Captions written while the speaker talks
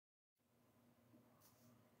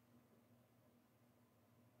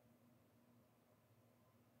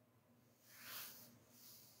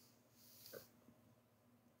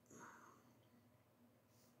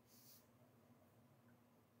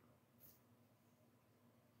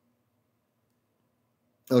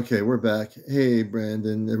Okay, we're back. Hey,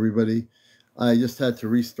 Brandon, everybody. I just had to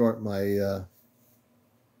restart my.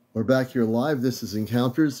 We're back here live. This is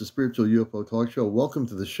Encounters, the spiritual UFO talk show. Welcome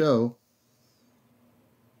to the show.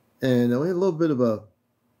 And we had a little bit of a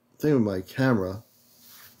thing with my camera.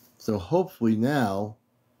 So hopefully now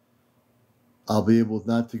I'll be able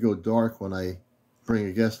not to go dark when I bring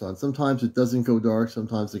a guest on. Sometimes it doesn't go dark,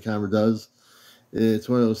 sometimes the camera does. It's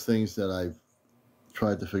one of those things that I've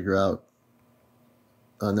tried to figure out.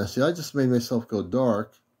 Now, see, I just made myself go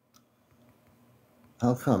dark.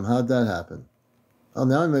 How come? How'd that happen? Oh,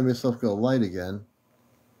 now I made myself go light again.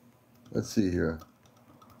 Let's see here.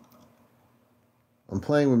 I'm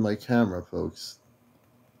playing with my camera, folks.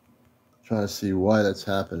 Trying to see why that's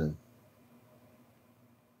happening.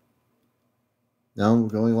 Now I'm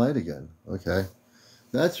going light again. Okay.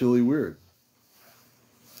 That's really weird.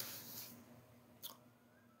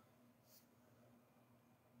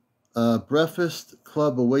 Breakfast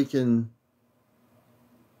Club Awaken.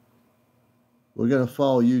 We're going to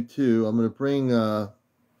follow you too. I'm going to bring the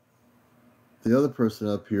other person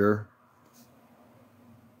up here.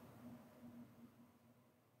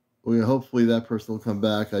 Hopefully that person will come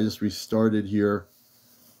back. I just restarted here.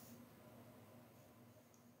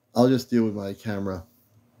 I'll just deal with my camera.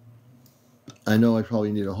 I know I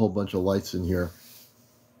probably need a whole bunch of lights in here.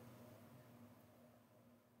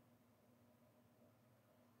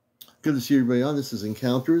 Good to see everybody on. This is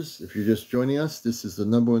Encounters. If you're just joining us, this is the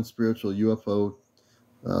 #1 spiritual UFO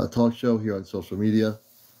talk show here on social media.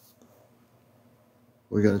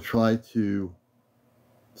 We're going to try to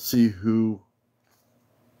see who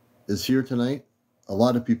is here tonight. A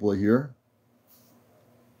lot of people are here.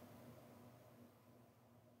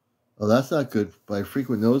 Oh, that's not good. By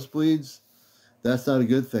frequent nosebleeds, that's not a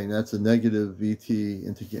good thing. That's a negative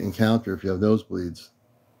VT encounter if you have nosebleeds.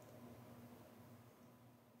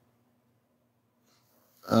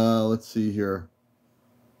 Let's see here.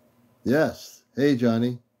 Yes. Hey,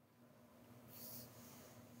 Johnny.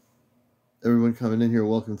 Everyone coming in here,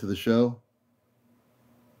 welcome to the show.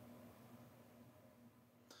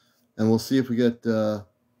 And we'll see if we get that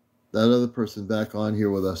other person back on here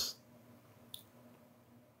with us.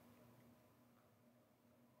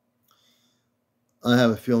 I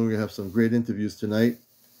have a feeling we're going to have some great interviews tonight,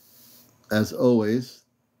 as always.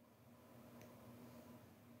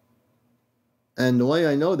 And the way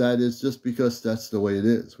I know that is just because that's the way it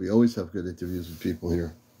is. We always have good interviews with people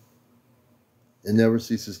here. It never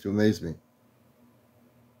ceases to amaze me.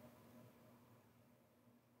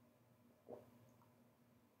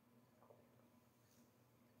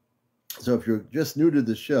 So if you're just new to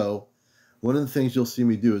the show, one of the things you'll see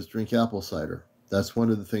me do is drink apple cider. That's one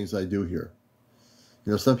of the things I do here.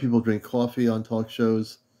 You know, some people drink coffee on talk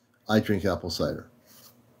shows. I drink apple cider.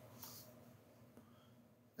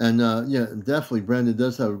 And yeah, definitely Brandon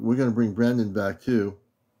does have, we're going to bring Brandon back too.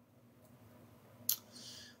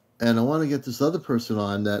 And I want to get this other person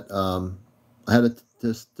on that I had to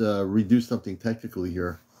just redo something technically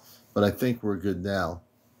here, but I think we're good now.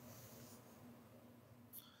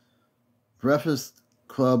 Breakfast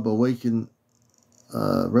Club Awaken,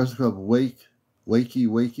 Breakfast Club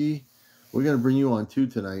Wakey. We're going to bring you on too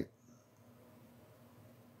tonight.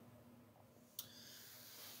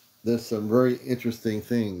 There's some very interesting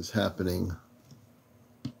things happening.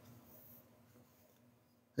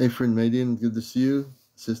 Hey, friend Madian, good to see you.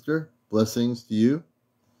 Sister, blessings to you.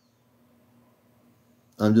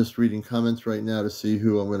 I'm just reading comments right now to see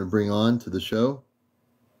who I'm going to bring on to the show.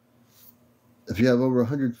 If you have over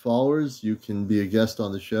 100 followers, you can be a guest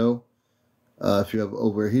on the show. If you have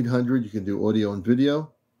over 800, you can do audio and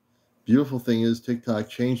video. Beautiful thing is TikTok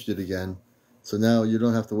changed it again. So now you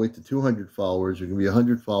don't have to wait to 200 followers. You can be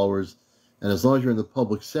 100 followers. And as long as you're in the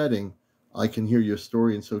public setting, I can hear your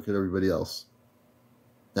story and so can everybody else.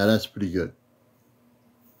 Now that's pretty good.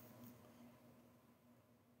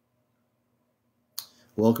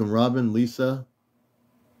 Welcome, Robin, Lisa.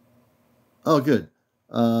 Oh, good.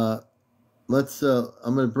 I'm going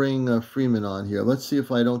to bring Freeman on here. Let's see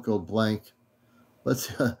if I don't go blank. Let's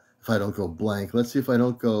see if I don't go blank. Let's see if I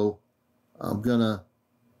don't go. I'm going to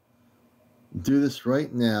do this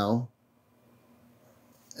right now.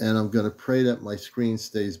 And I'm going to pray that my screen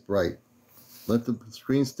stays bright. Let the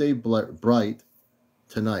screen stay bright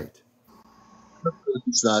tonight.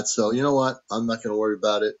 It's not so. You know what? I'm not going to worry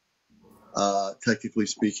about it. Technically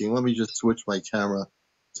speaking, let me just switch my camera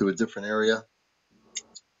to a different area.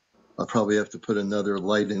 I'll probably have to put another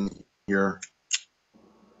light in here,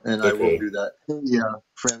 and I will do that. Yeah,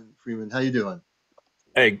 friend Freeman, how you doing?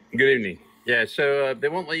 Hey, good evening. Yeah, so they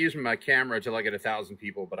won't let you use my camera until I get 1,000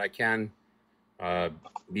 people, but I can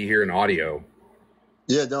be here in audio.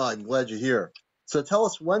 Yeah, no, I'm glad you're here. So tell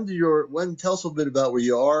us tell us a little bit about where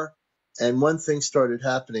you are and when things started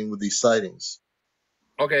happening with these sightings.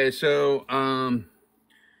 Okay, so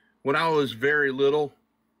when I was very little,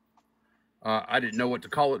 I didn't know what to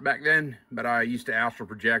call it back then, but I used to astral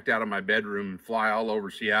project out of my bedroom and fly all over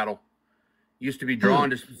Seattle. Used to be drawn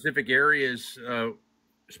to specific areas.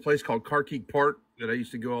 This place called Carkeek Park that I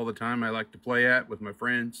used to go all the time. I like to play at with my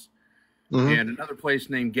friends, and another place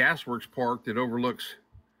named Gasworks Park that overlooks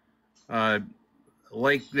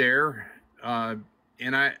lake there.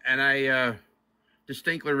 And I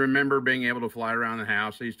distinctly remember being able to fly around the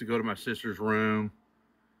house. I used to go to my sister's room.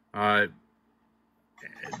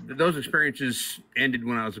 Those experiences ended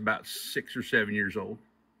when I was about 6 or 7 years old.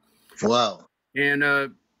 Wow. And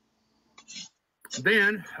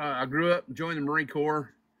then I grew up, joined the Marine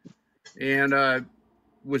Corps, and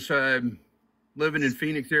was living in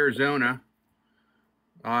Phoenix, Arizona.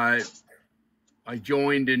 I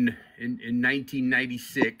joined in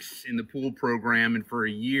 1996 in the pool program, and for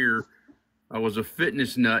a year I was a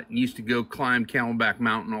fitness nut and used to go climb Camelback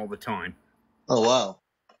Mountain all the time. Oh,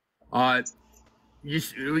 wow.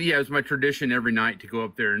 Yeah, it was my tradition every night to go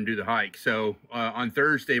up there and do the hike. So on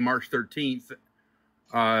Thursday, March 13th,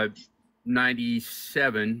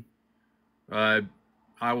 97, I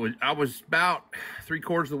was about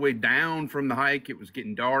 3/4 of the way down from the hike. It was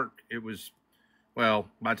getting dark. It was, well,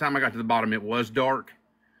 by the time I got to the bottom, it was dark.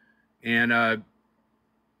 And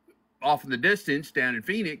off in the distance, down in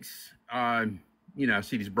Phoenix, you know, I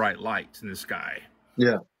see these bright lights in the sky.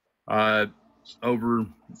 Yeah. Over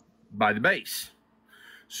by the base.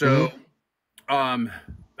 So I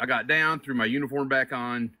got down, threw my uniform back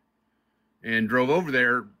on, and drove over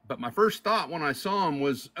there. But my first thought when I saw them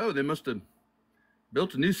was, oh, they must have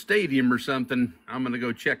built a new stadium or something. I'm going to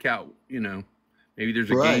go check out, you know, maybe there's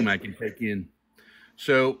a game I can take in.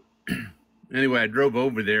 So anyway, I drove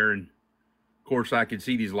over there, and of course I could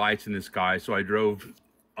see these lights in the sky. So I drove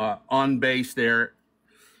on base there.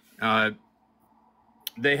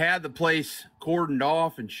 They had the place cordoned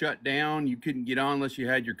off and shut down. You couldn't get on unless you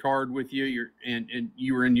had your card with you. And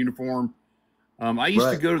you were in uniform. I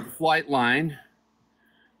used to go to the flight line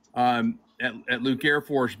at Luke Air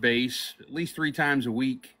Force Base at least 3 times a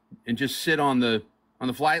week and just sit on the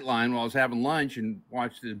flight line while I was having lunch and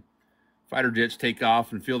watch the fighter jets take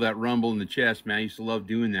off and feel that rumble in the chest. Man, I used to love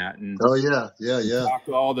doing that. And talk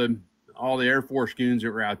to all the Air Force goons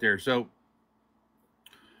that were out there. So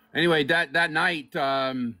anyway, that night,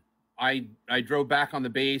 I drove back on the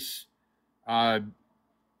base, and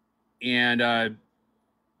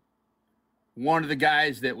one of the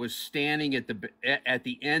guys that was standing at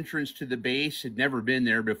the entrance to the base had never been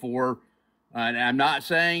there before. And I'm not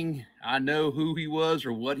saying I know who he was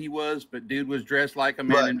or what he was, but dude was dressed like a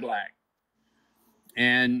man in black.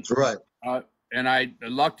 And and I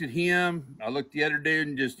looked at him. I looked at the other dude,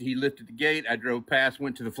 and he lifted the gate. I drove past,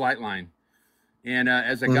 went to the flight line. And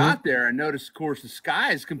as I got there, I noticed, of course, the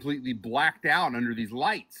sky is completely blacked out under these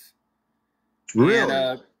lights. Really?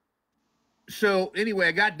 And, so anyway,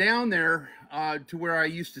 I got down there to where I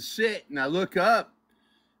used to sit, and I look up,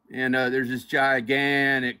 and there's this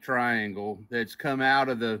gigantic triangle that's come out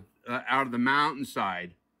of the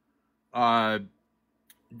mountainside,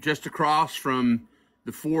 just across from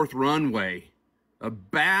the 4th runway,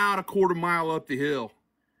 about a 1/4 mile up the hill.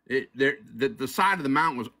 The side of the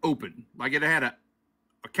mountain was open, like it had a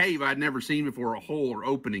cave I'd never seen before, a hole or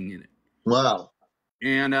opening in it. Wow.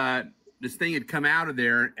 And this thing had come out of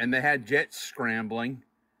there, and they had jets scrambling.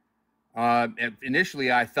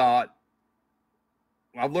 Initially, I thought,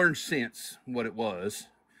 I've learned since what it was.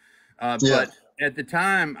 But at the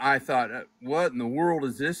time, I thought, what in the world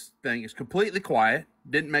is this thing? It's completely quiet,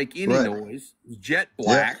 didn't make any noise, it was jet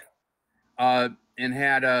black, and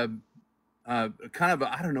had a kind of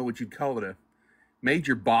I don't know what you'd call it, a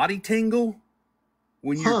major body tingle.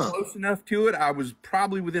 When you're close enough to it, I was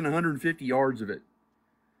probably within 150 yards of it.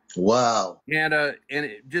 Wow. And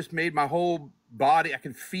it just made my whole body, I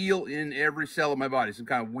could feel in every cell of my body some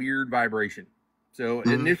kind of weird vibration. So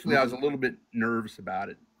initially I was a little bit nervous about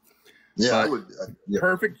it. Yeah,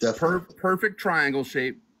 perfect triangle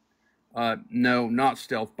shape. No, not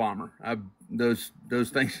stealth bomber. Those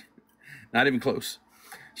things, not even close.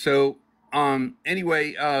 So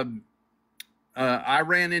anyway, I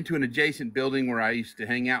ran into an adjacent building where I used to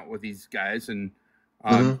hang out with these guys, and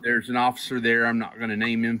there's an officer there. I'm not going to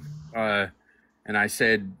name him. And I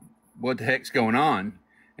said, "What the heck's going on?"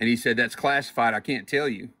 And he said, "That's classified. I can't tell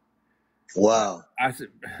you." Wow. I said,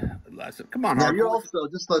 "Come on." Now, you're also,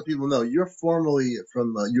 just to let people know, you're formerly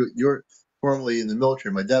from you're formerly in the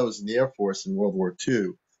military. My dad was in the Air Force in World War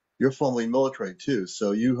II. You're formerly military too,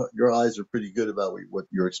 so your eyes are pretty good about what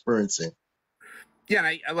you're experiencing. Yeah,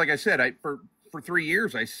 and like I said, for 3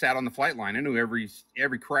 years I sat on the flight line. I knew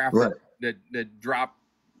every craft Right. that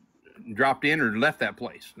dropped in or left that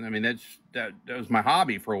place. I mean, that was my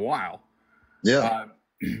hobby for a while. Yeah.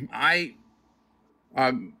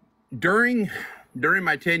 During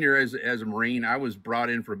my tenure as a Marine, I was brought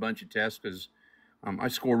in for a bunch of tests because I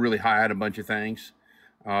scored really high at a bunch of things,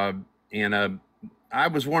 and I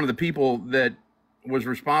was one of the people that was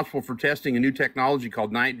responsible for testing a new technology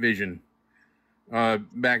called night vision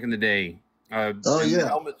back in the day. Oh yeah.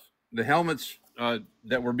 The helmets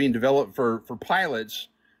that were being developed for pilots.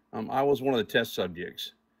 I was one of the test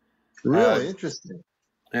subjects. Really interesting.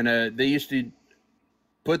 And they used to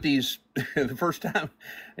put these the first time.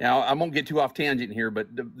 Now I won't get too off tangent here,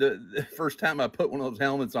 but the first time I put one of those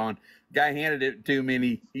helmets on, guy handed it to me and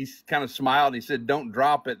he kind of smiled and he said, "Don't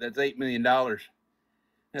drop it. That's $8 million." $8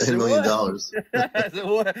 million. I said,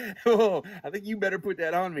 "What? Oh, I think you better put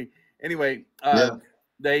that on me." Anyway, Yeah.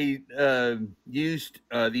 they used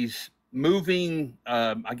these moving,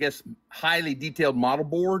 I guess, highly detailed model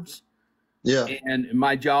boards. Yeah. And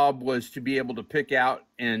my job was to be able to pick out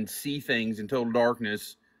and see things in total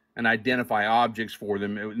darkness and identify objects for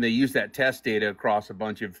them. And they used that test data across a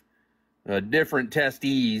bunch of different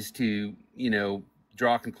testees to,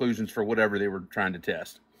 draw conclusions for whatever they were trying to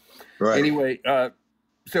test. Right. Anyway,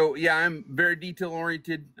 so yeah, I'm very detail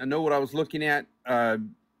oriented. I know what I was looking at.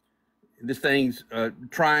 This thing's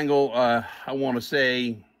triangle, I want to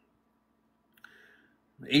say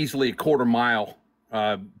easily a quarter mile.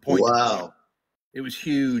 Point. Wow. It was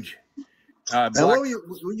huge. And were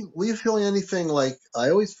you feeling anything like, I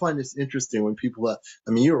always find this interesting when people,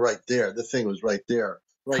 you were right there. The thing was right there,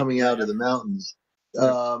 coming out of the mountains.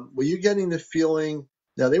 Yeah. Were you getting the feeling,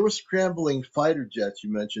 now they were scrambling fighter jets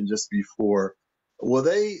you mentioned just before. Were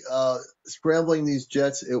they scrambling these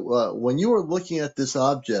jets? When you were looking at this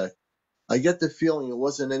object, I get the feeling it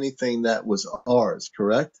wasn't anything that was ours,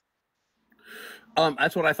 correct?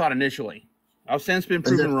 That's what I thought initially. I've since been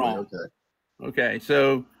proven wrong. Okay,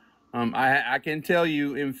 so I can tell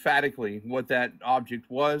you emphatically what that object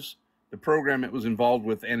was, the program it was involved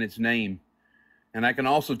with, and its name. And I can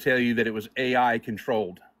also tell you that it was AI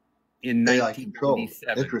controlled in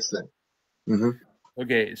 1997. Interesting. Mm-hmm.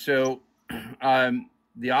 Okay, so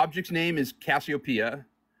the object's name is Cassiopeia.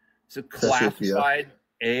 It's a classified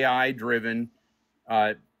AI-driven,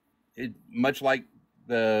 much like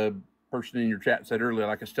the person in your chat said earlier,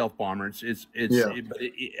 like a stealth bomber.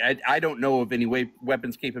 I don't know of any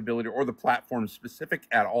weapons capability or the platform specific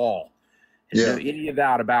at all. I didn't know any of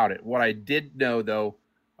that about it. What I did know though,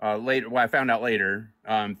 I found out later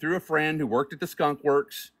through a friend who worked at the Skunk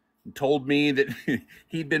Works, and told me that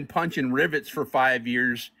he'd been punching rivets for 5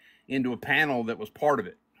 years into a panel that was part of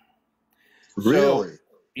it. Really? So,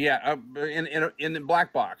 yeah, in the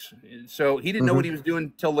black box. So he didn't know what he was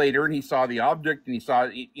doing till later, and he saw the object, and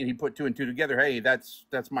he put 2 and 2 together. Hey, that's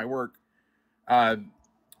my work.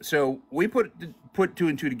 So we put 2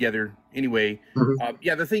 and 2 together. Anyway,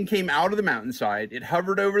 the thing came out of the mountainside. It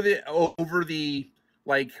hovered over the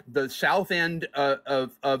south end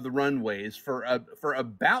of the runways for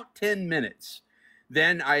about 10 minutes.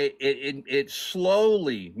 Then it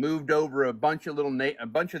slowly moved over a bunch of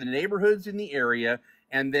the neighborhoods in the area.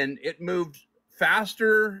 And then it moved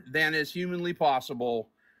faster than is humanly possible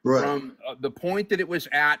from the point that it was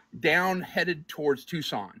at down, headed towards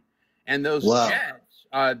Tucson. And those jets,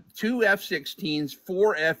 2 F-16s,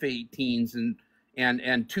 4 F-18s,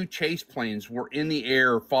 and 2 chase planes were in the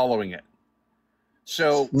air following it.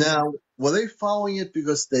 So now, were they following it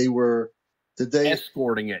because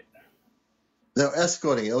escorting it? No,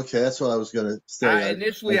 escorting it. Okay, that's what I was going to say.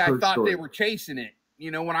 Initially, I thought they were chasing it.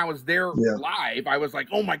 When I was there live, I was like,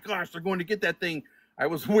 "Oh my gosh, they're going to get that thing!" I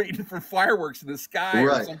was waiting for fireworks in the sky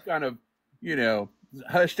or some kind of,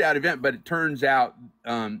 hushed out event. But it turns out,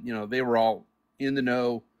 they were all in the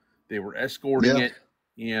know. They were escorting it,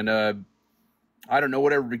 and I don't know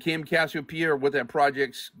whatever became Cassiopeia or what that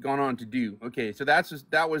project's gone on to do. Okay, so that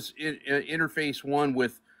was interface 1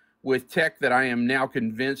 with tech that I am now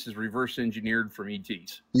convinced is reverse engineered from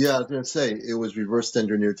ETs. Yeah, I was going to say it was reverse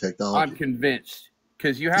engineered technology. I'm convinced.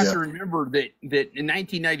 Because you have to remember that in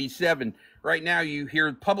 1997, right now you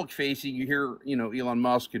hear public facing, you hear Elon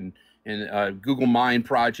Musk and Google Mind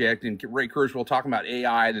Project and Ray Kurzweil talking about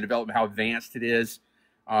AI, the development, how advanced it is.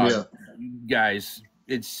 Guys,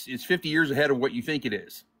 it's 50 years ahead of what you think it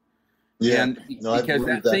is. Yeah, and because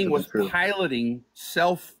that thing was piloting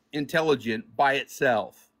self-intelligent by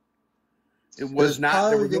itself. It was not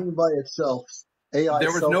piloting by itself. AI.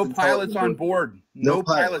 There was no pilots on board. No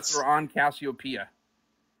pilots were on Cassiopeia.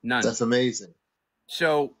 None. That's amazing.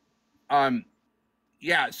 So,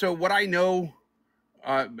 so what I know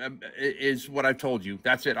is what I've told you.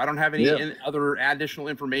 That's it. I don't have any other additional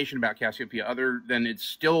information about Cassiopeia other than it's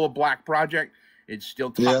still a black project. It's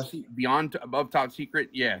still beyond above top secret.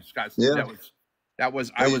 Yeah, Scott. That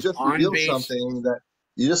was I was on base.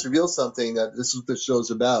 You just revealed something that this is what the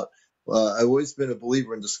show's about. I've always been a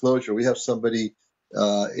believer in disclosure. We have somebody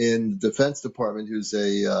in the Defense Department who's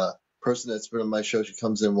a person that's been on my show. She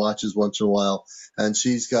comes in, watches once in a while, and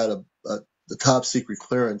she's got the top secret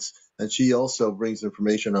clearance, and she also brings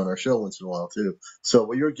information on our show once in a while too. So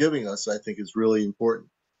what you're giving us, I think, is really important.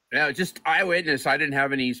 Yeah, just eyewitness. I didn't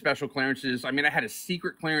have any special clearances. I mean, I had a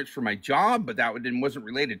secret clearance for my job, but that wasn't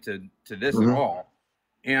related to this at all.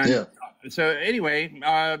 And so anyway,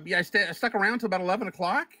 I stuck around till about 11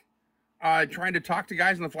 o'clock, trying to talk to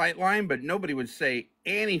guys on the flight line, but nobody would say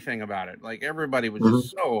anything about it. Like everybody was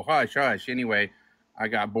just so hush hush. Anyway, I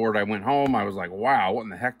got bored. I went home. I was like, wow, what in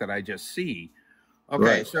the heck did I just see?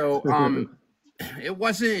 Okay, so it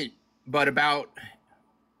wasn't, but about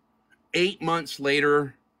 8 months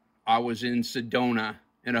later, I was in Sedona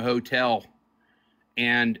in a hotel,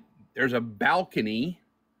 and there's a balcony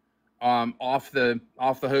off the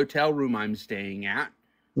hotel room I'm staying at.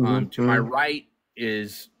 To my right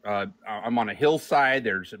is I'm on a hillside.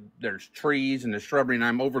 There's trees and the shrubbery, and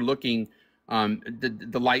I'm overlooking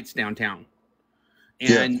the lights downtown.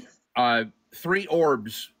 And 3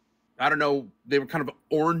 orbs. I don't know. They were kind of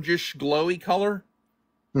orangish, glowy color.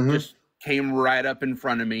 Just came right up in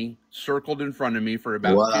front of me, circled in front of me for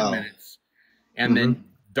about 2 minutes, and then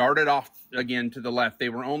darted off again to the left. They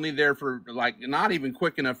were only there for like not even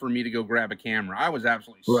quick enough for me to go grab a camera. I was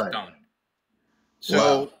absolutely stunned.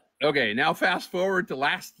 So, okay, now fast forward to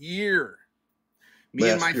last year. Me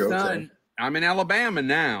and my son, I'm in Alabama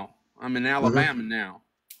now.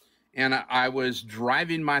 And I was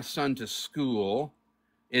driving my son to school.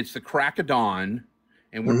 It's the crack of dawn,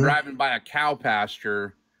 and we're driving by a cow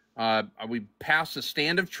pasture. We passed a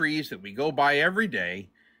stand of trees that we go by every day.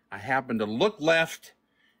 I happened to look left,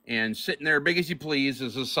 and sitting there big as you please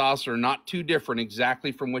is a saucer, not too different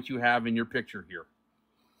exactly from what you have in your picture here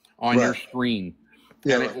on your screen.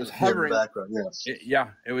 And it was hovering.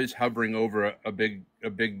 It was hovering over a big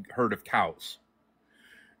herd of cows.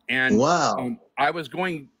 And I was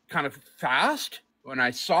going kind of fast. When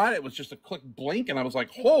I saw it, it was just a quick blink, and I was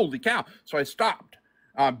like, holy cow. So I stopped.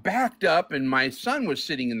 Backed up, and my son was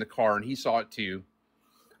sitting in the car, and he saw it too.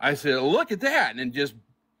 I said, look at that, and it just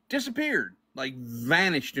disappeared, like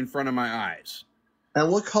vanished in front of my eyes.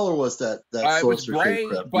 And what color was that? It was gray,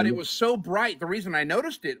 but it was so bright. The reason I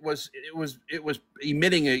noticed it was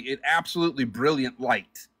emitting an absolutely brilliant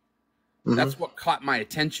light. That's what caught my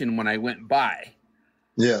attention when I went by.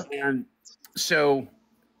 Yeah. And so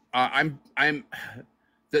I'm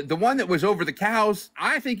the one that was over the cows.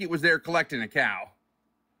 I think it was there collecting a cow.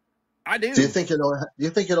 I do. Do you think it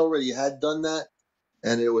already had done that,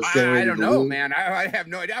 and it was? I don't know, man. I have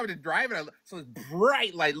no idea. I was just driving. So this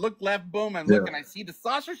bright light. Look left, boom. I look and I see the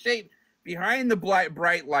saucer shape behind the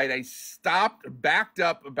bright light. I stopped, backed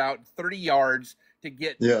up about 30 yards to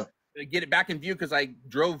get it back in view because I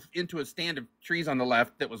drove into a stand of trees on the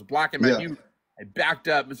left that was blocking my view. I backed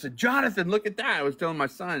up and said, "Jonathan, look at that!" I was telling my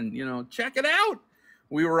son, check it out.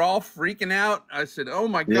 We were all freaking out. I said, oh,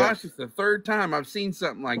 my gosh, it's the 3rd time I've seen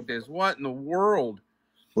something like this. What in the world?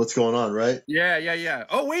 What's going on, right? Yeah.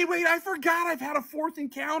 Oh, wait, I forgot. I've had a 4th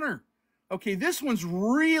encounter. Okay, this one's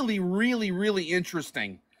really, really, really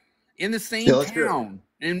interesting. In the same town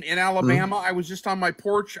in Alabama, I was just on my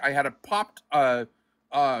porch. I had a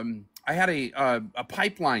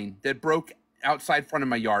pipeline that broke outside front of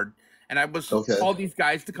my yard, and I was called these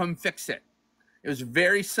guys to come fix it. It was a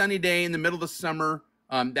very sunny day in the middle of the summer.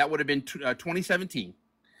 That would have been 2017.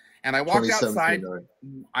 And I walked outside.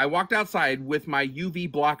 I walked outside with my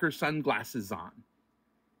UV blocker sunglasses on.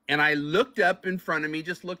 And I looked up in front of me,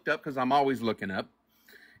 just looked up because I'm always looking up.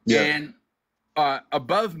 And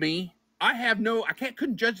above me,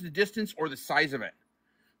 couldn't judge the distance or the size of it.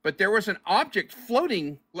 But there was an object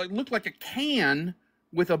floating, looked like a can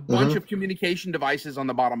with a bunch of communication devices on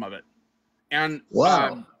the bottom of it. And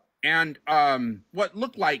what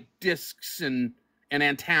looked like discs and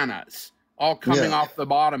antennas all coming off the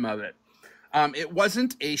bottom of it. It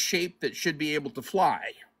wasn't a shape that should be able to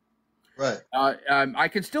fly. Right. I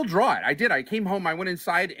could still draw it. I did. I came home, I went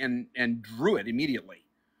inside and drew it immediately.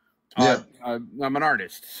 I'm an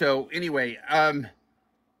artist. So anyway,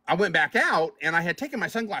 I went back out and I had taken my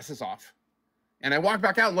sunglasses off. And I walked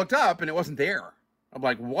back out and looked up and it wasn't there. I'm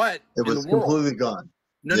like, what? It was completely gone.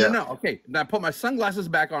 No. Okay. And I put my sunglasses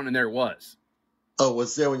back on and there it was. Oh,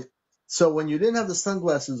 was there when you didn't have the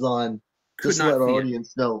sunglasses on, Could Just to let not our see it.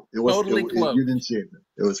 audience know, it was Totally you cloaked. didn't see it.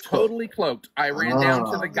 It was cloaked. Totally cloaked. I ran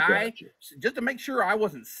down to the guy Gotcha. just to make sure I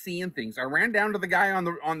wasn't seeing things. I ran down to the guy on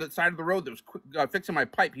the side of the road that was fixing my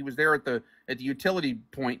pipe. He was there at the utility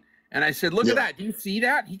point, and I said, "Look at that! Do you see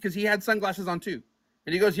that?" Because he had sunglasses on too,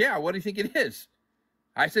 and he goes, "Yeah. What do you think it is?"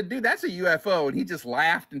 I said, "Dude, that's a UFO," and he just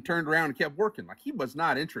laughed and turned around and kept working like he was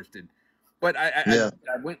not interested. But I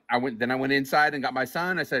went inside and got my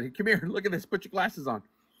son. I said, hey, "Come here, look at this. Put your glasses on."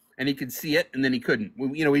 And he could see it, and then he couldn't.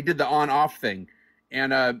 We did the on-off thing,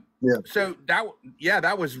 and so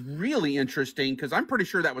that was really interesting because I'm pretty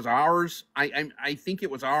sure that was ours. I think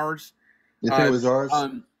it was ours. You think it was ours?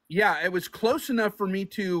 Yeah, it was close enough for me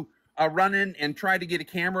to run in and try to get a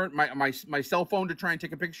camera, my cell phone to try and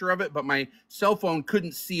take a picture of it, but my cell phone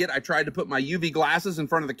couldn't see it. I tried to put my UV glasses in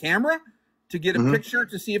front of the camera to get a picture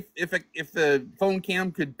to see if the phone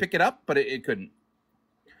cam could pick it up, but it couldn't.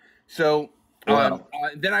 So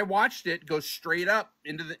then I watched it go straight up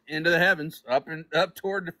into the heavens, up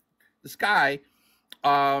toward the sky,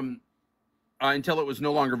 until it was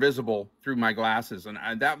no longer visible through my glasses. And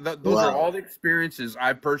those are all the experiences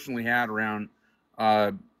I've personally had around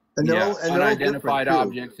unidentified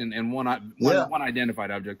objects and one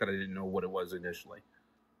identified object that I didn't know what it was initially.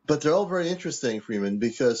 But they're all very interesting, Freeman,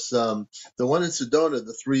 because the one in Sedona,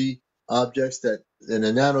 the 3 objects that in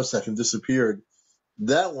a nanosecond disappeared,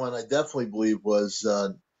 that one I definitely believe was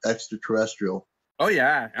extraterrestrial. Oh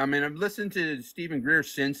yeah, I mean I've listened to Stephen Greer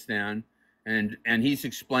since then, and he's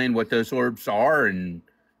explained what those orbs are and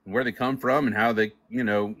where they come from and how they,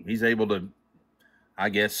 he's able to, I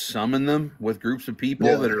guess, summon them with groups of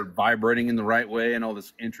people that are vibrating in the right way and all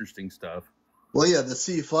this interesting stuff. Well, yeah, the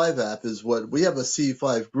C5 app is what we have, a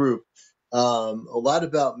C5 group. A lot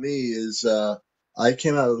about me is I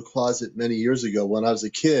came out of the closet many years ago. When I was a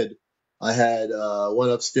kid, I had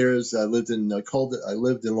went upstairs. I lived in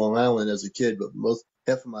Long Island as a kid, but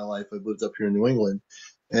half of my life I lived up here in New England.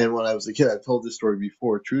 And when I was a kid, I've told this story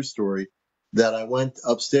before, true story, that I went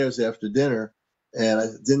upstairs after dinner, and I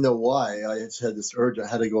didn't know why. I just had this urge. I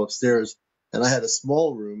had to go upstairs, and I had a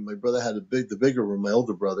small room. My brother had the bigger room. My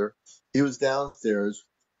older brother, he was downstairs,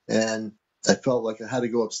 and I felt like I had to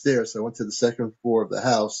go upstairs. So I went to the second floor of the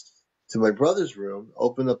house to my brother's room,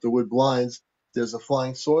 opened up the wood blinds. There's a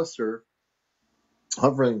flying saucer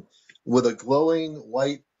hovering with a glowing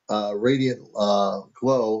white, radiant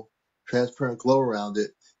glow, transparent glow around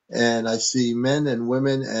it. And I see men and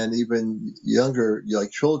women and even younger,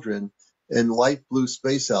 like children, in light blue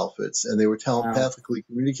space outfits. And they were telepathically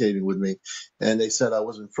communicating with me. And they said I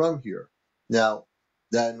wasn't from here. Now,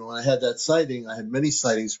 then when I had that sighting, I had many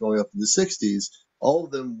sightings growing up in the 60s. All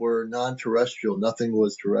of them were non-terrestrial. Nothing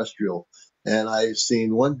was terrestrial. And I've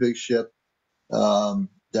seen one big ship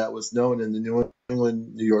that was known in the New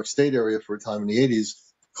England, New York State area for a time in the 80s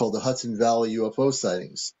called the Hudson Valley UFO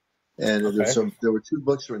sightings. And there were 2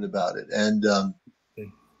 books written about it. And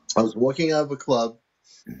I was walking out of a club.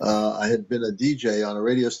 I had been a DJ on a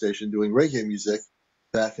radio station doing reggae music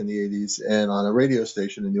back in the 80s and on a radio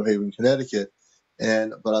station in New Haven, Connecticut.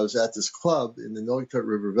 But I was at this club in the Noatak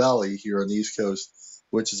River Valley here on the East Coast,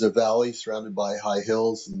 which is a valley surrounded by high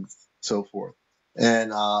hills and so forth.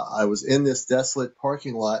 And I was in this desolate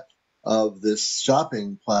parking lot of this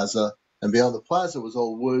shopping plaza, and beyond the plaza was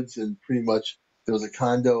all woods, and pretty much there was a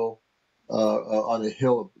condo on a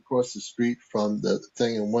hill across the street from the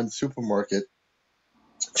thing, and one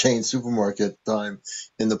chain supermarket time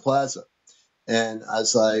in the plaza. And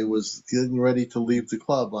as I was getting ready to leave the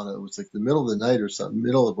club it was like the middle of the night or something,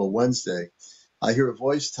 middle of a Wednesday, I hear a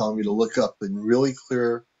voice telling me to look up in really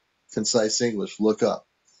clear, concise English, look up.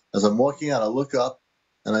 As I'm walking out, I look up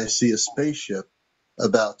and I see a spaceship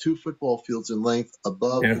about 2 football fields in length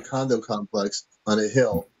above the condo complex on a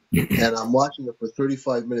hill. And I'm watching it for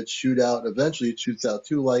 35 minutes shoot out. Eventually it shoots out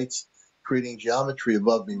 2 lights, creating geometry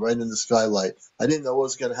above me right in the skylight. I didn't know what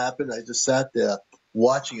was going to happen. I just sat there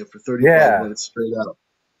watching it for 35 minutes straight out.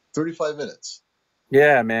 35 minutes.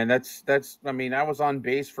 Yeah, man. That's, I mean, I was on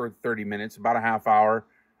base for 30 minutes, about a half hour,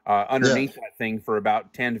 underneath that thing for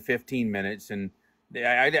about 10 to 15 minutes. And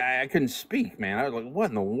I couldn't speak, man. I was like, what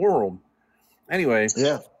in the world? Anyway.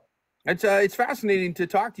 Yeah. It's fascinating to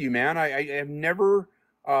talk to you, man. I have never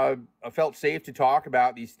felt safe to talk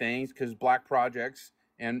about these things because Black projects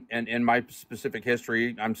and my specific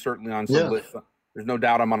history, I'm certainly on some list. There's no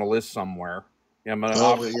doubt I'm on a list somewhere. I'm an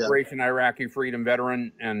Operation Iraqi Freedom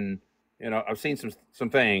veteran, and I've seen some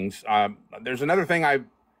things. There's another thing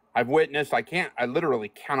I've witnessed. I literally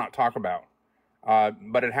cannot talk about,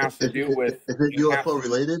 but it has to do with. Is it UFO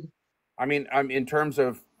related? I mean, in terms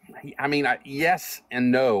of, yes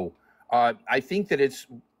and no. I think that it's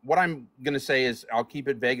what I'm going to say is I'll keep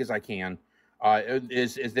it vague as I can.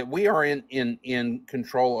 is that we are in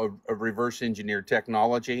control of reverse engineered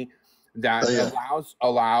technology that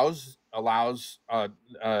allows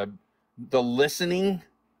the listening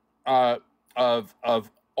of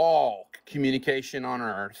all communication on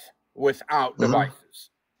Earth without devices,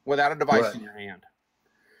 without a device in your hand.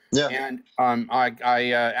 Yeah. And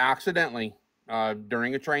I accidentally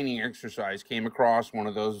during a training exercise came across one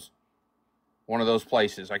of those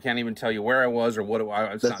places. I can't even tell you where I was or what it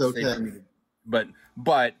was. That's okay. Safe for me.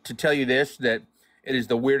 But to tell you this, that it is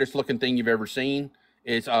the weirdest looking thing you've ever seen.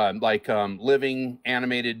 It's like living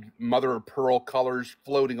animated mother of pearl colors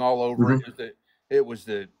floating all over it. It was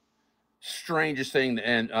the strangest thing.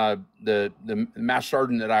 And the master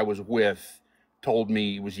sergeant that I was with told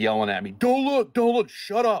me, he was yelling at me, don't look,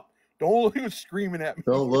 shut up. Don't look. He was screaming at me.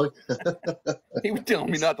 Don't look. He was telling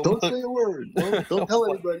me not to look. Don't say a word. Don't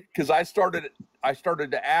tell anybody. Because I started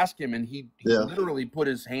to ask him, and he literally put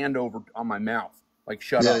his hand over on my mouth, like,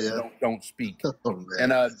 shut up, don't speak. Oh,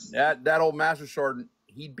 and that old master sergeant,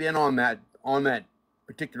 he'd been on that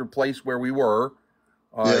particular place where we were,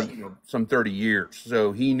 some 30 years,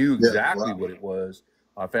 so he knew exactly what it was.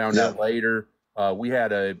 I found out later. We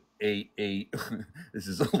had a this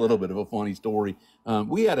is a little bit of a funny story.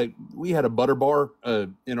 We had a butter bar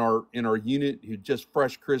in our unit who just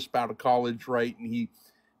fresh crisp out of college, right? And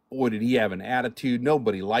boy, did he have an attitude.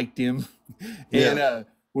 Nobody liked him. And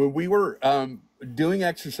when we were doing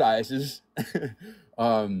exercises,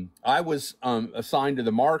 I was assigned to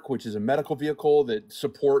the Mark, which is a medical vehicle that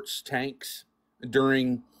supports tanks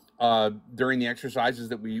during the exercises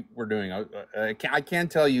that we were doing. I can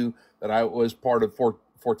tell you that I was part of 4th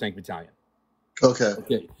Tank Battalion.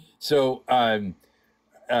 Okay. So I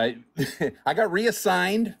got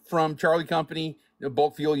reassigned from Charlie Company, the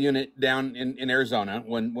bulk fuel unit down in Arizona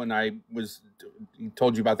when I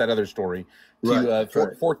told you about that other story, to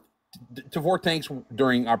 4th Tanks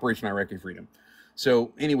during Operation Iraqi Freedom.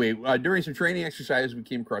 So anyway, during some training exercises, we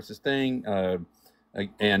came across this thing,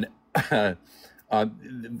 and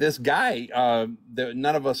this guy that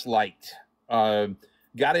none of us liked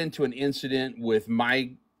got into an incident with my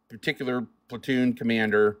particular platoon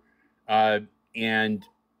commander, and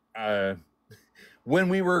when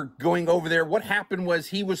we were going over there, what happened was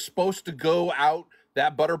he was supposed to go out.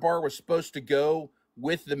 That butter bar was supposed to go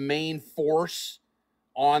with the main force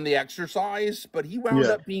on the exercise, but he wound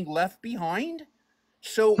up being left behind.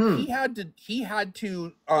 So he had to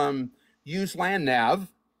use land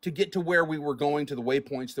nav to get to where we were going, to the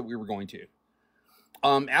waypoints that we were going to.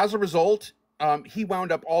 As a result, he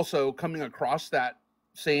wound up also coming across that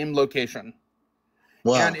same location.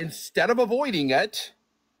 Wow. And instead of avoiding it,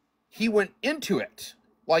 he went into it.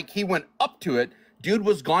 Like, he went up to it. Dude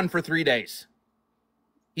was gone for 3 days.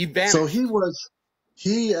 He vanished. So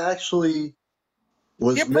he actually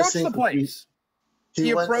was he approached missing the place.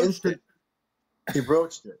 He approached it. He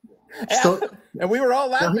broached it. And we were all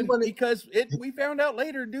laughing because we found out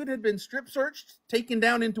later, dude had been strip searched, taken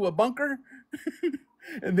down into a bunker,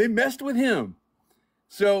 and they messed with him.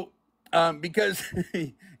 So, because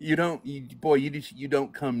you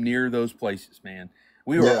don't come near those places, man.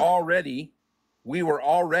 We were already,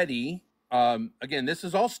 again, this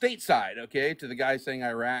is all stateside, okay? To the guy saying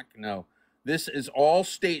Iraq, no, this is all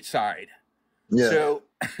stateside. Yeah. So,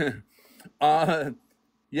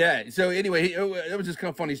 so anyway, it was just kind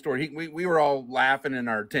of a funny story. We were all laughing in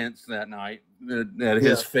our tents that night at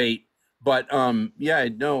his fate. But,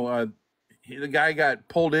 the guy got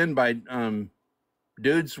pulled in by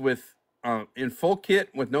dudes with in full kit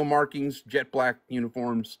with no markings, jet black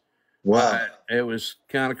uniforms. Wow. It was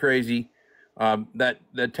kind of crazy.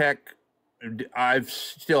 The tech, I've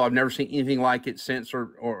never seen anything like it since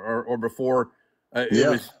or before.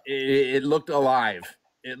 It looked alive.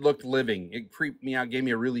 It looked living. It creeped me out. Gave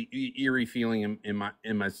me a really eerie feeling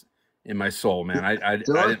in my soul, man.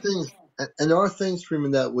 There are things,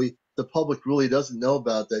 Freeman, that the public really doesn't know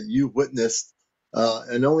about, that you witnessed,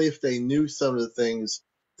 and only if they knew some of the things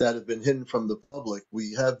that have been hidden from the public.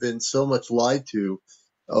 We have been so much lied to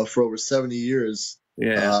for over 70 years.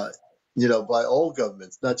 By all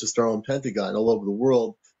governments, not just our own Pentagon, all over the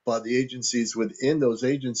world, by the agencies within those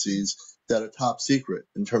agencies that are top secret,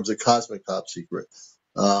 in terms of cosmic top secret.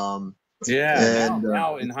 Now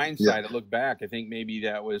in hindsight, I look back, I think maybe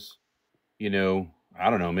that was, I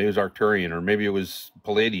don't know, maybe it was Arcturian, or maybe it was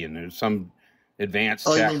Palladian, or some advanced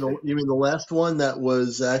tech. You mean the last one that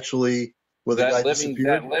was actually where the guy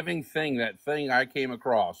disappeared? That thing I came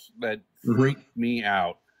across that freaked me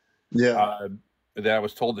out. That I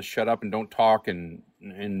was told to shut up and don't talk and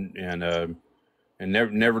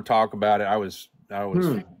never talk about it. I was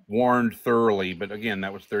warned thoroughly, but again,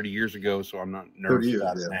 that was 30 years ago, so I'm not nervous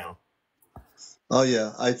about it now. Oh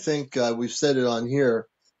yeah, I think we've said it on here.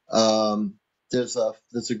 Um, there's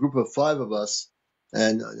a group of 5 of us,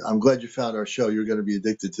 and I'm glad you found our show. You're going to be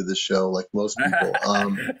addicted to this show, like most people.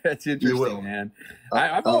 That's You interesting, will. man. Uh,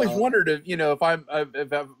 I've always uh, wondered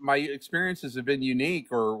if, my experiences have been unique,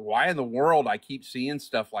 or why in the world I keep seeing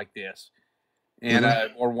stuff like this, and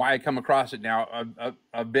mhm. or why I come across it now.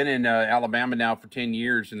 I've been in Alabama now for 10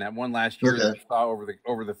 years, and that one last year that Okay. I saw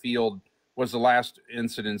over the field was the last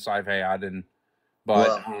incidents I've had, and but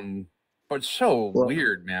Well, but so well,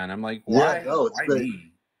 weird, man. I'm like, yeah. No, it's why great.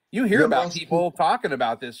 me? You hear Yeah, about most people. people talking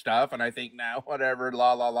about this stuff, and I think, now, whatever,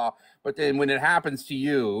 la la la. But then when it happens to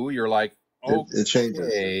you, you're like, It changes.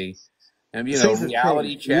 okay. And Things have changed.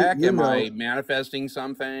 reality check. You Am know. I manifesting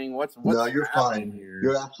something? No, What's you're happening fine. here?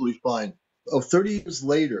 You're absolutely fine. Oh, 30 years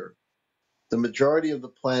later, the majority of the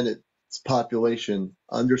planet's population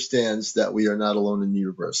understands that we are not alone in the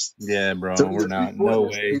universe. Yeah, bro, 30 we're years not. before No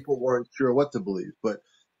this, way. people weren't sure what to believe. But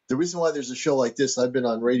the reason why there's a show like this, I've been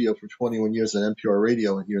on radio for 21 years on NPR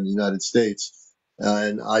radio here in the United States,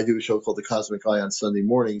 and I do a show called The Cosmic Eye on Sunday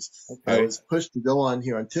mornings. I Okay. was pushed to go on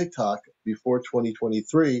here on TikTok before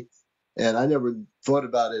 2023, and I never thought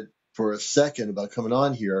about it for a second about coming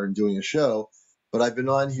on here and doing a show. But I've been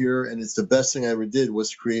on here, and it's the best thing I ever did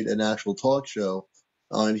was create an actual talk show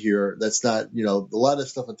on here. That's not, a lot of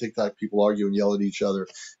stuff on TikTok, people argue and yell at each other.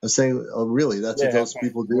 I'm saying, oh, really? That's what Yeah, those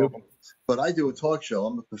people you're do? welcome. But I do a talk show.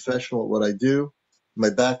 I'm a professional at what I do. My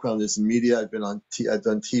background is in media. I've done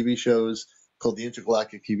TV shows called the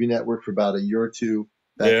Intergalactic TV Network for about a year or two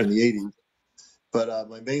back Yeah. in the 80s. But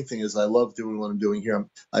my main thing is I love doing what I'm doing here.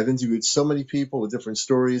 I've interviewed so many people with different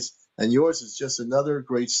stories, and yours is just another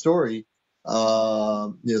great story.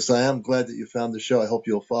 So I am glad that you found the show. I hope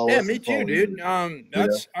you'll follow Yeah, us me and too, follow you. dude. Yeah.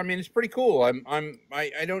 I mean, it's pretty cool.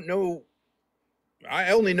 I don't know.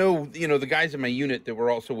 I only know, the guys in my unit that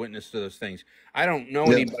were also witness to those things. I don't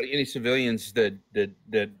know Yeah. any civilians that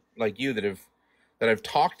like you that I've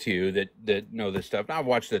talked to that know this stuff. Now, I've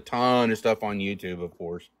watched a ton of stuff on YouTube, of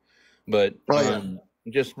course, but Oh yeah.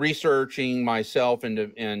 just researching myself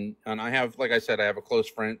and I have, like I said, I have a close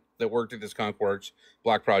friend that worked at this Skunk Works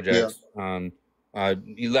Black Yeah. Projects.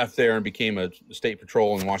 He left there and became a state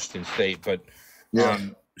patrol in Washington State, but Yeah.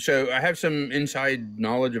 so I have some inside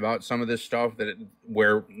knowledge about some of this stuff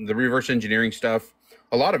where the reverse engineering stuff,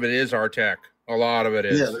 a lot of it is our tech. A lot of it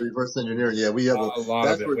Yeah. is. The reverse engineering. Yeah. We have A lot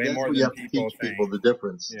of it, way that's more where you than have to people teach people think. the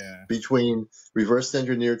difference Yeah. between reverse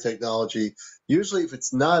engineered technology. Usually if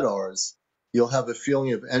it's not ours, you'll have a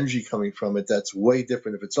feeling of energy coming from it that's way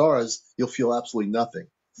different. If it's ours, you'll feel absolutely nothing.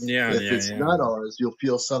 Yeah, If yeah, it's yeah. not ours, you'll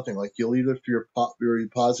feel something like you'll either feel very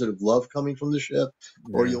positive love coming from the ship,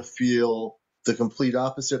 or Yeah. you'll feel the complete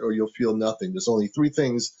opposite, or you'll feel nothing. There's only 3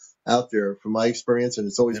 things out there from my experience, and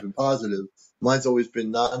it's always Yeah. been positive. Mine's always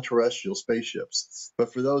been non-terrestrial spaceships.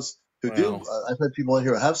 But for those who do, Well, I've had people in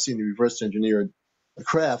here who have seen the reverse engineered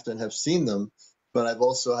craft and have seen them. But I've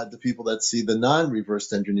also had the people that see the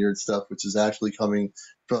non-reverse engineered stuff, which is actually coming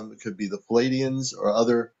from, it could be the Palladians or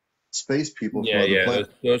other space people from yeah, other yeah. planets.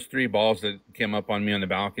 Those 3 balls that came up on me on the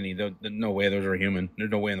balcony, no way those are human.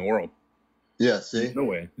 There's no way in the world. Yeah, see? No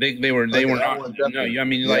way. Oh, They yeah, were that not. one No, definitely. I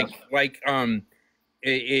mean, Yeah.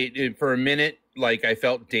 it for a minute, like, I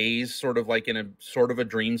felt dazed, sort of like in a sort of a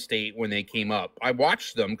dream state when they came up. I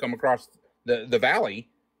watched them come across the valley,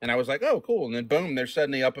 and I was like, oh, cool. And then boom, they're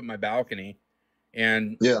suddenly up at my balcony,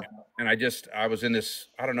 and Yeah. I was in this.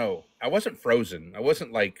 I don't know. I wasn't frozen. I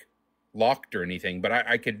wasn't like locked or anything, but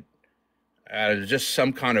I could. Just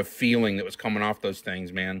some kind of feeling that was coming off those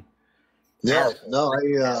things, man. Yeah. Powerful. No,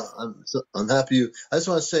 Freaking powerful. I'm happy you. I just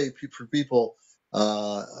want to say for people,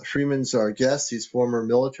 Freeman's our guest. He's former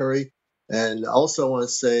military. And I also want to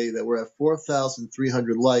say that we're at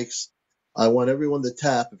 4,300 likes. I want everyone to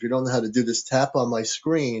tap. If you don't know how to do this, tap on my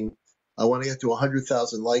screen. I want to get to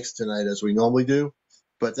 100,000 likes tonight, as we normally do.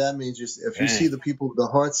 But that means if you see Dang. the people with the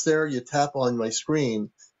hearts there, you tap on my screen,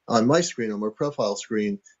 on my profile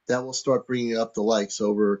screen. That will start bringing up the likes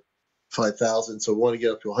over 5,000. So we want to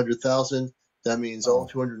get up to 100,000. That means all Oh.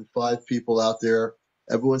 205 people out there.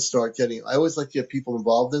 Everyone start getting. I always like to get people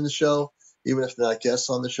involved in the show, even if they're not guests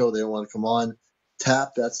on the show. They don't want to come on. Tap.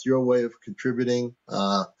 That's your way of contributing.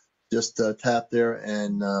 Just tap there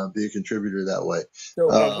and be a contributor that way. So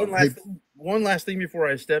Hey, one last thing before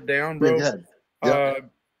I step down, yeah, go bro. ahead. Yep.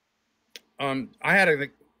 Uh, I had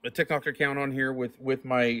a TikTok account on here with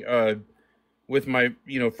my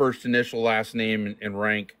first initial last name and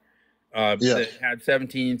rank Yeah. that had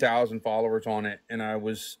 17,000 followers on it, and I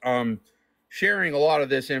was sharing a lot of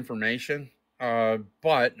this information.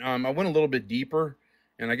 But I went a little bit deeper,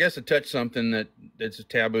 and I guess it touched something that's a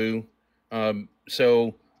taboo.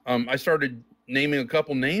 I started naming a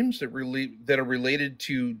couple names that are related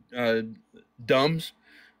to DUMBs,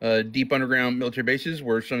 deep underground military bases,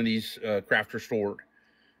 where some of these craft are stored.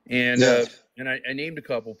 And I named a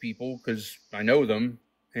couple people because I know them,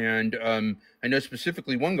 and I know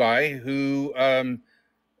specifically one guy who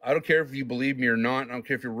I don't care if you believe me or not. I don't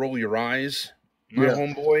care if you roll your eyes. My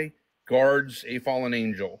homeboy guards a fallen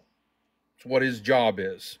angel. It's what his job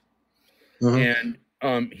is. And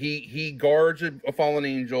he guards a fallen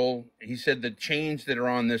angel. He said the chains that are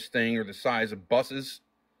on this thing are the size of buses.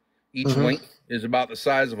 Each link is about the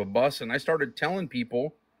size of a bus. And I started telling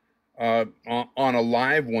people on a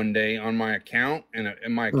live one day on my account, and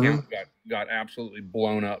my account got absolutely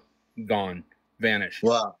blown up, gone, vanished.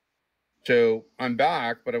 Wow. So I'm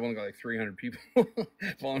back, but I've only got like 300 people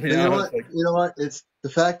following me. You know what? It's the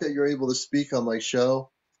fact that you're able to speak on my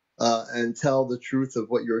show and tell the truth of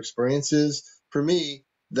what your experience is. For me,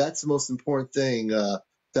 that's the most important thing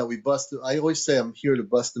that we bust. I always say I'm here to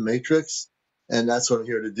bust the matrix, and that's what I'm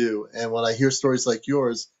here to do. And when I hear stories like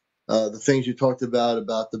yours, the things you talked about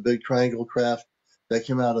the big triangle craft that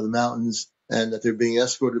came out of the mountains and that they're being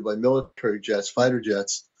escorted by military jets, fighter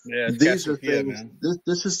jets. Yeah, these are things.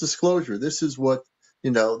 This is disclosure. This is what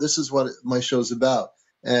this is what my show's about.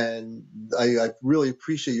 And I really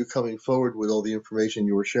appreciate you coming forward with all the information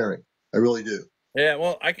you were sharing. I really do. Yeah,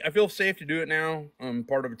 well, I feel safe to do it now. I'm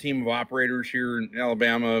part of a team of operators here in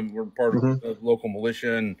Alabama. We're part of the local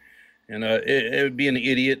militia, and it would be an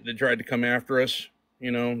idiot that tried to come after us.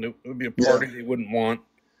 It would be a party they wouldn't want.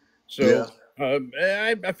 So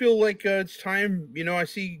I feel like it's time. I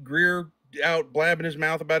see Greer out blabbing his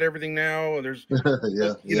mouth about everything now. There's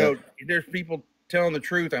there's people telling the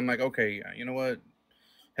truth. I'm like, okay, you know what?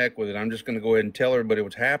 Heck with it. I'm just going to go ahead and tell everybody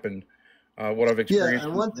what's happened, what I've experienced. Yeah,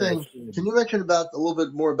 and one thing, can you mention a little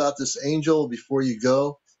bit more about this angel before you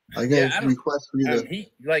go? I'm going to request for you to.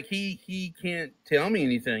 He can't tell me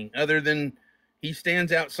anything other than he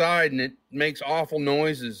stands outside and it makes awful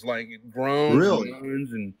noises, like it groans and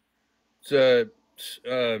moans, and it's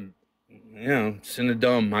in a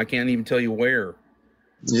dumb. I can't even tell you where.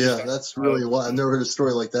 Yeah, that's really wild. I've never heard a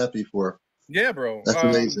story like that before. Yeah, bro. That's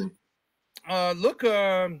amazing. Look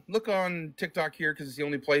on TikTok here, because it's the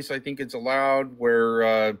only place I think it's allowed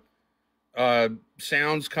where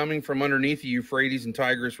sounds coming from underneath the Euphrates and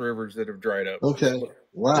Tigris rivers that have dried up. Okay.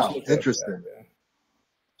 Wow. Interesting.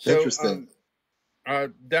 So, interesting.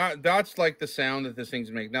 That's like the sound that this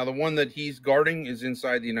thing's making. Now, the one that he's guarding is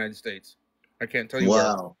inside the United States. I can't tell you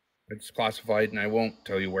where. It's classified, and I won't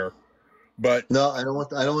tell you where. But no, I don't want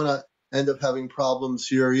to end up having problems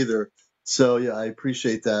here either. So yeah, I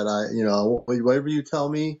appreciate that. Whatever you tell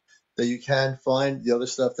me that you can find, the other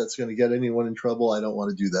stuff that's going to get anyone in trouble, I don't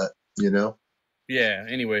want to do that. Yeah.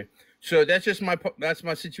 Anyway, so that's my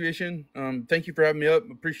situation. Thank you for having me up.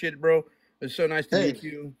 Appreciate it, bro. It's so nice to meet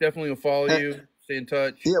you. Definitely will follow you. Stay in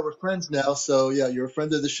touch. Yeah, we're friends now. So yeah, you're a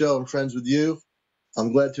friend of the show. I'm friends with you.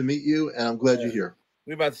 I'm glad to meet you, and I'm glad you're here.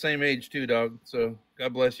 We're about the same age too, dog. So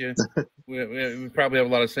God bless you. we probably have a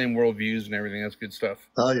lot of same worldviews and everything. That's good stuff.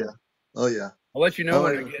 Oh yeah. I'll let you know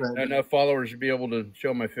when I get enough followers to be able to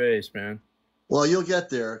show my face, man. Well, you'll get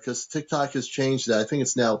there because TikTok has changed that. I think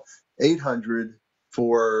it's now 800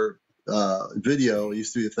 for video. It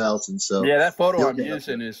used to be 1,000. So yeah, that photo I'm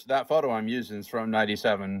using is from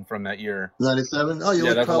 '97, from that year. 97.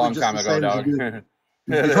 Oh, that's a long time ago, dog.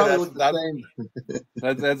 You probably look the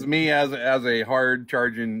same. That's me as a hard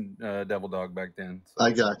charging devil dog back then. So.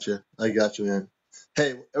 I got you, man.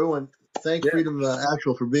 Hey, everyone, thank Freedom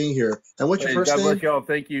Actual for being here. And what's your first name? God bless y'all.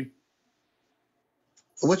 Thank you.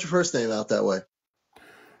 What's your first name out that way?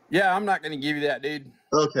 Yeah, I'm not going to give you that, dude.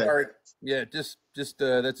 Okay. Sorry. Yeah, just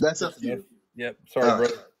that's up to you. Yep. Sorry,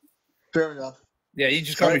 bro. Fair enough. Yeah, you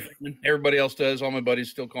just call me Freeman. Everybody else does. All my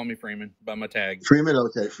buddies still call me Freeman by my tag. Freeman,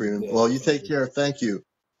 okay, Freeman. Yeah, well, you take care. Thank you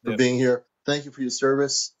for being here. Thank you for your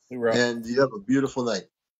service. And you have a beautiful night.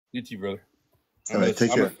 You too, brother. All right,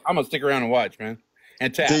 take care. I'm going to stick around and watch, man.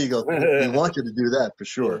 And tap. There you go. We want you to do that for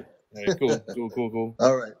sure. Yeah. Cool.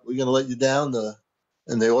 All right, we're going to let you down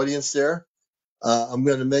in the audience there. I'm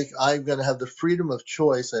going to have the freedom of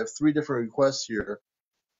choice. I have 3 different requests here.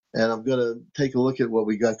 And I'm going to take a look at what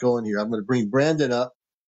we got going here. I'm going to bring Brandon up.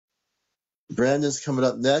 Brandon's coming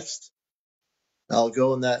up next. I'll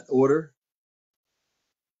go in that order.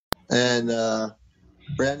 And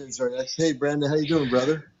Brandon's our next. Hey, Brandon, how you doing,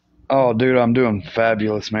 brother? Oh, dude, I'm doing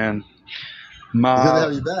fabulous, man. Good to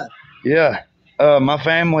have you back. Yeah.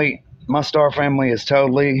 My star family has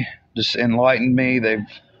totally just enlightened me. They've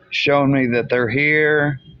shown me that they're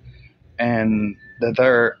here and that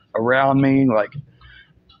they're around me. Like,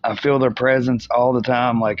 I feel their presence all the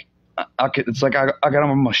time. Like, it's like I got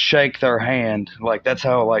them to shake their hand. Like that's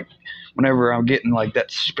how, like, whenever I'm getting like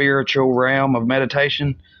that spiritual realm of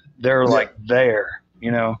meditation, they're like there,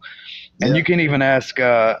 you know. And you can even ask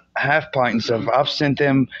Half Pint and stuff. I've sent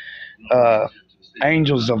them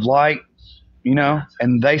angels of light, you know,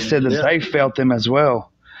 and they said that they felt them as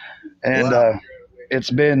well. And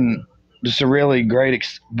it's been just a really great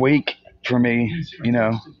week for me, you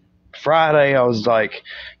know. Friday I was like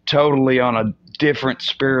totally on a different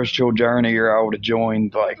spiritual journey, or I would have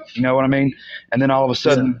joined, like, you know what I mean. And then all of a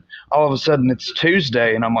sudden it's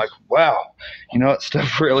Tuesday and I'm like, wow, you know, that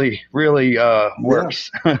stuff really works.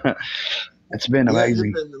 It's been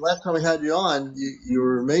amazing. The last time I had you on, you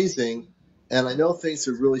were amazing, and I know things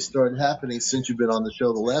have really started happening since you've been on the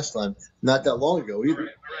show the last time, not that long ago either.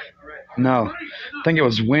 No, I think it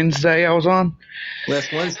was Wednesday I was on.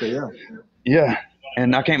 Last Wednesday, yeah.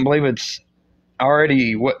 And I can't believe it's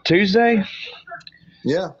already, Tuesday?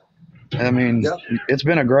 Yeah. I mean, it's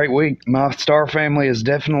been a great week. My star family is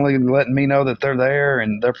definitely letting me know that they're there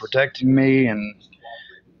and they're protecting me. And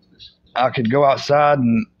I could go outside,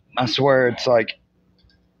 and I swear it's like,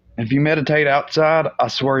 if you meditate outside, I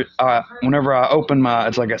swear, whenever I open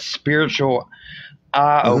it's like a spiritual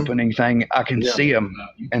eye-opening thing. I can see them,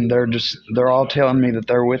 and they're all telling me that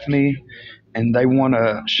they're with me. And they want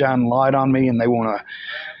to shine light on me, and they want to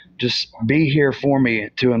just be here for me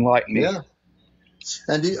to enlighten me. Yeah.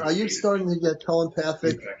 And are you starting to get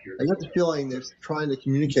telepathic? I get the feeling they're trying to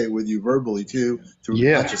communicate with you verbally too, through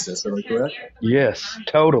consciousness. Am I correct? Yes,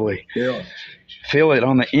 totally. Yeah. Feel it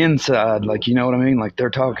on the inside, like, you know what I mean? Like they're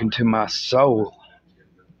talking to my soul.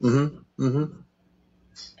 Mm-hmm.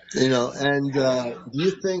 Mm-hmm. You know, and do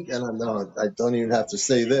you think? And I don't even have to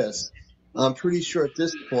say this. I'm pretty sure at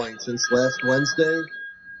this point, since last Wednesday,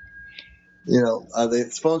 you know, the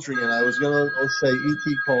phone's ringing. I was going to say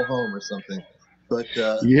E.T. call home or something, but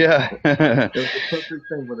yeah, it was a perfect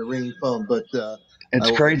thing with a ringing phone. But it's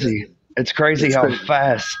crazy. It's crazy how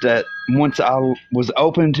fast that once I was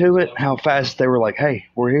open to it, how fast they were like, "Hey,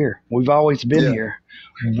 we're here. We've always been here.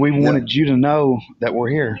 We wanted you to know that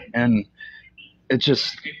we're here." And it's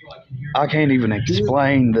just, I can't even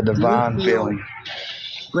explain the divine feeling.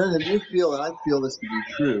 Brandon, do you feel, and I feel this to be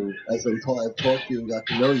true, as I've talked to you and got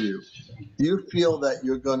to know you, do you feel that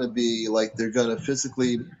you're going to be, like, they're going to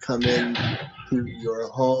physically come in to your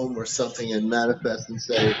home or something and manifest and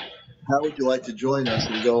say, how would you like to join us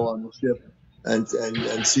and go on the ship and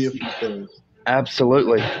see a few things?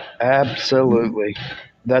 Absolutely.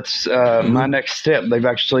 That's my next step. They've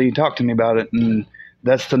actually talked to me about it, and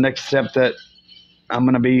that's the next step, that I'm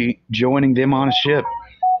going to be joining them on a ship.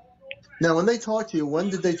 Now, when they talk to you,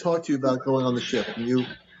 when did they talk to you about going on the ship? Can you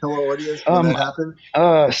tell our audience when that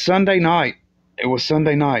happened? Sunday night. It was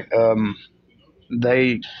Sunday night.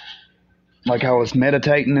 They, like, I was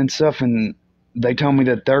meditating and stuff, and they told me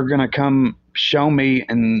that they're going to come show me,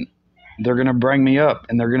 and they're going to bring me up,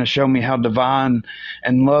 and they're going to show me how divine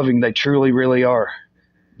and loving they truly, really are.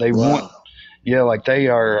 They want, like, they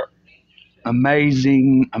are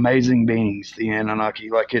amazing beings, the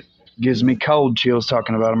Anunnaki. Like, it gives me cold chills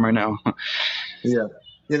talking about them right now. Yeah.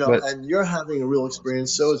 You know, and you're having a real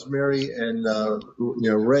experience. So is Mary and,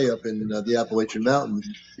 Ray up in the Appalachian Mountains.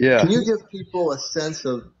 Yeah. Can you give people a sense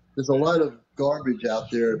of, there's a lot of garbage out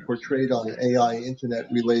there portrayed on AI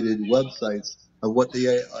internet-related websites of what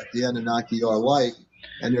the Anunnaki are like,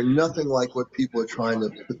 and they're nothing like what people are trying to,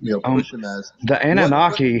 push them as. The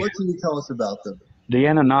Anunnaki. What can you tell us about them? The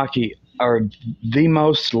Anunnaki are the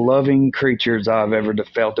most loving creatures I've ever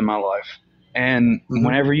felt in my life. And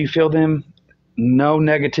whenever you feel them, no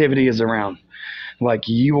negativity is around. Like,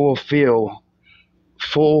 you will feel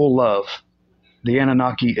full love. The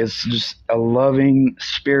Anunnaki is just a loving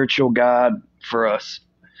spiritual guide for us.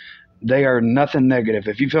 They are nothing negative.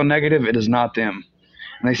 If you feel negative, it is not them.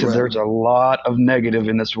 And they said there's a lot of negative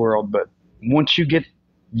in this world, but once you get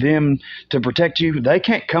them to protect you, they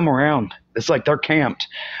can't come around. It's like they're camped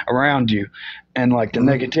around you, and like the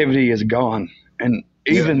negativity is gone. And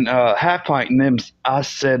even Half Pint and them, I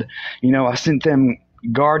said, I sent them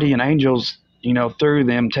guardian angels, through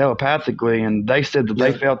them telepathically, and they said that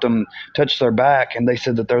they felt them touch their back, and they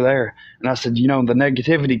said that they're there. And I said, the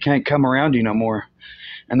negativity can't come around you no more.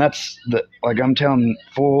 And that's like, I'm telling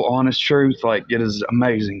full honest truth. Like, it is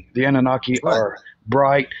amazing. The Anunnaki are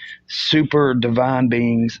bright, super divine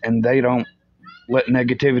beings, and they don't let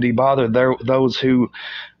negativity bother those who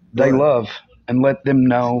they love, and let them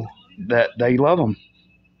know that they love them.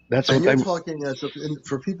 That's what you're talking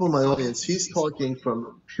for people in my audience. He's talking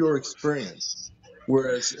from pure experience,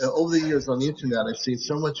 whereas over the years on the internet, I've seen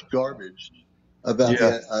so much garbage about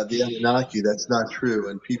the Anunnaki. That's not true,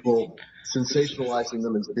 and people sensationalizing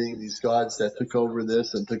them as being these gods that took over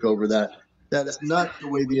this and took over that. That is not the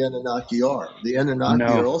way the Anunnaki are. The Anunnaki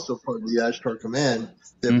are also part of the Ashtar Command.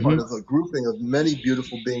 They're part of a grouping of many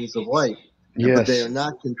beautiful beings of light, but they are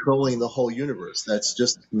not controlling the whole universe. That's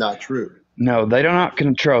just not true. No, they do not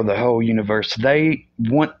control the whole universe. They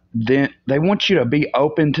want you to be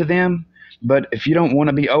open to them, but if you don't want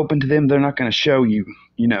to be open to them, they're not going to show you,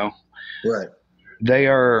 you know. Right. They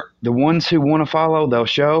are the ones who want to follow, they'll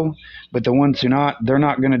show, but the ones who not, they're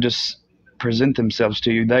not going to just present themselves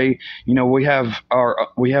to you. They, you know, we have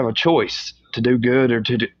a choice to do good or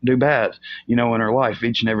to do bad, you know, in our life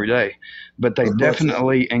each and every day. But they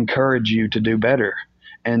definitely encourage you to do better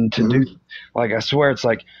and to do, like, I swear, it's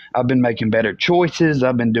like I've been making better choices.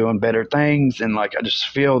 I've been doing better things. And like, I just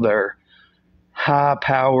feel their high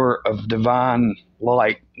power of divine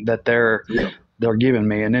light that they're giving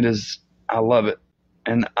me. And I love it.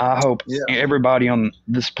 And I hope everybody on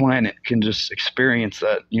this planet can just experience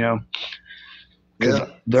that, you know, because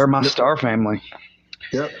they're my star family.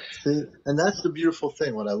 Yep. See, and that's the beautiful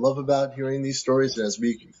thing. What I love about hearing these stories, as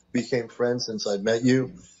we became friends since I met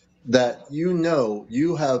you, that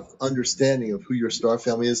you have understanding of who your star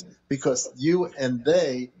family is, because you and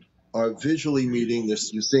they are visually meeting. You're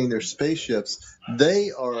seeing their spaceships.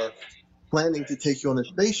 They are planning to take you on a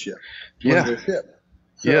spaceship, one of their ships.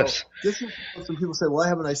 So this is some people say, why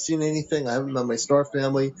haven't I seen anything? I haven't met my star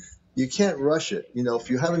family. You can't rush it. You know,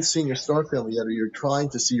 if you haven't seen your star family yet, or you're trying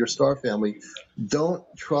to see your star family, don't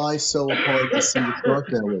try so hard to see your star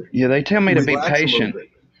family. Yeah, they tell me to be patient.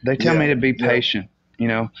 They tell me to be patient. You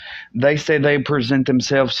know, they say they present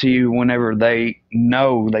themselves to you whenever they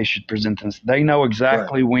know they should present themselves. They know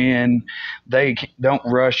exactly when. They don't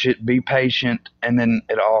rush it. Be patient, and then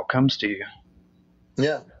it all comes to you.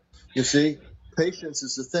 Yeah. You see, patience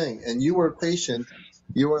is the thing. And you were patient.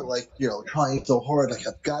 You weren't like, you know, trying so hard, like,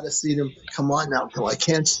 I've got to see them. Come on now, until I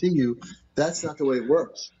can't see you. That's not the way it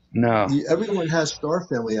works. No. Everyone has star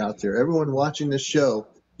family out there. Everyone watching this show,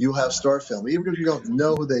 you have star family. Even if you don't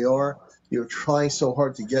know who they are, you're trying so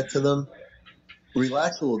hard to get to them.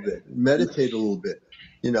 Relax a little bit. Meditate a little bit.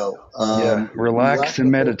 You know, relax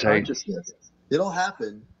and meditate. Consciousness. It'll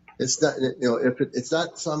happen. It's not, you know, if it's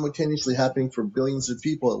not simultaneously happening for billions of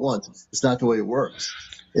people at once, it's not the way it works.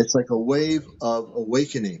 It's like a wave of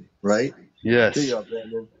awakening, right? Yes. There you go,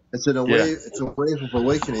 Brandon. It's a wave of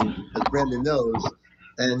awakening, as Brandon knows,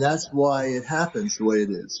 and that's why it happens the way it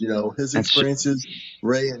is. You know, his experiences,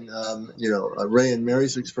 Ray and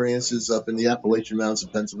Mary's experiences up in the Appalachian Mountains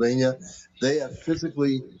of Pennsylvania, they have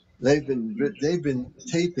they've been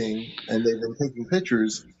taping and they've been taking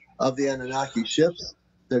pictures of the Anunnaki ships.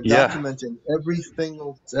 They're documenting every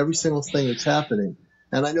single thing that's happening.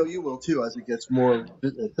 And I know you will too, as it gets more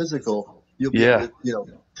physical. You'll be able to, you know,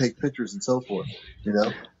 take pictures and so forth, you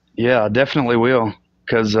know? Yeah, I definitely will,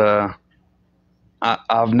 because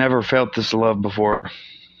I've never felt this love before.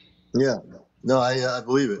 Yeah. No, I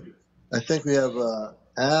believe it. I think we have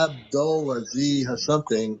Abdul Z has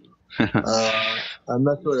something. I'm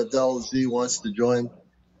not sure what Abdul Z wants to join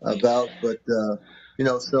about, but you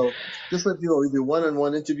know, so just like we do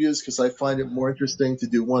one-on-one interviews, because I find it more interesting to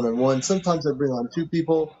do one-on-one. Sometimes I bring on two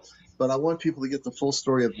people, but I want people to get the full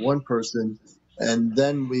story of one person, and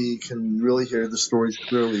then we can really hear the stories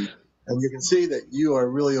clearly. And you can see that you are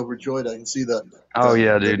really overjoyed. I can see the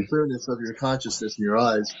clearness of your consciousness in your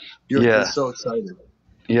eyes. You're so excited.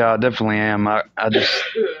 Yeah, I definitely am. I just,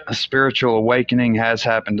 a spiritual awakening has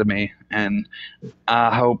happened to me, and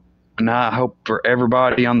I hope for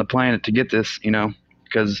everybody on the planet to get this, you know,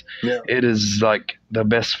 because it is like the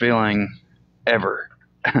best feeling ever.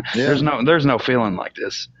 There's no feeling like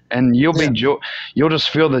this, and you'll just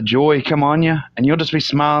feel the joy come on you, and you'll just be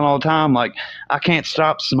smiling all the time. Like, I can't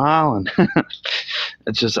stop smiling.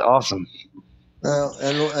 It's just awesome.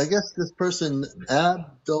 And I guess this person,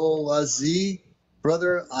 Abdulaziz,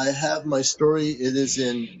 brother, I have my story. It is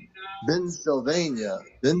in Pennsylvania.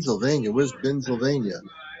 Where's Pennsylvania?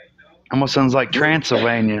 Almost sounds like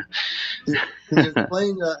Transylvania. Can you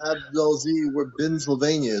explain, Abdulaziz, where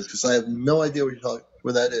Pennsylvania is? Because I have no idea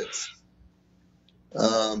where that is.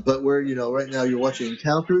 But where, you know, right now you're watching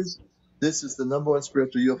Encounters. This is the #1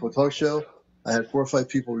 spiritual UFO talk show. I had 4 or 5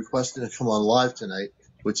 people requesting to come on live tonight,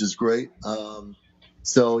 which is great.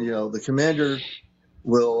 So, you know, the commander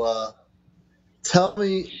will tell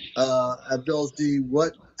me, Abdulaziz,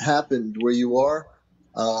 what happened where you are.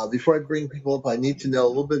 Before I bring people up, I need to know a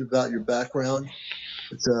little bit about your background.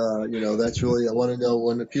 It's, you know, that's really, I want to know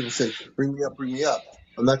when the people say, bring me up, bring me up.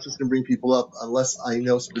 I'm not just going to bring people up unless I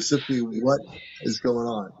know specifically what is going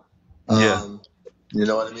on. You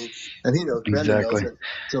know what I mean? And he knows, Brandon knows Exactly. it.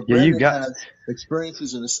 So Yeah, you Brandon got. has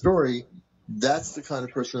experiences in a story. That's the kind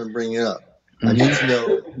of person I'm bringing up. I need to Mm-hmm.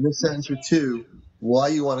 know in a sentence or two why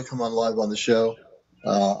you want to come on live on the show.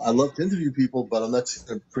 I love to interview people, but I'm not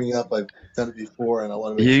going to bring it up. I've done it before, and I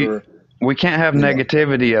want to make sure, We can't have you know,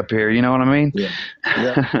 negativity up here. You know what I mean? yeah,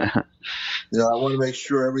 yeah. You know, I want to make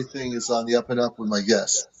sure everything is on the up and up with my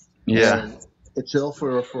guests. Yeah. And it's all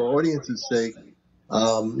for audience's sake.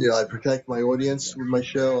 You know, I protect my audience with my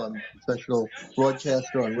show. I'm a professional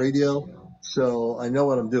broadcaster on radio, so I know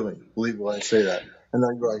what I'm doing. Believe me when I say that. And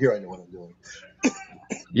then right here, I know what I'm doing.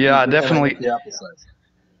 Yeah, Excuse me, and I make the apple size.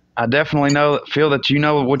 I definitely feel that you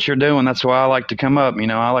know what you're doing. That's why I like to come up. You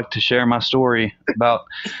know, I like to share my story about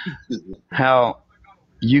Excuse me. how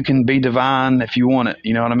you can be divine if you want it.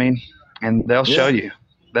 You know what I mean? And they'll show Yeah. you.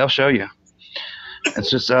 They'll show you. It's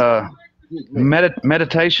just Excuse me.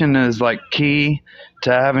 meditation is like key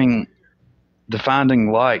to the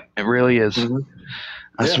finding light. It really is. Mm-hmm.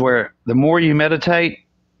 I Yeah. swear. The more you meditate,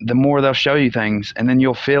 the more they'll show you things, and then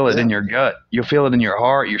you'll feel it Yeah. in your gut. You'll feel it in your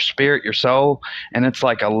heart, your spirit, your soul, and it's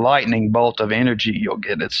like a lightning bolt of energy you'll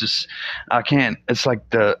get. It's just I can't. It's like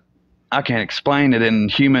I can't explain it in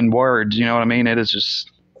human words. You know what I mean? It is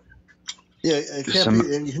just Yeah. It just can't be,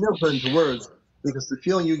 and you can never put it into words because the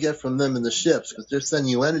feeling you get from them in the ships, because they're sending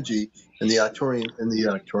you energy in the Arcturians, in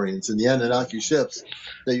the Anunnaki ships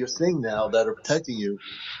that you're seeing now that are protecting you.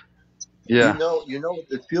 yeah, You know what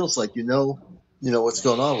it feels like. You know what's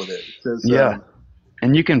going on with it. It says, yeah.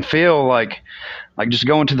 And you can feel like just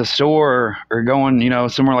going to the store or going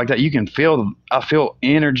somewhere like that. You can feel I feel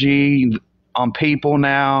energy on people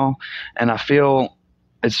now, and I feel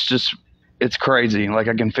it's crazy. Like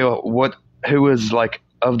I can feel who is like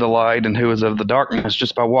of the light and who is of the darkness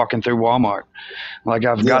just by walking through Walmart. Like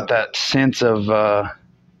I've yeah, got that sense of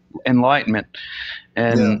enlightenment,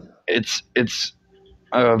 yeah, and it's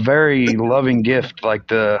a very loving gift, like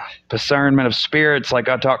the discernment of spirits, like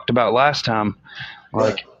I talked about last time.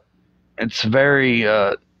 right, Like it's very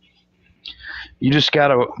you just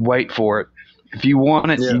gotta wait for it. If you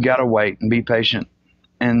want it, yeah, you gotta wait and be patient,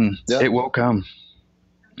 and yeah, it will come.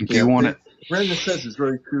 If yeah. you want it, Brandon says it's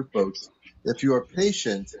very true, folks. If you are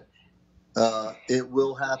patient, it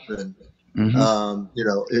will happen. hmm You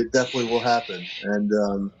know, it definitely will happen.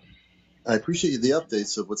 And I appreciate the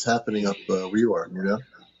updates of what's happening up where you are. You know,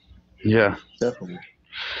 yeah. definitely.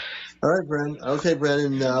 All right, Brandon. Okay,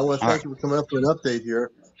 Brandon. I want to All right. thank you for coming up with an update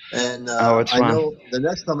here. And Oh, it's I fine. know the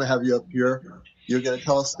next time I have you up here, you're going to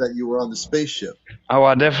tell us that you were on the spaceship. Oh,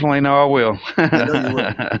 I definitely know I will. I know you will.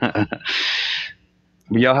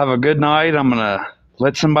 Y'all have a good night. I'm gonna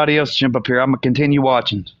let somebody else jump up here. I'm gonna continue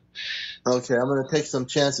watching. Okay, I'm going to take some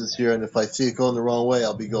chances here, and if I see it going the wrong way,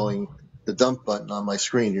 I'll be going the dump button on my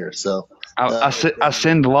screen here. So, all right, I Brandon,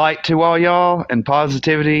 send light to all y'all and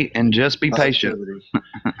positivity, and just be patient. positivity.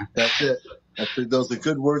 That's it. Those are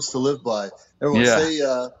good words to live by. Everyone, Yeah. say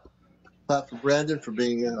clap for Brandon for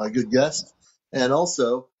being a good guest, and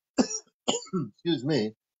also, excuse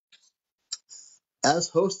me, as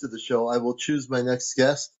host of the show, I will choose my next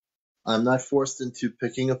guest. I'm not forced into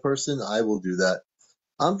picking a person. I will do that.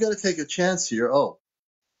 I'm going to take a chance here. Oh,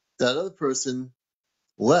 that other person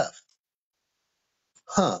left.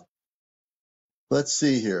 Huh. Let's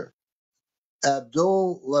see here.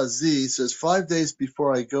 Abdul Lazi says 5 days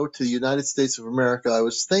before I go to the United States of America, I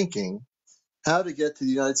was thinking how to get to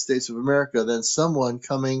the United States of America, then someone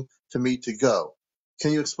coming to me to go.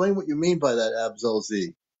 Can you explain what you mean by that, Abdul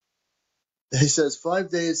Z? He says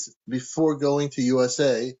 5 days before going to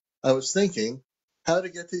USA, I was thinking how to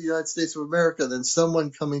get to the United States of America, then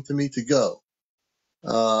someone coming to me to go.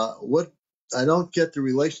 What I don't get the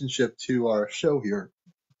relationship to our show here,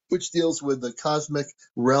 which deals with the cosmic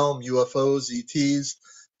realm, UFOs, ETs,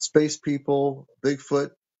 space people,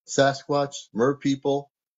 Bigfoot, Sasquatch, mer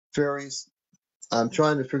people, fairies. I'm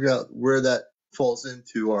trying to figure out where that falls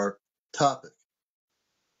into our topic.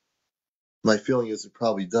 My feeling is it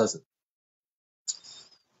probably doesn't.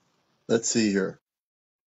 Let's see here.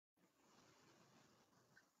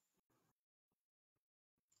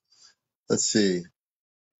 Let's see.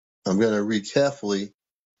 I'm going to read carefully.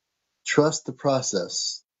 Trust the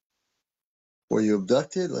process. Were you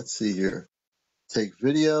abducted? Let's see here. Take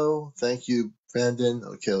video. Thank you, Brandon.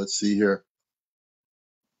 Okay, let's see here.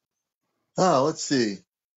 Oh, let's see.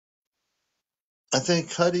 I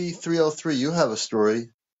think Cuddy 303, you have a story,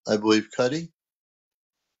 I believe, Cuddy.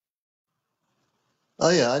 Oh,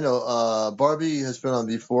 yeah, I know. Barbie has been on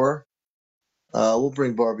before. We'll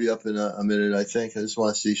bring Barbie up in a minute, I think. I just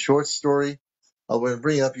want to see short story. I'm going to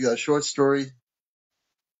bring up, you got a short story.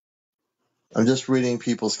 I'm just reading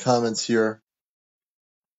people's comments here.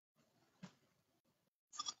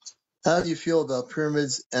 How do you feel about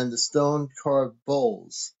pyramids and the stone carved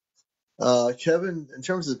bowls? Kevin, in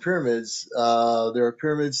terms of the pyramids, there are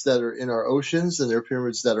pyramids that are in our oceans and there are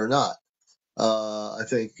pyramids that are not. I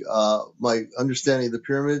think my understanding of the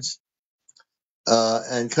pyramids,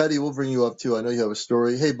 and Cuddy, we'll bring you up too. I know you have a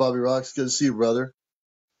story. Hey, Bobby Rocks, good to see you, brother.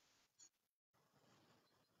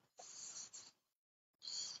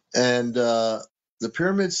 And the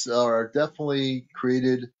pyramids are definitely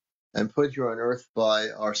created and put here on Earth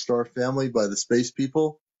by our star family, by the space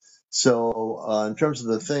people. So in terms of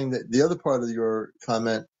the thing, that the other part of your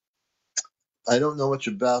comment, I don't know much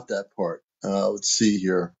about that part. Let's see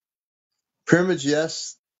here. Pyramids,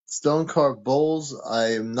 yes. Stone carved bowls,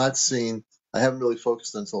 I am not seeing. I haven't really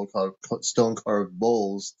focused on stone carved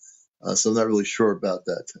bowls, so I'm not really sure about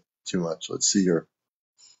that too much. Let's see here.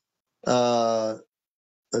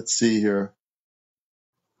 Let's see here.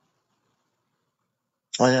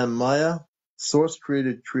 I am Maya. Source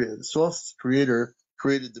creator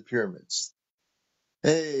created the pyramids.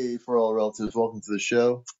 Hey, for all relatives, welcome to the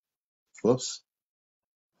show. Whoops.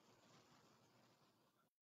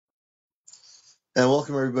 And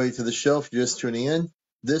welcome everybody to the show. If you're just tuning in,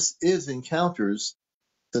 this is Encounters,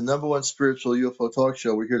 the #1 spiritual UFO talk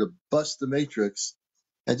show. We're here to bust the matrix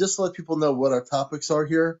and just let people know what our topics are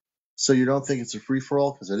here, so you don't think it's a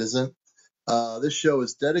free-for-all, because it isn't. This show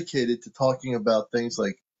is dedicated to talking about things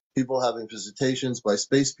like people having visitations by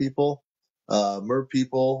space people, mer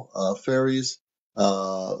people, fairies.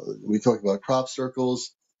 We talk about crop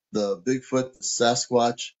circles, the Bigfoot, the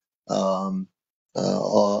Sasquatch, all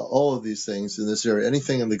of these things in this area.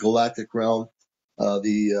 Anything in the galactic realm,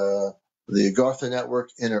 the Agartha network,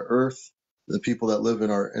 inner Earth, the people that live in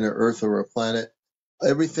our inner Earth or our planet.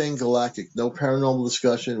 Everything galactic. No paranormal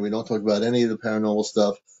discussion. We don't talk about any of the paranormal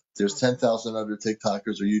stuff. There's 10,000 other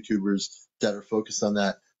TikTokers or YouTubers that are focused on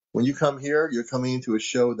that. When you come here, you're coming into a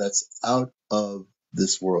show that's out of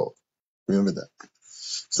this world. Remember that.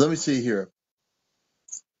 So let me see here.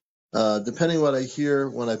 Depending what I hear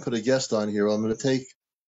when I put a guest on here, I'm going to take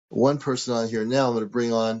one person on here now. I'm going to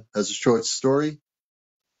bring on, as a short story,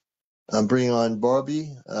 I'm bringing on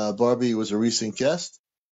Barbie. Barbie was a recent guest,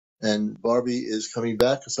 and Barbie is coming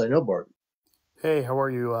back because I know Barbie. Hey, how are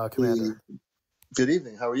you, Commander? Good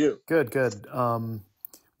evening. How are you? Good, good.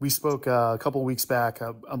 We spoke a couple weeks back.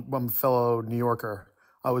 I'm a fellow New Yorker.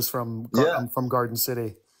 I was from I'm from Garden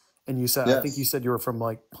City, and you said I think you said you were from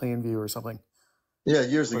like Plainview or something. Yeah,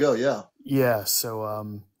 years ago. Yeah. Yeah.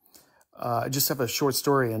 So I just have a short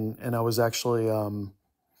story, and I was actually I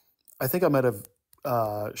think I might have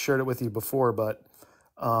shared it with you before, but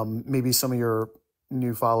maybe some of your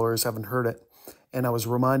new followers haven't heard it. And I was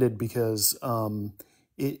reminded because I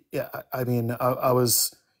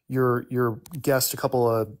was your guest a couple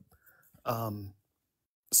of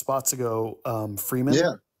spots ago, Freeman.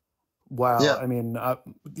 Yeah. Wow. Yeah. I mean,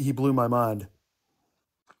 he blew my mind.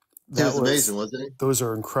 That was amazing, wasn't he? Those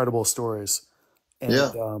are incredible stories. And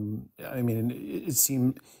I mean, it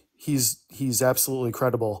seemed he's absolutely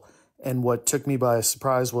credible. And what took me by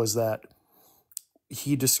surprise was that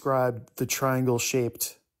he described the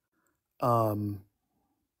triangle-shaped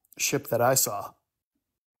ship that I saw.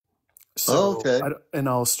 So, and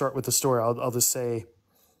I'll start with the story. I'll just say,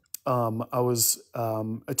 I was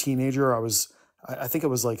a teenager. I think I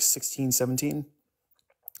was like 16, 17.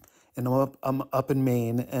 And I'm up in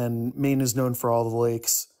Maine, and Maine is known for all the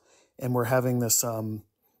lakes. And we're having this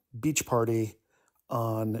beach party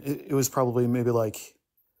it was probably maybe like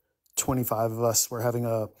 25 of us. We're having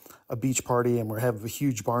a beach party, and we're having a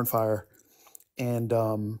huge barn fire. And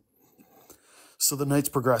so the night's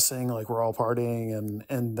progressing, like we're all partying,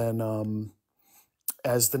 and then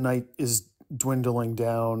as the night is dwindling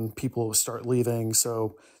down, people start leaving.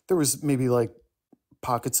 So there was maybe like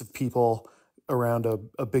pockets of people around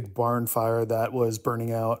a big barn fire that was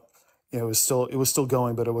burning out. You know, it was still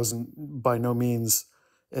going, but it wasn't by no means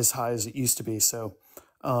as high as it used to be. So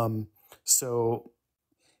so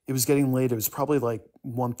it was getting late. It was probably like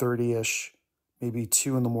 1:30ish, maybe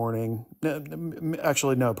 2 in the morning.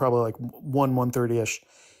 Actually, no, probably like 1:30ish.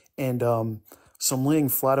 And so I'm laying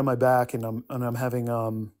flat on my back, and I'm having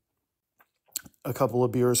a couple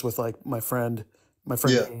of beers with like my friend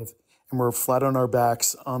Dave, and we're flat on our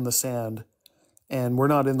backs on the sand, and we're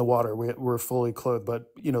not in the water. We're fully clothed,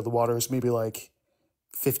 but you know the water is maybe like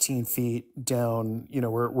 15 feet down. You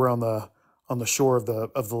know, we're on the shore of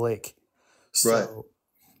the lake. So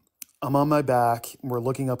I'm on my back. We're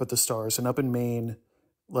looking up at the stars, and up in Maine,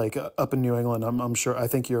 like up in New England, I'm sure. I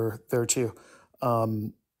think you're there too.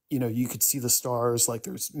 You know, you could see the stars. Like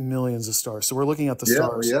there's millions of stars. So we're looking at the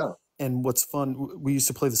stars. Yeah. And what's fun, we used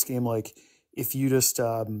to play this game. Like if you just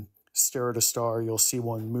stare at a star, you'll see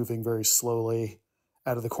one moving very slowly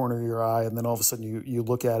out of the corner of your eye, and then all of a sudden you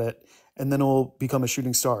look at it, and then it'll become a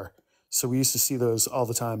shooting star. So we used to see those all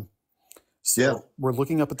the time. So we're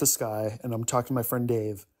looking up at the sky, and I'm talking to my friend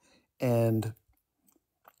Dave, and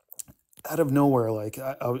out of nowhere, like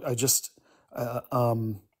I just I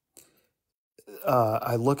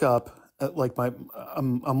look up at like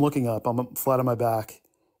I'm looking up, I'm flat on my back,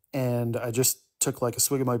 and I just took like a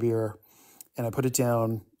swig of my beer, and I put it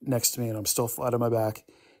down next to me, and I'm still flat on my back,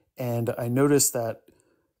 and I noticed that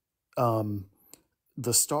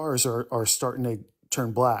the stars are starting to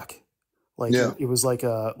turn black. Like it was like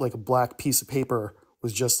a black piece of paper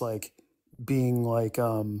was just like being like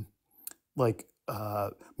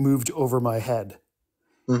moved over my head.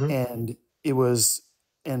 And it was,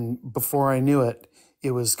 and before I knew it, it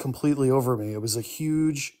was completely over me. It was a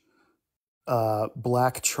huge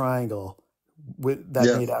black triangle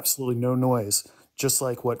that made absolutely no noise, just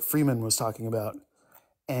like what Freeman was talking about.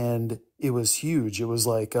 And it was huge. It was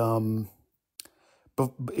like, it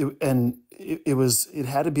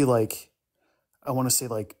had to be like, I want to say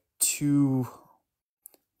like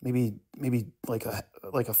maybe like a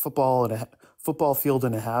football and a football field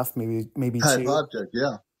and a half, maybe type two. Object,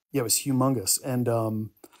 yeah. Yeah, it was humongous, and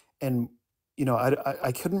you know,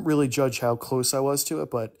 I couldn't really judge how close I was to it,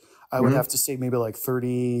 but I would have to say maybe like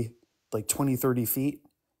 20, 30 feet.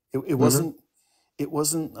 It wasn't. It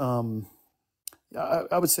wasn't.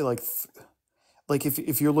 I would say like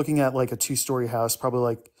if you're looking at like a 2-story house, probably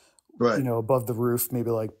like you know, above the roof, maybe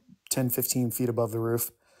like 10, 15 feet above the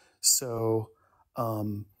roof. So,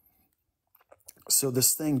 so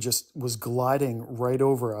this thing just was gliding right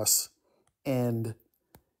over us. And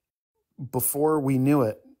before we knew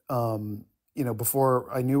it, you know, before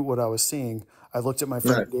I knew what I was seeing, I looked at my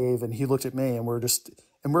friend Dave, and he looked at me, and we're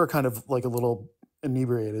kind of like a little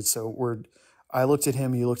inebriated. So I looked at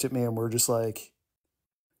him, he looked at me, and we're just like,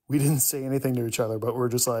 we didn't say anything to each other, but we're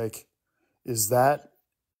just like, is that?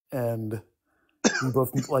 And we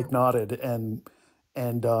both like nodded, and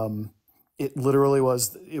it literally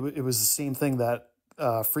was, it was the same thing that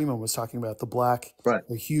Freeman was talking about,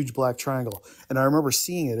 the huge black triangle. And I remember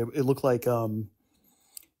seeing it. It looked like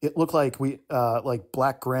like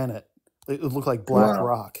black granite. It looked like black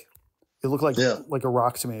rock. It looked like a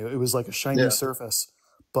rock to me. It was like a shiny surface,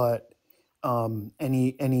 but and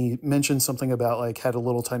he mentioned something about like had a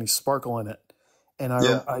little tiny sparkle in it, and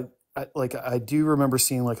I do remember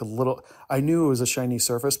seeing like a little. I knew it was a shiny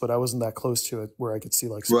surface, but I wasn't that close to it where I could see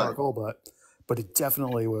like sparkle. But it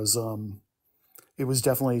definitely was. It was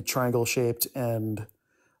definitely triangle shaped, and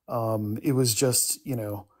it was just, you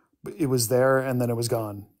know, it was there and then it was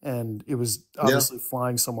gone, and it was obviously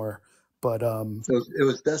flying somewhere. But it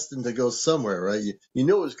was destined to go somewhere, right? You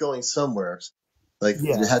knew it was going somewhere. Like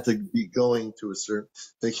it had to be going to a certain.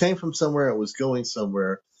 They came from somewhere. It was going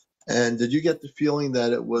somewhere. And did you get the feeling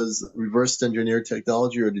that it was reverse engineered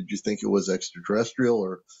technology, or did you think it was extraterrestrial,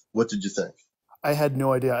 or what did you think? I had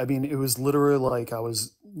no idea. I mean, it was literally like I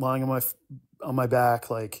was lying on my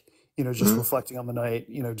back, like, you know, just reflecting on the night,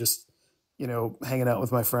 you know, just, you know, hanging out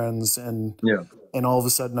with my friends, and all of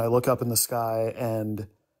a sudden I look up in the sky and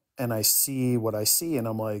I see what I see, and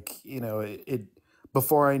I'm like, you know, it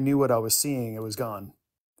before I knew what I was seeing, it was gone.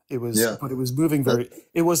 It was, but it was moving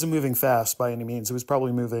it wasn't moving fast by any means. It was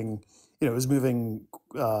probably moving, you know, it was moving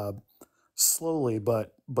slowly,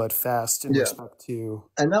 but fast in respect to.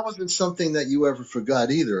 And that wasn't something that you ever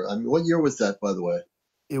forgot either. I mean, what year was that, by the way?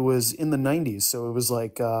 It was in the 90s. So it was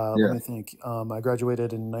like, let me think. I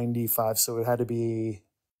graduated in 95. So it had to be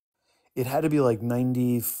like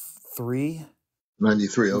 93.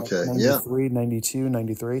 93. Okay. 93, 92,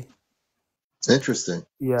 93. Interesting.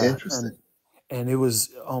 Yeah. Interesting. And it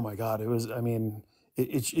was, oh my God, it was, I mean,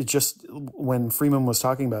 it just, when Freeman was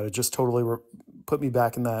talking about it, just totally put me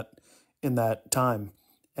back in that time.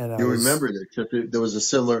 And you remembered it, except there was a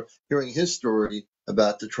similar, hearing his story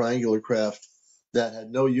about the triangular craft that had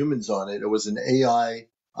no humans on it. It was an AI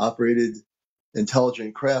operated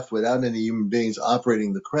intelligent craft without any human beings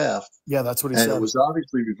operating the craft. Yeah, that's what he said. And it was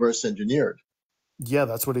obviously reverse engineered. Yeah,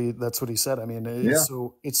 that's what he said. I mean,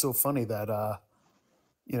 it's so funny that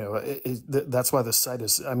you know, that's why the site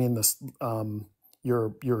is. I mean, this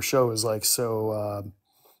your show is like so.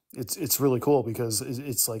 It's really cool because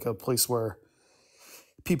it's like a place where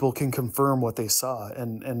people can confirm what they saw,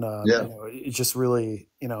 and you know, it just really,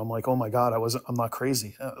 you know, I'm like, oh my God, I'm not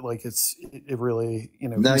crazy. Like it really, you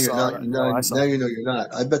know. Now you're not. Now you know you're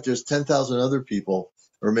not. I bet there's 10,000 other people,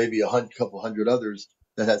 or maybe a couple hundred others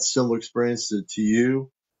that had similar experiences to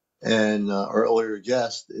you and our earlier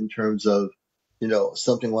guest in terms of, you know,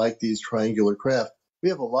 something like these triangular craft. We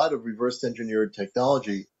have a lot of reverse engineered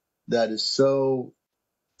technology that is so,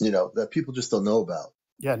 that people just don't know about.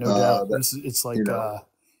 Yeah, no doubt. It's like,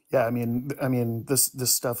 yeah, I mean, this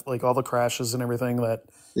stuff, like all the crashes and everything that,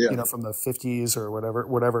 from the 50s or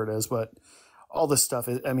whatever it is, but all this stuff,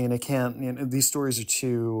 I mean, it can't, these stories are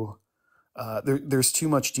too, there's too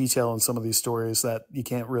much detail in some of these stories that you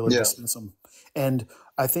can't really dismiss them. And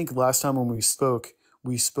I think last time when we spoke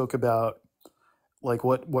about like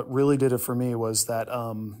what really did it for me was that,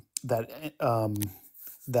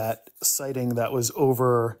 that sighting that was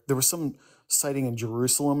over, there was some sighting in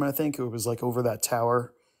Jerusalem, I think it was like over that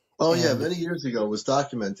tower. Oh, and, many years ago it was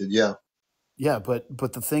documented. Yeah,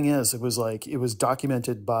 but the thing is, it was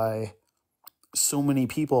documented by so many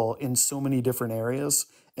people in so many different areas,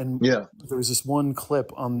 and there was this one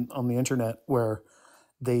clip on the internet where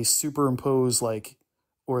they superimpose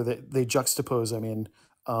or they juxtapose,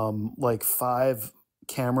 like 5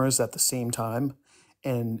 cameras at the same time.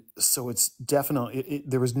 And so it's definitely,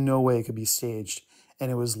 there was no way it could be staged.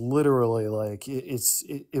 And it was literally like,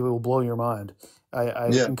 it will blow your mind. I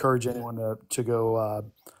encourage anyone to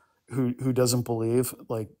go, who doesn't believe,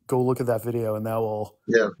 like, go look at that video, and that will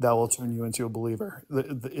turn you into a believer.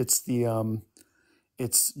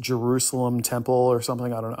 It's Jerusalem Temple or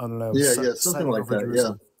something. I don't know. Yeah, something like that.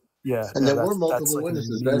 Jerusalem. Yeah. And there were multiple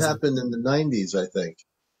witnesses. That happened in the 90s, I think.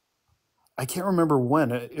 I can't remember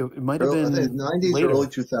when. It might have been, I think 90s later. Or early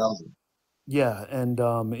 2000. Yeah, and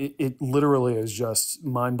it literally is just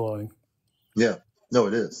mind blowing. Yeah, no,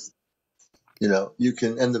 it is. You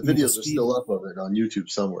can, and the videos are still up of it on YouTube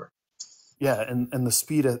somewhere. Yeah, and the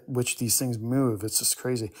speed at which these things move, it's just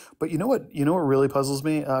crazy. But you know what really puzzles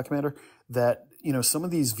me, Commander? That some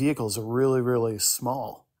of these vehicles are really, really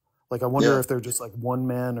small. Like, I wonder if they're just like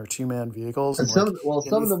 1-man or 2-man vehicles. And some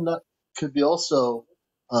of them could be also,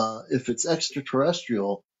 if it's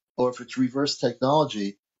extraterrestrial or if it's reverse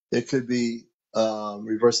technology, it could be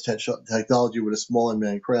reverse technology with a small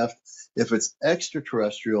unmanned craft. If it's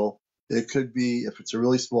extraterrestrial, it could be, if it's a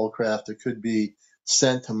really small craft, it could be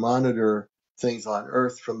sent to monitor things on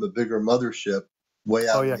Earth from the bigger mothership way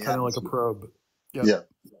out. Oh yeah, kind of like a probe. Yep. Yeah,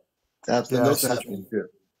 absolutely. Those are happening too.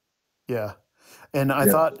 Yeah, and I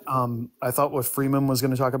thought what Freeman was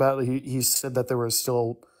going to talk about. He said that there was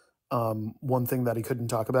still one thing that he couldn't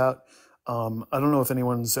talk about. I don't know if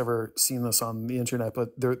anyone's ever seen this on the internet, but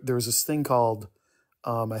there's this thing called,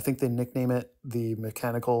 I think they nickname it the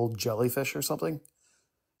mechanical jellyfish or something.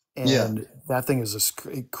 And that thing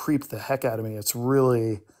it creeped the heck out of me. It's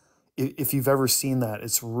really, if you've ever seen that,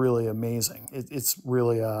 it's really amazing. It's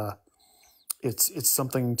really, it's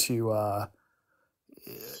something to,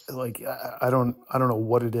 like, I don't know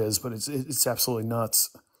what it is, but it's absolutely nuts.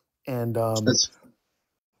 And I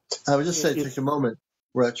would just say, take a moment.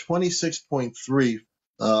 We're at 26.3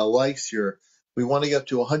 likes here. We want to get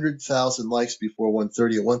to 100,000 likes before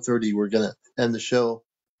 1:30. At 1:30, we're going to end the show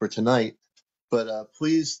for tonight. But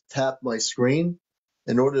please tap my screen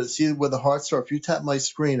in order to see where the hearts are. If you tap my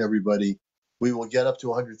screen, everybody, we will get up to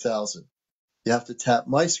 100,000. You have to tap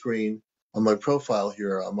my screen on my profile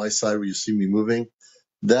here on my side where you see me moving.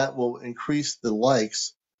 That will increase the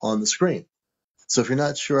likes on the screen. So if you're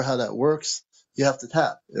not sure how that works, you have to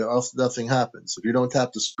tap, or else nothing happens. If you don't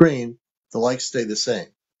tap the screen, the likes stay the same.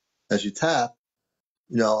 As you tap,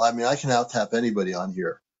 I can out-tap anybody on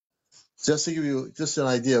here. Just to give you just an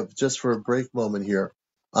idea, just for a break moment here,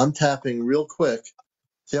 I'm tapping real quick.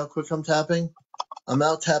 See how quick I'm tapping? I'm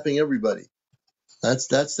out-tapping everybody. That's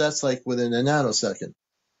like within a nanosecond.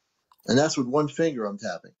 And that's with one finger I'm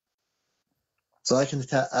tapping. So I can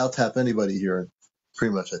out-tap anybody here,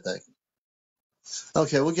 pretty much, I think.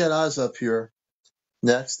 Okay, we'll get Oz up here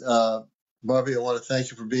next. Barbie, I want to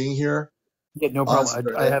thank you for being here. Yeah, no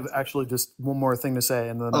problem. I have actually just one more thing to say,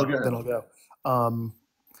 and then I'll go.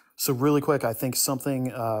 So really quick, I think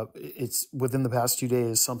something, it's within the past 2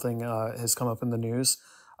 days, something has come up in the news.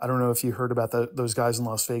 I don't know if you heard about those guys in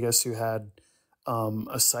Las Vegas who had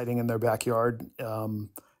a sighting in their backyard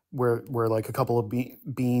where like a couple of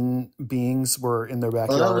beings were in their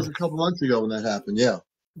backyard. Oh, that was a couple months ago when that happened, yeah.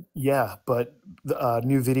 Yeah, but the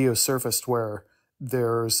new video surfaced where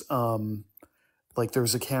there's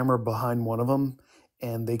there's a camera behind one of them,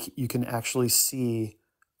 and you can actually see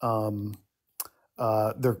they're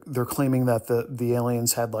claiming that the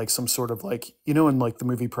aliens had like some sort of like, in like the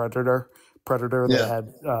movie Predator they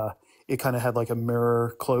had it kind of had like a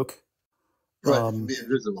mirror cloak. Right, be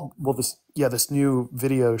invisible. Well, this new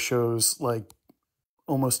video shows like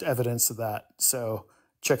almost evidence of that. So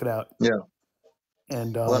check it out. Yeah.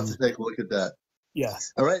 And we'll have to take a look at that. Yeah.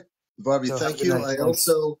 All right, Barbie, thank you. I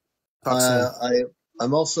also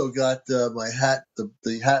I'm also got my hat,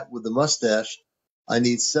 the hat with the mustache. I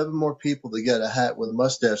need 7 more people to get a hat with a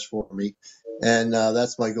mustache for me. And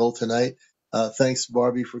that's my goal tonight. Thanks,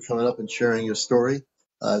 Barbie, for coming up and sharing your story,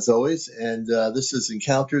 as always. And this is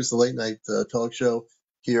Encounters, the late night talk show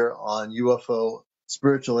here on UFO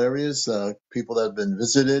spiritual areas, people that have been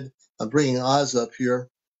visited. I'm bringing Oz up here,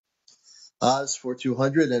 Oz for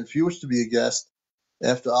 200. And if you wish to be a guest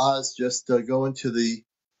after Oz, just go into the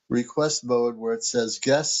request mode where it says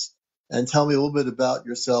guests and tell me a little bit about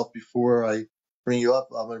yourself before I bring you up.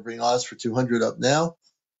 I'm going to bring Oz for 200 up now.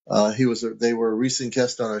 They were a recent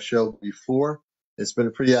guest on our show before. It's been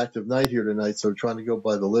a pretty active night here tonight, so we're trying to go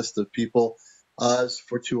by the list of people. Oz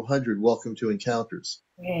for 200, welcome to Encounters.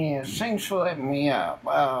 Yeah, thanks for letting me up.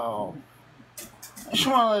 I just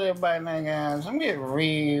want to let everybody know, guys, I'm getting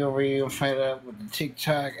real fed up with the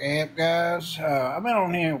TikTok app, guys. I've been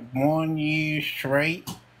on here 1 year straight,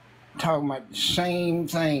 talking about the same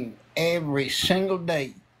thing every single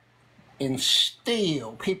day. And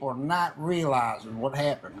still, people are not realizing what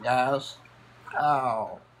happened, guys.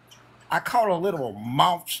 I caught a little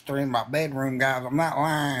monster in my bedroom, guys. I'm not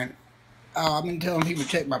lying. I've been telling people to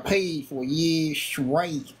check my page for a year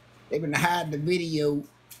straight. They've been hiding the video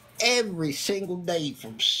every single day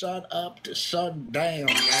from sun up to sun down,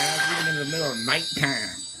 guys, even in the middle of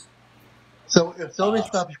nighttime. So let me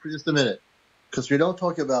stop you for just a minute, because we don't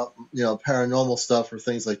talk about paranormal stuff or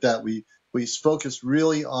things like that. We focus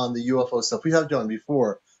really on the UFO stuff. We have done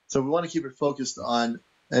before, so we want to keep it focused on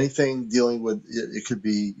anything dealing with it. Could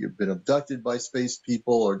be you've been abducted by space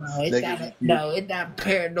people or it's not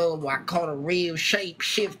paranormal. I caught a real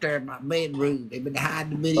shapeshifter in my bedroom. They've been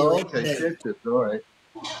hiding the video. Oh, okay, shapeshifter, all right.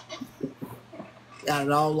 Got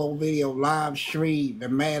it all on video, live stream. They're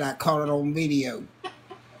mad I caught it on video.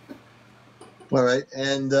 All right,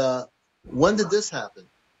 and when did this happen?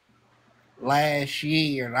 Last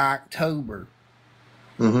year in October.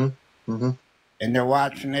 Mm-hmm. And they're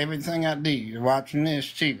watching everything I do. They're watching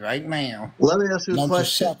this too right now. Let me ask you a question. Bunch of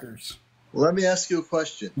suckers. Let me ask you a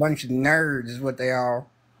question. Bunch of nerds is what they are.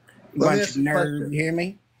 Bunch of nerds. You hear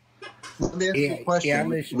me? Let me ask you a question. Yeah, I'm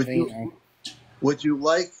listening. Would you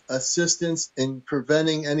like assistance in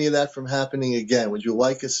preventing any of that from happening again? Would you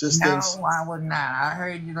like assistance? No, I would not. I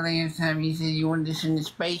heard you the last time you said you wanted to send a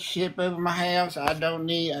spaceship over my house. I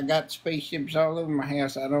got spaceships all over my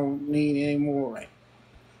house. I don't need any more.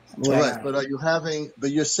 Right, but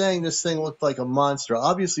you're saying this thing looked like a monster.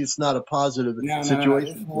 Obviously, it's not a positive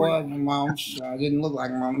situation. It was a monster. I didn't look like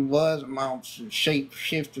a monster. It was a monster,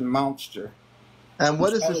 shape-shifting monster. And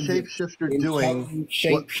what is the shapeshifter doing?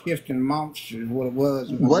 Shape-shifting monster is what it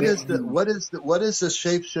was. What is the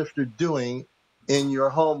shapeshifter doing in your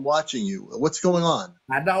home watching you? What's going on?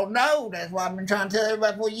 I don't know. That's why I've been trying to tell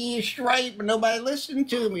everybody for years straight, but nobody listened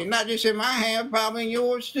to me. Not just in my house, probably in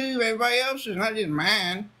yours too. Everybody else's, not just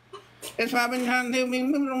mine. That's why I've been trying to tell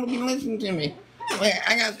people don't be listening to me. Well,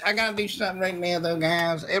 I gotta do something right now though,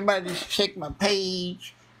 guys. Everybody just check my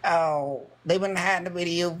page. They've been hiding the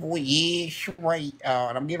video for years straight.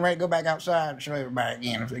 And I'm getting ready to go back outside and show everybody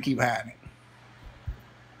again if they keep hiding.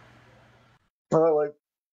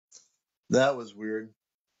 That was weird.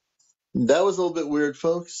 That was a little bit weird,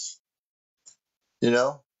 folks.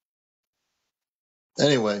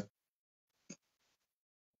 Anyway.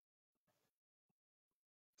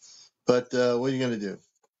 But what are you going to do?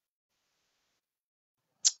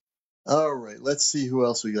 All right, let's see who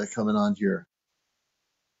else we got coming on here.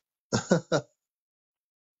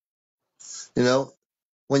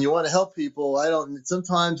 When you want to help people,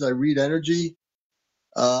 sometimes I read energy.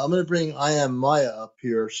 I'm going to bring Maya up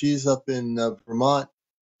here. She's up in Vermont.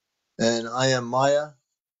 And Maya,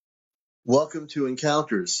 welcome to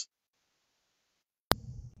Encounters.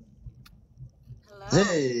 Hello.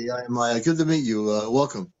 Hey, Maya, good to meet you.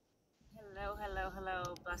 Welcome.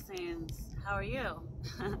 Hello. Blessings. How are you?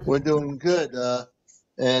 We're doing good.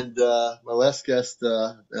 And my last guest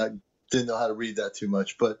didn't know how to read that too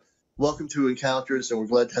much, but welcome to Encounters, and we're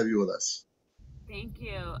glad to have you with us. Thank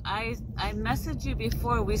you. I messaged you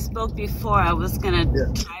before. We spoke before. I was going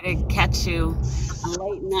to try to catch you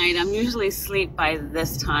late night. I'm usually asleep by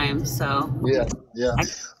this time, so yeah.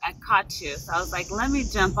 I caught you. So I was like, let me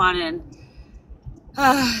jump on and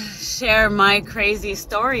share my crazy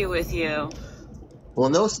story with you. Well,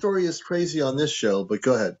 no story is crazy on this show, but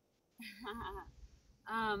go ahead.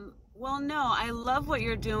 Well, no, I love what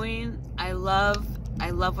you're doing. I love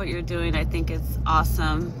what you're doing. I think it's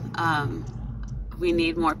awesome. We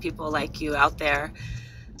need more people like you out there.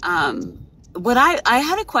 What I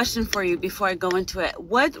had a question for you before I go into it.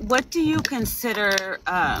 What do you consider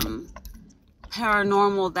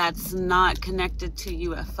paranormal that's not connected to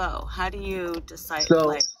UFO? How do you decide?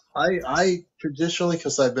 So I traditionally,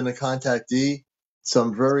 because I've been a contactee, So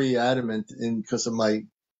I'm very adamant, because of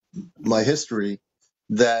my history,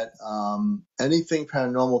 that anything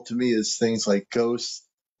paranormal to me is things like ghosts,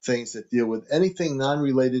 things that deal with anything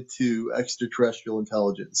non-related to extraterrestrial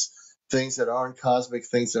intelligence, things that aren't cosmic,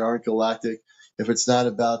 things that aren't galactic. If it's not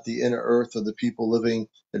about the inner Earth or the people living,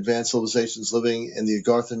 advanced civilizations living in the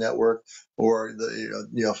Agartha network, or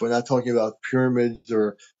if we're not talking about pyramids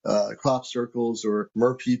or crop circles or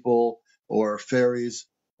mer people or fairies,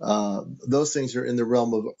 those things are in the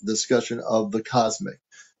realm of discussion of the cosmic.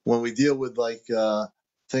 When we deal with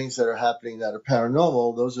things that are happening that are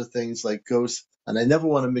paranormal, those are things like ghosts. And I never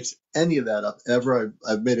want to mix any of that up ever.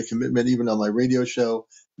 I've made a commitment, even on my radio show,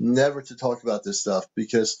 never to talk about this stuff,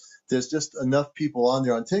 because there's just enough people on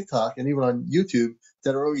there on TikTok and even on YouTube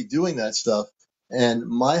that are already doing that stuff. And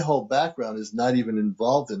my whole background is not even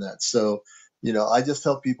involved in that. So, I just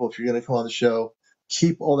tell people, if you're going to come on the show,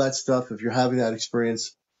 keep all that stuff. If you're having that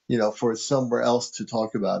experience, for somewhere else to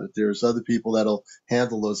talk about it. There's other people that'll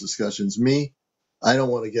handle those discussions. Me, I don't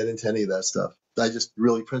want to get into any of that stuff. I just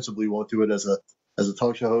really principally won't do it as a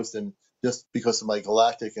talk show host, and just because of my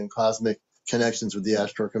galactic and cosmic connections with the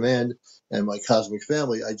Astro Command and my cosmic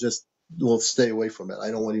family, I just will stay away from it.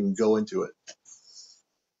 I don't want to even go into it.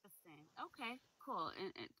 Okay, cool.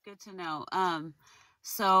 And good to know.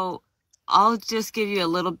 So I'll just give you a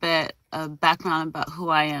little bit of background about who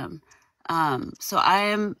I am. So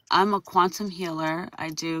I'm a quantum healer. I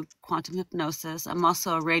do quantum hypnosis. I'm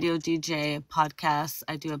also a radio DJ, a podcast.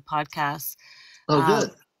 I do a podcast. Oh,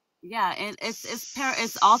 good. Yeah, and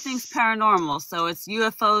it's all things paranormal. So it's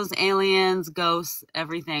UFOs, aliens, ghosts,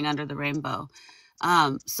 everything under the rainbow.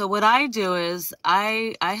 So what I do is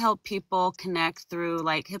I help people connect through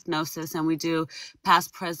like hypnosis, and we do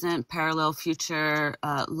past, present, parallel, future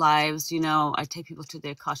lives. I take people to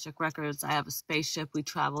the Akashic Records. I have a spaceship. We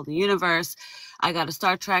travel the universe. I got a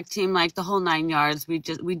Star Trek team, like the whole 9 yards. We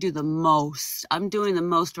do the most. I'm doing the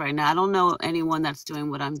most right now. I don't know anyone that's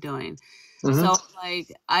doing what I'm doing. So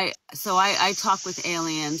I talk with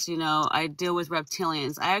aliens, I deal with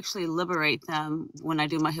reptilians. I actually liberate them when I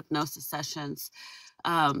do my hypnosis sessions.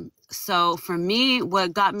 So for me,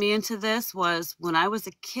 what got me into this was when I was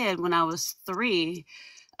a kid, when I was 3,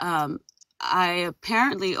 I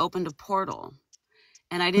apparently opened a portal,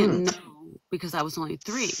 and I didn't know because I was only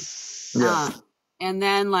 3. Yeah. And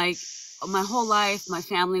then like my whole life, my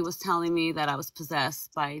family was telling me that I was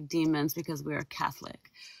possessed by demons because we were Catholic.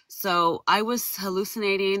 So I was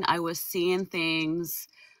hallucinating, I was seeing things,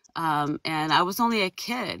 and I was only a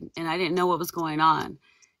kid, and I didn't know what was going on.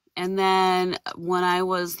 And then when I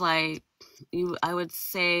was like, I would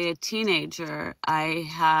say a teenager, I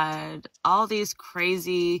had all these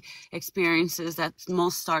crazy experiences that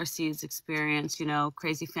most starseeds experience,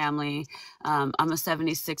 crazy family. I'm a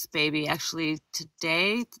 76 baby. Actually,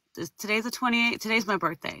 today's the 28th. Today's my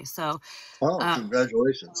birthday. So,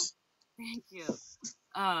 congratulations. Thank you.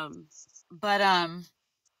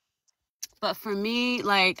 But for me,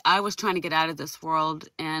 like, I was trying to get out of this world.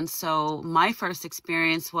 And so my first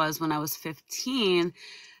experience was when I was 15.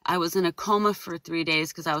 I was in a coma for 3 days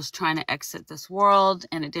because I was trying to exit this world,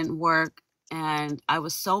 and it didn't work. And I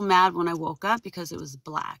was so mad when I woke up because it was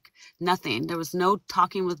black. Nothing. There was no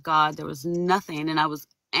talking with God. There was nothing. And I was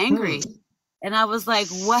angry. And I was like,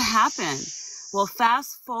 what happened? Well,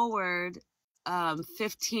 fast forward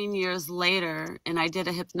 15 years later, and I did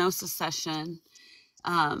a hypnosis session.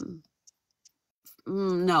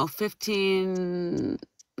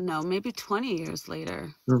 Maybe 20 years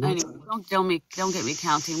later. Anyway, don't get me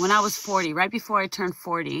counting. When I was 40, right before I turned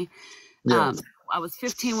 40, I was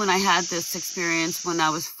 15 when I had this experience. When I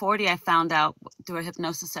was 40, I found out through a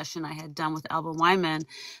hypnosis session I had done with Alba Wyman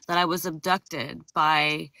that I was abducted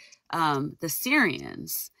by the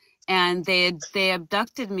Syrians. And they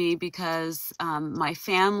abducted me because my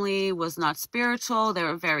family was not spiritual. They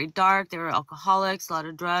were very dark. They were alcoholics, a lot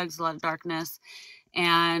of drugs, a lot of darkness,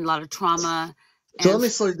 and a lot of trauma. So let me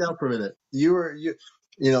slow you down for a minute.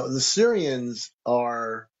 The Syrians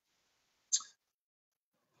are,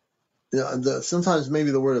 sometimes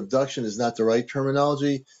maybe the word abduction is not the right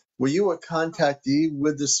terminology. Were you a contactee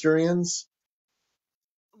with the Syrians?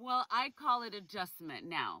 Well, I call it adjustment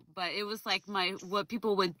now, but it was like what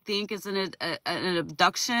people would think is an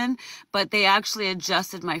abduction, but they actually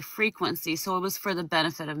adjusted my frequency. So it was for the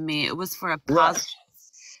benefit of me. It was for a positive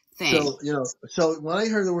thing. So when I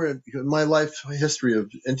heard the word, my life history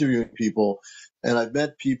of interviewing people, and I've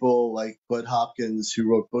met people like Bud Hopkins who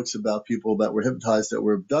wrote books about people that were hypnotized that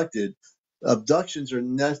were abducted. Abductions are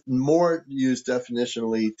more used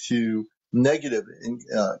definitionally to negative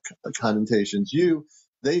connotations.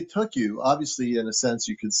 They took you, obviously, in a sense,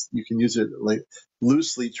 you can use it like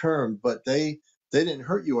loosely termed, but they they didn't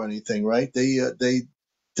hurt you or anything, right? Did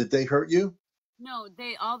they hurt you? No,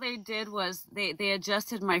 all they did was they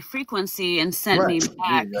adjusted my frequency and sent Right. me There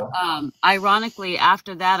back. you go. Ironically,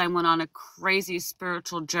 after that, I went on a crazy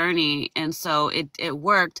spiritual journey, and so it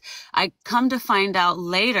worked. I come to find out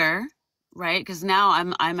later, right? Because now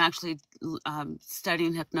I'm actually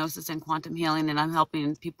studying hypnosis and quantum healing, and I'm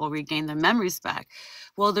helping people regain their memories back.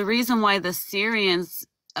 Well, the reason why the Syrians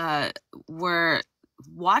were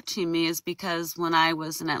watching me is because when I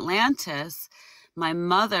was in Atlantis, my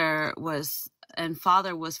mother and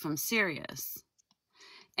father was from Sirius.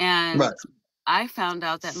 And Right. I found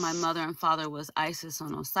out that my mother and father was Isis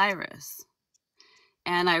and Osiris.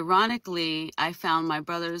 And ironically, I found my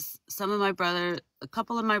brothers, a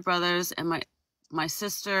couple of my brothers and my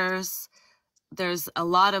sisters. There's a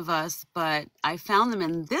lot of us, but I found them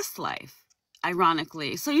in this life,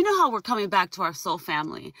 ironically. So you know how we're coming back to our soul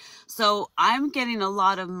family. So I'm getting a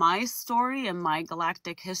lot of my story and my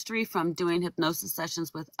galactic history from doing hypnosis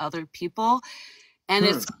sessions with other people. And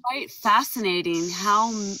it's quite fascinating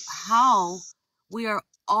how we are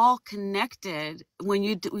all connected when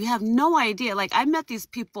we have no idea. Like I met these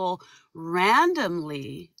people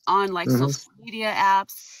randomly on like social media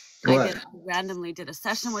apps. Right. I randomly did a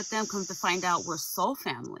session with them, come to find out we're soul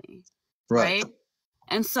family. Right. Right.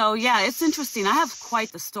 And so, yeah, it's interesting. I have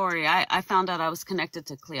quite the story. I found out I was connected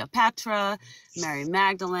to Cleopatra, Mary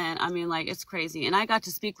Magdalene. I mean, like, it's crazy. And I got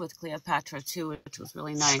to speak with Cleopatra too, which was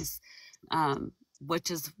really nice.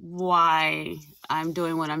 Which is why I'm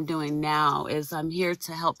doing what I'm doing now, is I'm here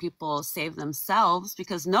to help people save themselves,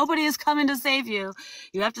 because nobody is coming to save you.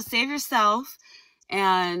 You have to save yourself.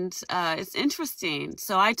 And it's interesting.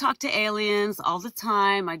 So I talk to aliens all the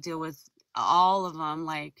time. I deal with all of them.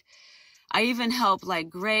 Like, I even help like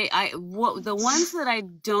the ones that I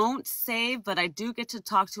don't save, but I do get to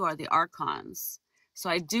talk to are the archons. So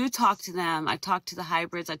I do talk to them. I talk to the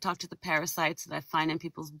hybrids. I talk to the parasites that I find in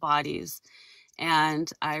people's bodies, and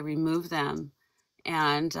I remove them.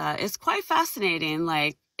 And it's quite fascinating.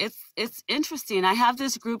 Like it's interesting. I have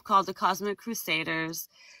this group called the Cosmic Crusaders.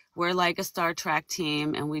 We're like a Star Trek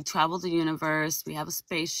team, and we travel the universe. We have a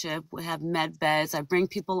spaceship. We have med beds. I bring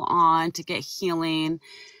people on to get healing.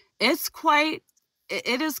 It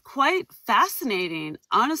is quite fascinating,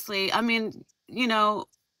 honestly. I mean,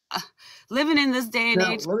 living in this day and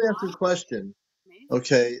Now, age. let me ask you a question.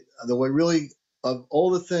 Okay, the way really of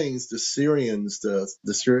all the things, the Syrians,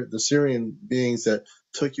 the Syrian beings that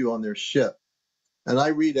took you on their ship, and I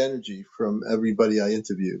read energy from everybody I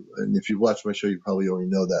interview, and if you watch my show, you probably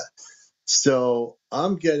already know that. So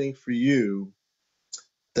I'm getting for you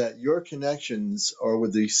that your connections are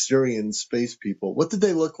with the Syrian space people. What did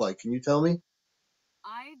they look like? Can you tell me?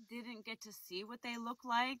 I didn't get to see what they look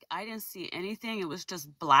like. I didn't see anything. It was just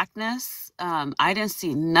blackness. I didn't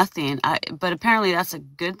see nothing. But apparently that's a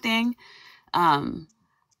good thing.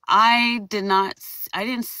 I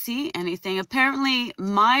didn't see anything. Apparently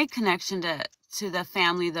my connection to the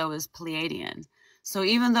family though is Pleiadian. So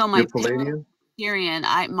even though my parents are Syrian,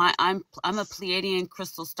 I'm a Pleiadian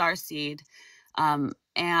crystal starseed.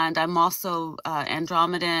 And I'm also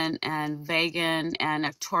Andromedan and Vegan and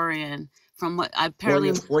Arcturian. From what I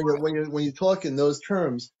apparently when you talk in those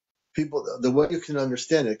terms, people, the way you can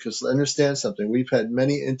understand it, because understand something, we've had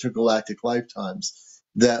many intergalactic lifetimes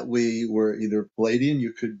that we were either Palladian,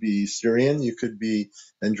 you could be Syrian, you could be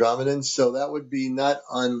Andromedan, so that would be not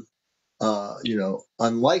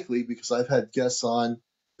unlikely, because I've had guests on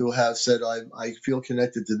who have said I feel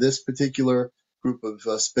connected to this particular group of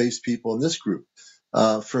space people in this group.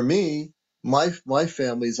 For me, my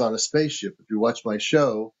family's on a spaceship. If you watch my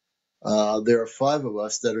show, there are 5 of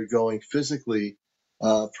us that are going physically,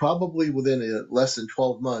 probably within less than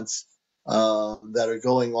 12 months, that are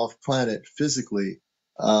going off planet physically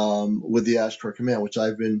with the Astro Command, which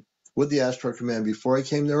I've been with the Astro Command before I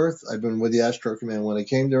came to Earth. I've been with the Astro Command when I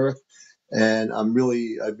came to Earth. And I've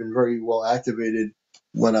been very well activated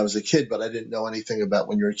when I was a kid, but I didn't know anything about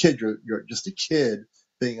when you're a kid. You're just a kid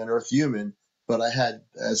being an Earth human. But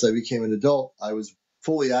as I became an adult, I was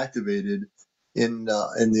fully activated in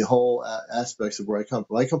the whole aspects of where I come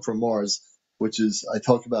from. I come from Mars, which is, I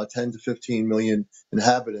talk about 10 to 15 million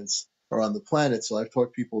inhabitants are on the planet. So I've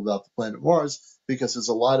talked to people about the planet Mars because there's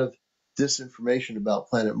a lot of disinformation about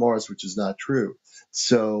planet Mars, which is not true.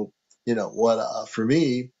 So, for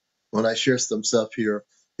me, when I share some stuff here,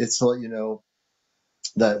 it's to let you know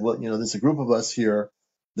that, there's a group of us here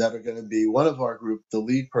that are going to be one of our group, the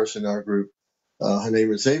lead person in our group. Her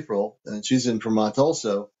name is April, and she's in Vermont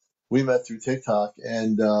also. We met through TikTok,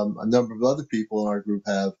 and a number of other people in our group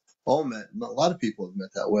have all met. A lot of people have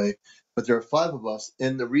met that way, but there are 5 of us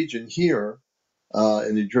in the region here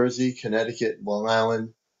in New Jersey, Connecticut, Long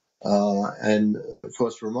Island, and of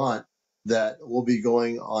course Vermont, that will be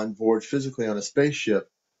going on board physically on a spaceship,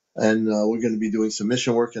 and we're going to be doing some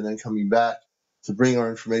mission work and then coming back to bring our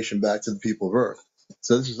information back to the people of Earth.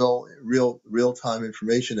 So this is all real time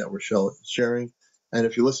information that we're sharing. And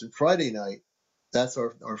if you listen Friday night, that's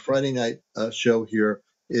our Friday night show here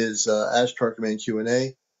is Ashtar Command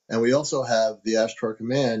Q&A, and we also have the Ashtar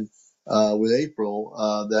Command with April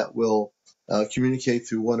that will communicate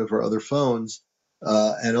through one of our other phones,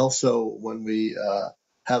 and also when we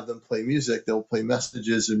have them play music, they'll play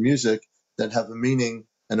messages and music that have a meaning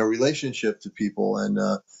and a relationship to people. And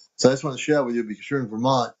so I just want to share with you because you're in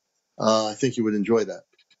Vermont. I think you would enjoy that.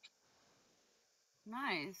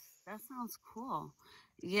 Nice. That sounds cool.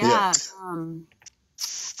 Yeah. Yeah.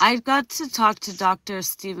 I got to talk to Dr.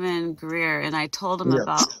 Stephen Greer, and I told him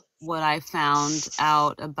about what I found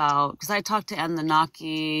out about, because I talked to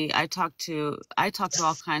Anunnaki, I talked to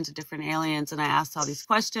all kinds of different aliens, and I asked all these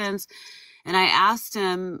questions, and I asked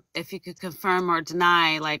him if he could confirm or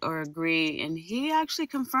deny, like, or agree, and he actually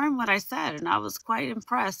confirmed what I said, and I was quite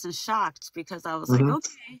impressed and shocked, because I was like,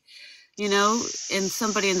 okay, you know, and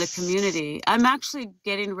somebody in the community. I'm actually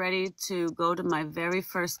getting ready to go to my very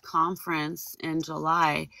first conference in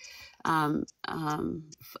July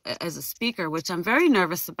as a speaker, which I'm very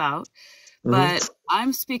nervous about. But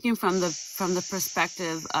I'm speaking from the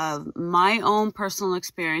perspective of my own personal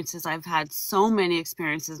experiences. I've had so many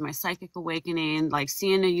experiences, my psychic awakening, like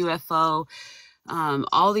seeing a UFO,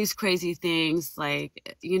 all these crazy things,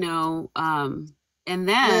 like, you know, and then...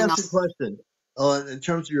 Let me ask you a question. In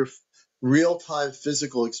terms of your real-time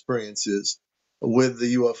physical experiences with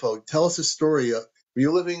the UFO, tell us a story. Were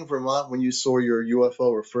you living in Vermont when you saw your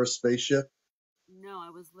UFO or first spaceship? No,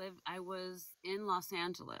 I was in Los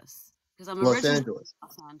Angeles, because I'm Los originally Angeles. from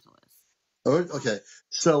Los Angeles. Okay.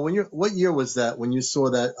 So what year was that when you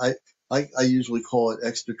saw that? I usually call it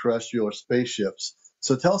extraterrestrial or spaceships.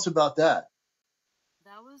 So tell us about that.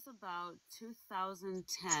 That was about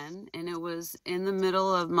 2010, and it was in the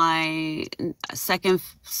middle of my second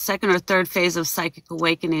or third phase of psychic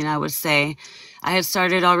awakening, I would say. I had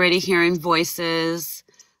started already hearing voices,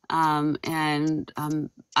 and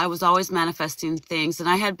I was always manifesting things, and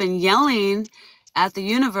I had been yelling at the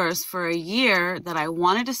universe for a year that I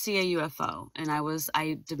wanted to see a UFO, and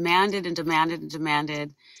I demanded and demanded and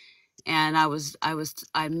demanded. And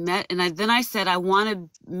then I said, I want to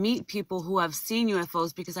meet people who have seen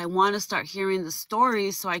UFOs, because I want to start hearing the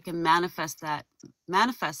stories so I can manifest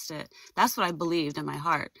it. That's what I believed in my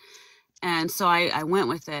heart. And so I went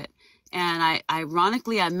with it. And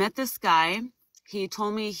ironically, I met this guy. He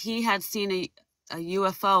told me he had seen a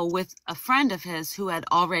UFO with a friend of his who had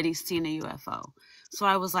already seen a UFO. So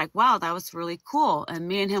I was like, wow, that was really cool. And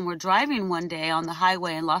me and him were driving one day on the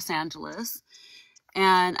highway in Los Angeles.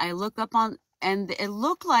 And I look up and it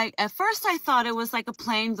looked like, at first I thought it was like a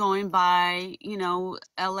plane going by, you know,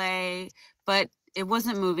 LA, but it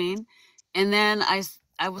wasn't moving. And then I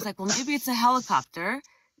was like, well, maybe it's a helicopter,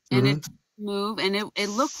 and it moved, and it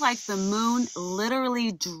looked like the moon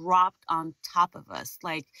literally dropped on top of us.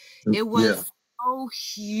 Like, it was so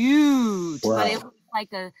huge, but it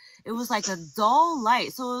was like a dull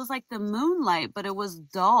light. So it was like the moonlight, but it was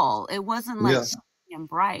dull. It wasn't like shiny and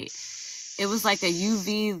bright. It was like a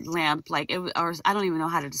UV lamp, like or I don't even know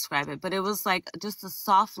how to describe it, but it was like just a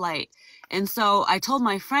soft light. And so I told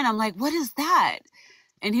my friend, I'm like, what is that?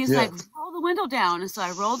 And he's like, roll the window down. And so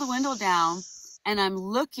I roll the window down, and I'm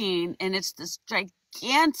looking, and it's this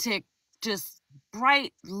gigantic, just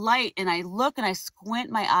bright light. And I look and I squint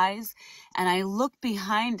my eyes, and I look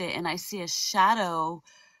behind it, and I see a shadow,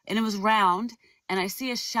 and it was round. And I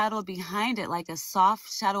see a shadow behind it, like a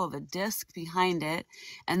soft shadow of a disc behind it.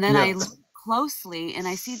 And then I look closely, and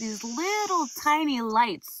I see these little tiny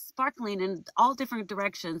lights sparkling in all different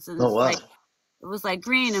directions. And it was like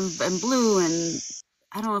green and blue, and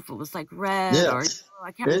I don't know if it was like red or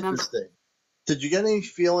I can't remember. Interesting. Did you get any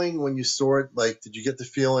feeling when you saw it? Like, did you get the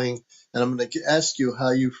feeling? And I'm going to ask you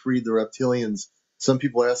how you freed the reptilians. Some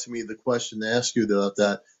people are asking me the question to ask you about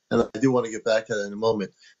that, and I do want to get back to that in a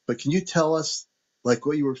moment. But can you tell us, like,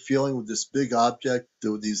 what you were feeling with this big object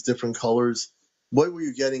with these different colors? What were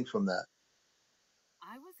you getting from that?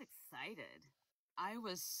 I was excited. I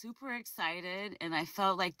was super excited, and I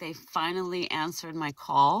felt like they finally answered my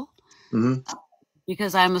call.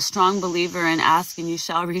 Because I'm a strong believer in ask and you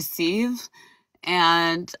shall receive.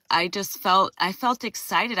 And I felt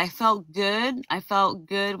excited. I felt good. I felt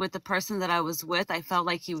good with the person that I was with. I felt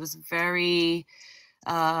like he was very,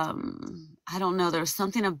 I don't know, there was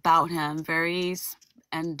something about him, very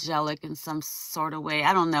angelic in some sort of way.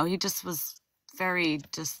 I don't know. He just was very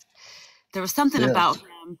there was something Yeah. about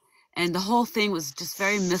him, and the whole thing was just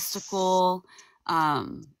very mystical.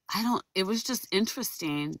 It was just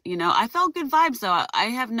interesting. You know, I felt good vibes though. I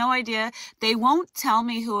have no idea. They won't tell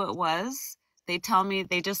me who it was. They tell me,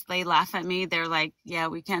 they laugh at me. They're like, yeah,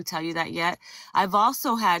 we can't tell you that yet. I've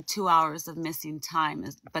also had 2 hours of missing time,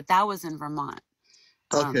 but that was in Vermont.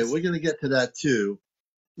 Okay, we're going to get to that too.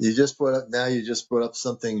 You just brought up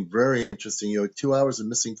something very interesting. You know, 2 hours of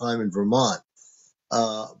missing time in Vermont.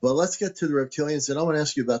 But let's get to the reptilians, and I want to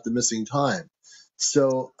ask you about the missing time.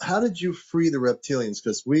 So, how did you free the reptilians?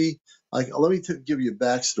 Because let me give you a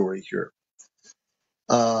backstory here.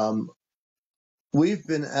 We've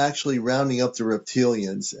been actually rounding up the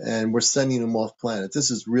reptilians, and we're sending them off planet.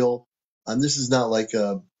 This is real. This is not like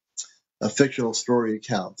a fictional story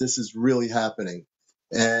account. This is really happening.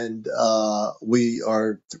 And we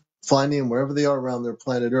are finding them wherever they are around their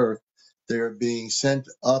planet Earth. They're being sent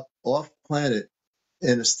up off planet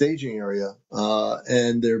in a staging area,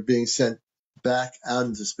 and they're being sent back out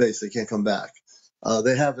into space. They can't come back.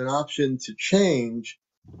 They have an option to change,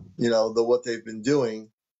 what they've been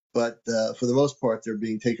doing, but for the most part, they're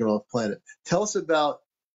being taken off planet. Tell us about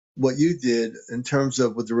what you did in terms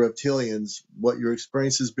of with the reptilians, what your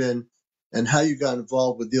experience has been, and how you got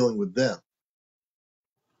involved with dealing with them.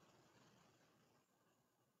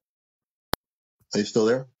 Are you still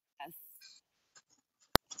there? Yes.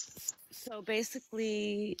 So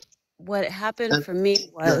basically, what happened for me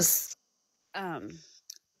was,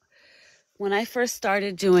 when I first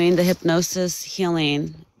started doing the hypnosis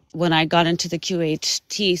healing, when I got into the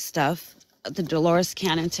QHT stuff, the Dolores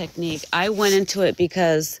Cannon technique, I went into it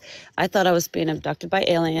because I thought I was being abducted by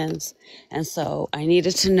aliens. And so I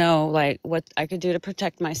needed to know like what I could do to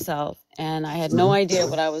protect myself. And I had no idea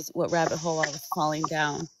what rabbit hole I was falling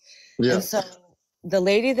down. Yeah. And so the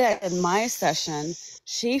lady that in my session,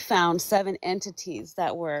 she found 7 entities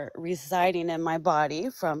that were residing in my body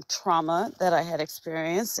from trauma that I had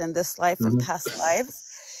experienced in this life and past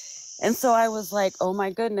lives. And so I was like, oh my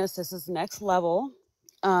goodness, this is next level.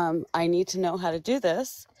 I need to know how to do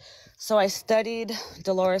this. So I studied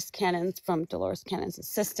Dolores Cannon's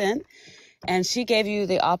assistant, and she gave you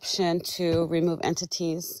the option to remove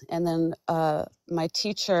entities. And then my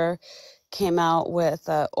teacher came out with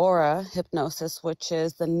aura hypnosis, which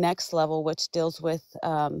is the next level, which deals with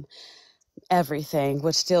everything,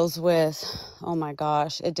 which deals with, oh my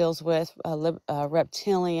gosh, it deals with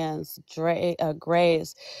reptilians,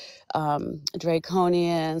 grays,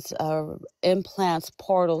 draconians, implants,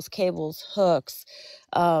 portals, cables, hooks.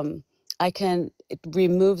 I can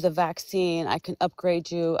remove the vaccine. I can upgrade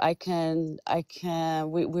you. We're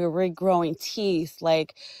regrowing teeth.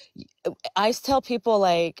 Like, I tell people,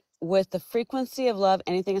 like, with the frequency of love,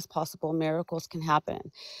 anything is possible. Miracles can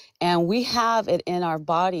happen. And we have it in our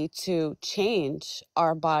body to change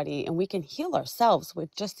our body, and we can heal ourselves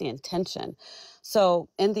with just the intention. So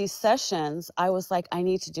in these sessions, I was like, I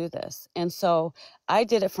need to do this. And so I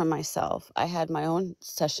did it for myself. I had my own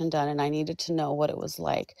session done, and I needed to know what it was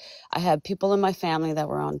like. I had people in my family that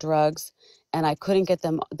were on drugs, and I couldn't get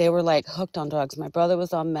them. They were like hooked on drugs. My brother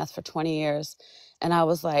was on meth for 20 years. And I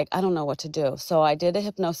was like, I don't know what to do. So I did a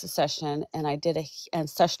hypnosis session, and I did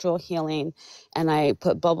ancestral healing, and I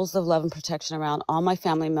put bubbles of love and protection around all my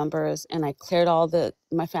family members, and I cleared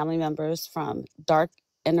my family members from dark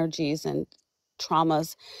energies and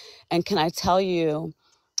traumas. And can I tell you,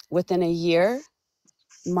 within a year,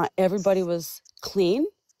 everybody was clean,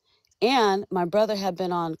 and my brother had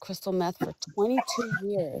been on crystal meth for 22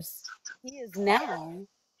 years. He is now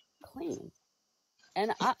clean.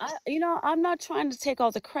 And I'm not trying to take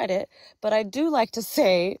all the credit, but I do like to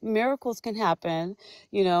say miracles can happen,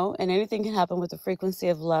 and anything can happen with the frequency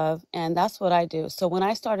of love. And that's what I do. So when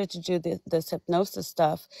I started to do this hypnosis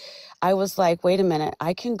stuff, I was like, wait a minute,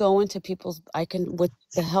 I can go into with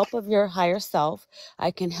the help of your higher self,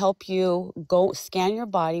 I can help you go scan your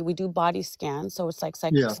body. We do body scans. So it's like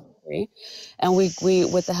psychic surgery. And we,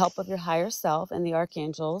 with the help of your higher self and the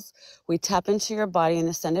archangels, we tap into your body and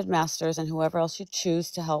ascended masters and whoever else you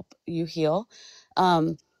choose to help you heal.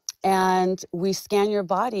 And we scan your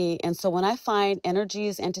body. And so when I find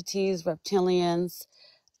energies, entities, reptilians,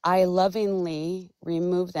 I lovingly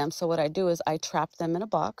remove them. So what I do is I trap them in a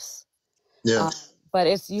box. Yeah. But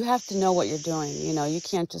you have to know what you're doing. You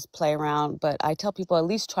can't just play around. But I tell people at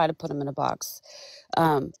least try to put them in a box.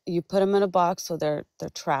 You put them in a box so they're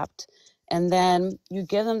trapped. And then you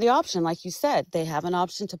give them the option, like you said, they have an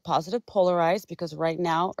option to positive polarize, because right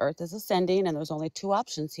now Earth is ascending and there's only 2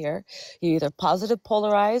 options here. You either positive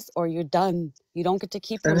polarize or you're done. You don't get to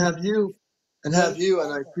keep them. And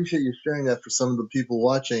I appreciate you sharing that for some of the people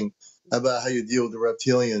watching about how you deal with the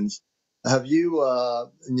reptilians. Have you?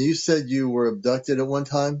 You said you were abducted at one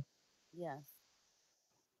time, Yes.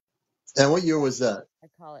 and what year was that? I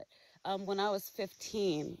call it. When I was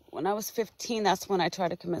 15. When I was 15, that's when I tried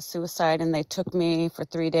to commit suicide, and they took me for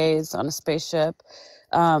 3 days on a spaceship.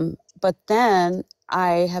 But then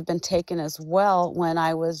I have been taken as well when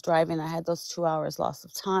I was driving. I had those 2 hours loss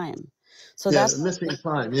of time. So Yeah, that's missing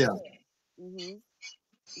time. Yeah. hmm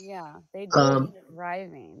Yeah, they do it when Um, you're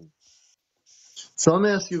driving. so I'm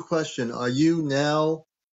gonna ask you a question. Are you now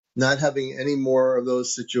not having any more of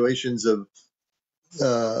those situations of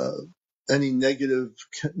uh, any negative,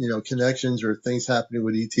 connections or things happening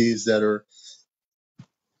with ETs that are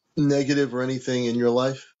negative or anything in your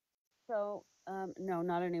life? So, no,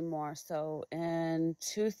 not anymore. So in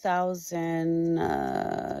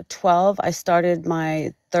 2012, I started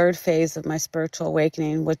my third phase of my spiritual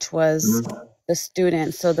awakening, which was Mhm. the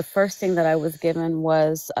student. So the first thing that I was given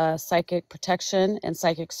was psychic protection and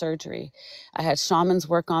psychic surgery. I had shamans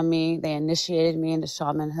work on me. They initiated me into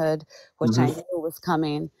shamanhood, which I knew was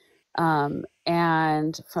coming.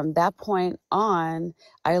 And from that point on,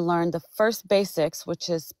 I learned the first basics, which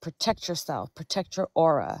is protect yourself, protect your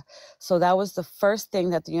aura. So that was the first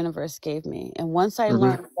thing that the universe gave me. And once I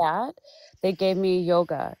learned that, they gave me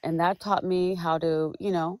yoga, and that taught me how to,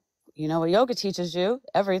 what yoga teaches you,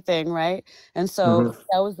 everything, right? And so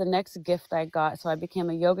that was the next gift I got. So I became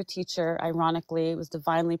a yoga teacher. Ironically, it was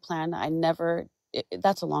divinely planned.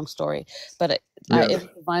 That's a long story, but it was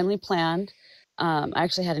divinely planned. I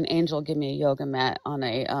actually had an angel give me a yoga mat on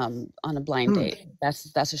a blind date.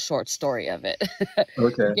 That's a short story of it. He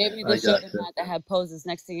Okay, gave me I this got yoga you. mat that had poses.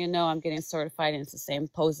 Next thing you know, I'm getting certified, and it's the same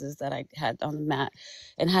poses that I had on the mat,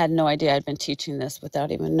 and had no idea I'd been teaching this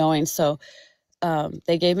without even knowing. So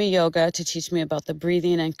they gave me yoga to teach me about the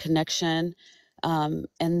breathing and connection.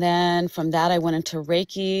 And then from that, I went into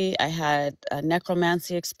Reiki. I had a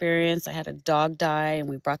necromancy experience. I had a dog die, and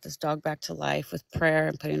we brought this dog back to life with prayer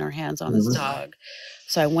and putting our hands on this dog.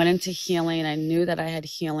 So I went into healing. I knew that I had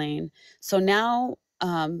healing. So now,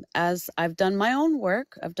 as I've done my own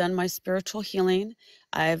work, I've done my spiritual healing.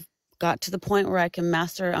 I've got to the point where I can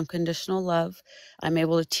master unconditional love. I'm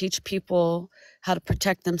able to teach people how to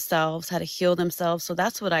protect themselves, how to heal themselves. So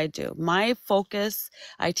that's what I do. My focus,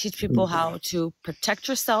 I teach people how to protect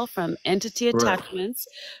yourself from entity attachments,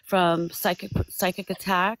 from psychic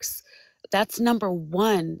attacks. That's number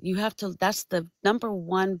one. That's the number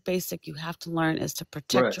one basic you have to learn, is to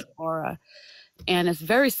protect your aura. And it's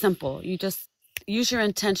very simple. You just use your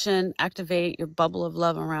intention, activate your bubble of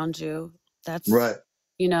love around you. That's,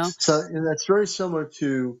 you know. So, and that's very similar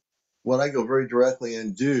to what I go very directly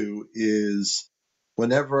and do is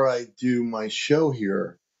whenever I do my show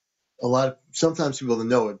here, sometimes people don't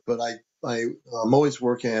know it, but I'm always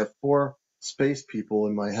working. I have 4 space people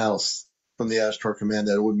in my house from the Ashtar Command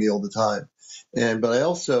that are with me all the time. But I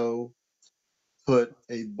also put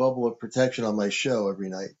a bubble of protection on my show every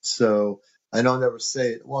night. So I don't ever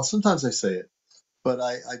say it. Well, sometimes I say it, but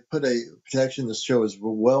I put a protection. The show is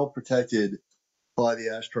well protected by the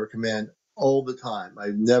Ashtar Command all the time.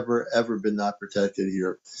 I've never, ever been not protected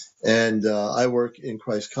here. And I work in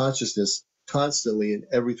Christ consciousness constantly in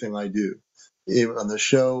everything I do. Even on the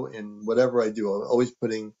show, in whatever I do, I'm always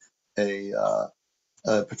putting a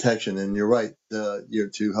protection. And you're right,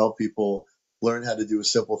 to help people learn how to do a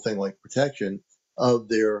simple thing like protection of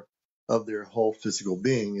their whole physical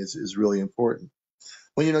being is really important.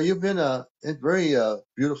 Well, you've been a very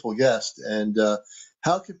beautiful guest. And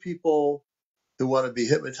how could people who want to be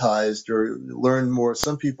hypnotized or learn more.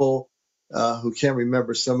 Some people who can't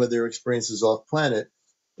remember some of their experiences off planet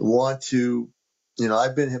want to,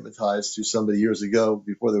 I've been hypnotized to somebody years ago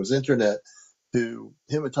before there was internet who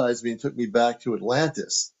hypnotized me and took me back to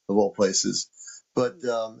Atlantis, of all places. But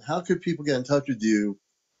how could people get in touch with you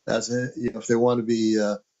if they want to be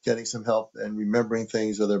getting some help and remembering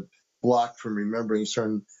things, or they're blocked from remembering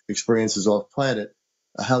certain experiences off planet?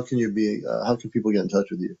 How can people get in touch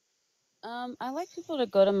with you? I like people to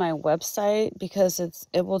go to my website because it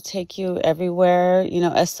will take you everywhere,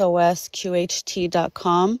 sosqht.com.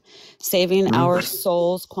 Saving Our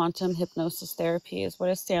Souls Quantum Hypnosis Therapy is what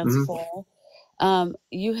it stands for.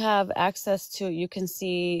 You have access to, you can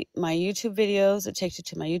see my YouTube videos. It takes you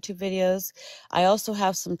to my YouTube videos. I also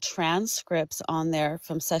have some transcripts on there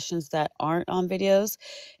from sessions that aren't on videos.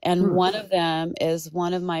 And one of them is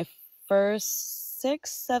one of my first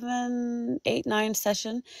 6, 7, 8, 9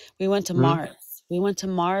 session. We went to Mars. We went to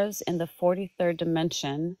Mars in the 43rd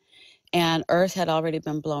dimension, and Earth had already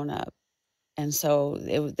been blown up. And so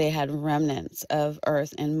they had remnants of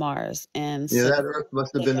Earth and Mars. And Yeah, so that Earth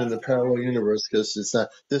must have been in the parallel universe, because it's not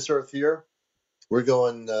this Earth here. We're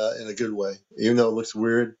going in a good way, even though it looks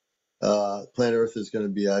weird. planet Earth is going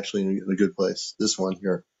to be actually in a good place. This one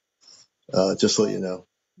here, just to let you know.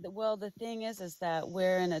 Well, the thing is that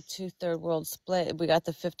we're in a 2/3 world split. We got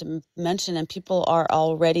the fifth dimension, and people are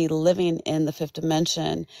already living in the fifth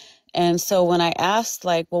dimension. And so when I asked,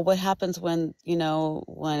 like, well, what happens when,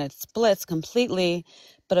 when it splits completely?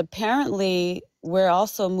 But apparently we're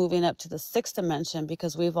also moving up to the sixth dimension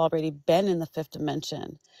because we've already been in the fifth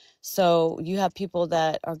dimension. So you have people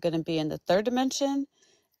that are going to be in the third dimension,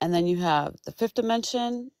 and then you have the fifth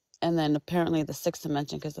dimension, and then apparently the sixth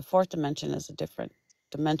dimension, because the fourth dimension is a different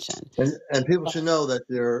dimension. And people should know that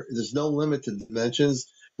there's no limit to dimensions.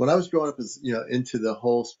 When I was growing up, as into the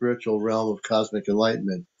whole spiritual realm of cosmic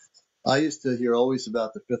enlightenment, I used to hear always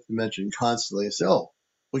about the fifth dimension constantly and say, "Oh,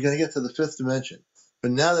 we're going to get to the fifth dimension."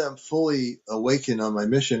 But now that I'm fully awakened on my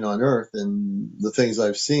mission on Earth and the things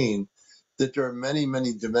I've seen, that there are many,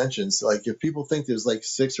 many dimensions. Like if people think there's like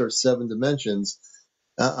 6 or 7 dimensions,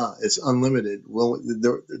 it's unlimited. Well,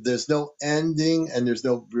 there's no ending and there's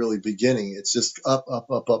no really beginning. It's just up, up,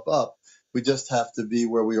 up, up, up. We just have to be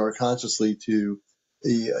where we are consciously to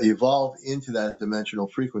evolve into that dimensional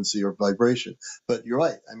frequency or vibration. But you're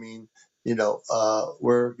right. I mean,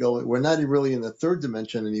 we're not really in the third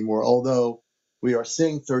dimension anymore, although we are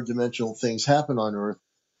seeing third dimensional things happen on Earth.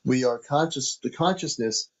 We are the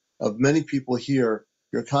consciousness of many people here.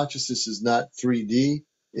 Your consciousness is not 3D.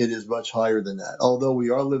 It is much higher than that. Although we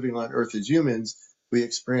are living on Earth as humans, we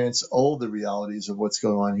experience all the realities of what's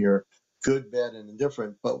going on here, good, bad, and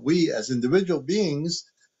indifferent. But we, as individual beings,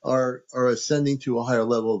 are ascending to a higher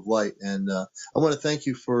level of light. And I want to thank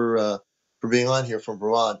you for being on here from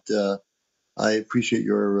Vermont. I appreciate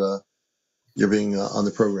your being on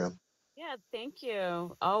the program. Yeah, thank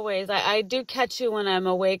you. Always. I do catch you when I'm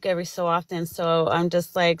awake every so often. So I'm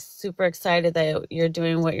just like super excited that you're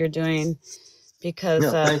doing what you're doing, because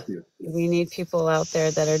thank you. We need people out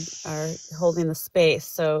there that are holding the space.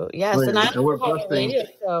 So yes, and I we're have a radio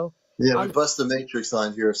show. Yeah, we bust the matrix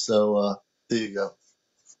on here. So there you go.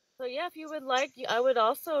 So yeah, if you would like, I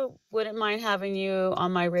wouldn't mind having you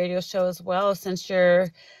on my radio show as well, since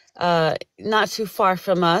you're not too far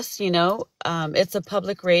from us. It's a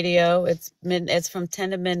public radio. It's from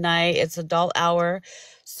 10 to midnight. It's adult hour,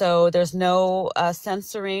 so there's no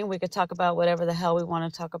censoring. We could talk about whatever the hell we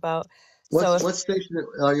want to talk about. What station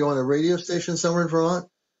are you on? A radio station somewhere in Vermont?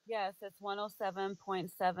 Yes, it's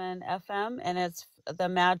 107.7 FM, and it's the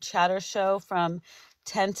Mad Chatter Show from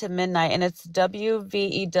 10 to midnight, and it's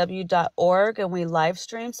wvew.org, and we live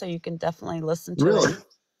stream, so you can definitely listen to it.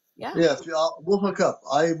 Yeah. Yeah, we'll hook up.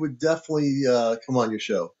 I would definitely come on your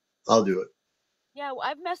show. I'll do it. Yeah,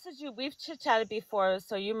 I've messaged you. We've chit-chatted before,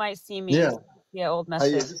 so you might see me. Yeah, old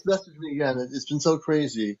message. Just message me again. It's been so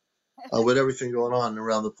crazy with everything going on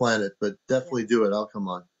around the planet, but definitely do it. I'll come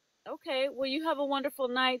on. Okay. Well, you have a wonderful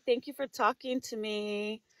night. Thank you for talking to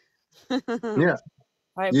me. Yeah.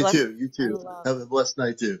 All right. You too. Have a blessed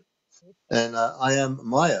night too. And I am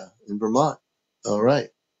Maya in Vermont. All right.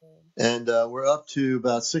 And we're up to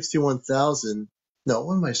about 61,000. No,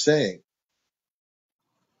 what am I saying?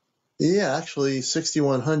 Yeah, actually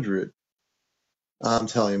 6,100. I'm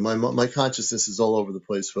telling you, my consciousness is all over the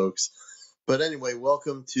place, folks. But anyway,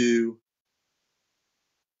 welcome to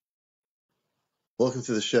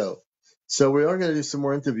the show. So we are going to do some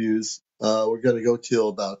more interviews. We're going to go till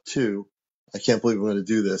about 2. I can't believe we're going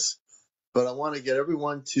to do this. But I want to get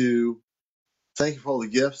everyone to thank you for all the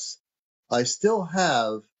gifts. I still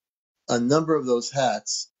have a number of those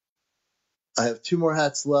hats. I have 2 more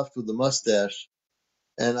hats left with the mustache.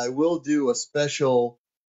 And I will do a special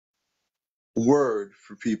word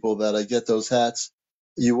for people that I get those hats.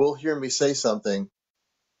 You will hear me say something,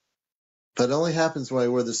 but it only happens when I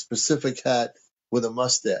wear the specific hat with a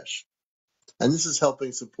mustache. And this is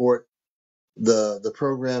helping support the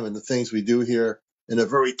program and the things we do here in a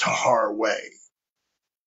very Tahar way.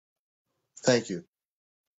 Thank you.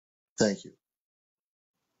 Thank you.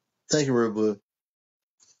 Thank you, Rue Blue.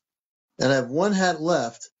 And I have 1 hat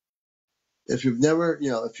left. If you've never,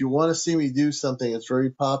 if you want to see me do something that's very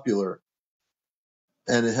popular,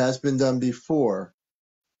 and it has been done before,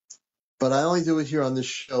 but I only do it here on this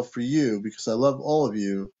show for you because I love all of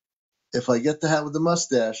you. If I get the hat with the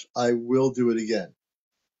mustache, I will do it again.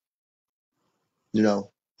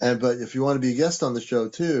 But if you want to be a guest on the show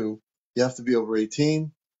too, you have to be over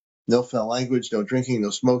 18. No foul language, no drinking, no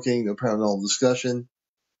smoking, no paranormal discussion.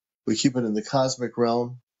 We keep it in the cosmic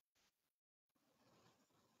realm.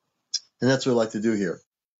 And that's what I like to do here.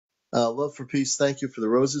 Love for peace. Thank you for the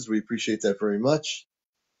roses. We appreciate that very much.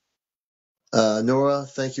 Nora,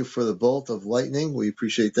 thank you for the bolt of lightning. We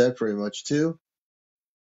appreciate that very much too.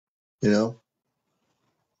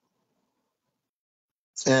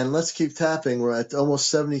 And let's keep tapping. We're at almost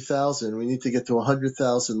 70,000. We need to get to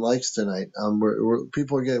 100,000 likes tonight.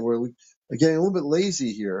 People are we're getting a little bit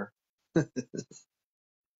lazy here.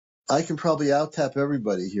 I can probably out tap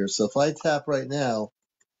everybody here. So if I tap right now,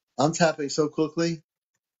 I'm tapping so quickly.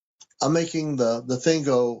 I'm making the thing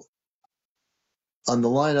go on the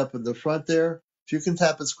line up in the front there. If you can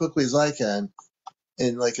tap as quickly as I can,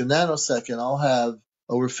 in like a nanosecond, I'll have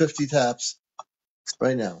over 50 taps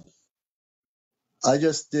right now. I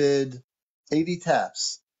just did 80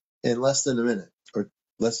 taps in less than a minute, or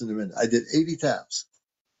less than a minute. I did 80 taps.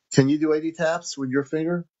 Can you do 80 taps with your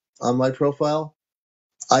finger on my profile?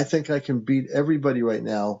 I think I can beat everybody right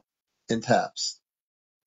now in taps.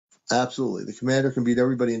 Absolutely. The commander can beat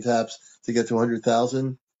everybody in taps to get to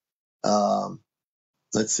 100,000.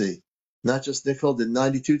 Let's see. Not just Nicole did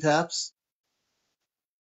 92 taps.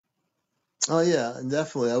 Oh, yeah, and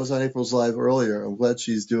definitely. I was on April's live earlier. I'm glad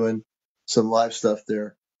she's doing some live stuff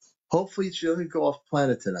there. Hopefully she doesn't go off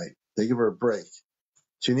planet tonight. They give her a break.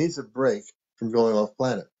 She needs a break from going off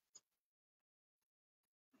planet.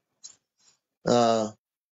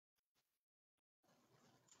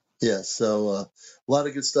 Yeah, so a lot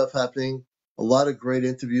of good stuff happening. A lot of great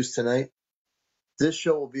interviews tonight. This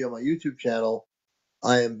show will be on my YouTube channel.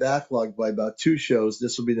 I am backlogged by about 2 shows.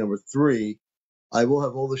 This will be number 3. I will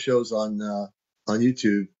have all the shows on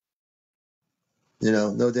YouTube. You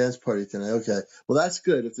know, no dance party tonight. Okay. Well, that's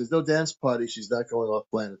good. If there's no dance party, she's not going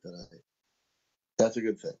off planet tonight. That's a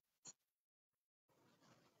good thing.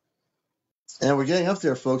 And we're getting up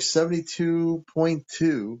there, folks.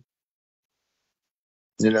 72.2.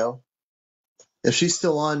 You know, if she's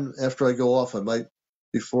still on after I go off,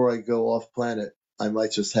 before I go off planet, I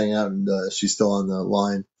might just hang out and she's still on the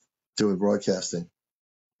line doing broadcasting.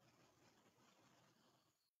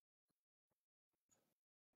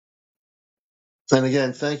 And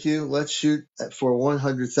again, thank you. Let's shoot for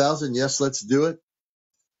 100,000. Yes, let's do it.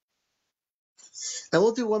 And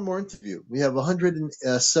we'll do one more interview. We have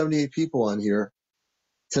 178 people on here.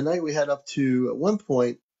 Tonight we had up to, at one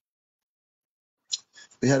point,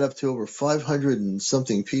 we had up to over 500 and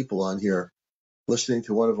something people on here listening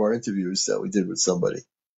to one of our interviews that we did with somebody.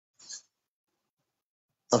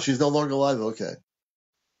 Oh, she's no longer live? Okay.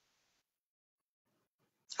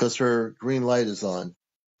 Because her green light is on.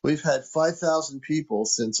 We've had 5,000 people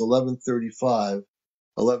since 11:45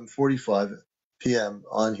 p.m.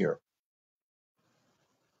 on here.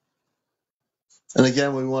 And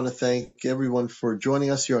again, we want to thank everyone for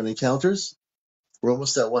joining us here on Encounters. We're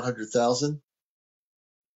almost at 100,000.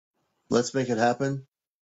 Let's make it happen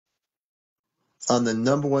on the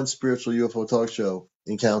 #1 spiritual UFO talk show,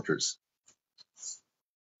 Encounters.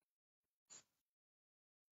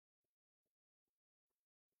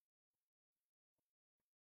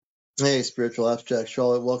 Hey, Spiritual Abstract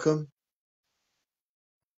Charlotte, welcome.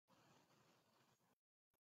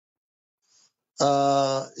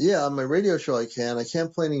 Yeah, on my radio show I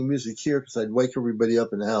can't play any music here because I'd wake everybody up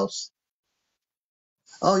in the house.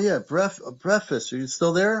 Oh yeah, Breakfast, are you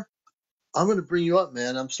still there? I'm going to bring you up,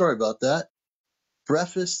 man. I'm sorry about that.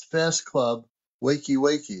 Breakfast Fast Club, Wakey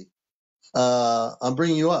Wakey. I'm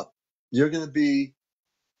bringing you up. You're going to be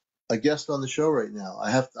a guest on the show right now.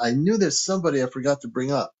 I knew there's somebody I forgot to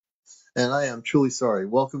bring up, and I am truly sorry.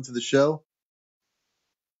 Welcome to the show.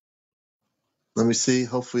 Let me see.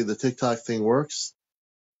 Hopefully the TikTok thing works.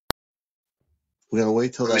 We're going to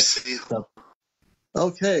wait till that.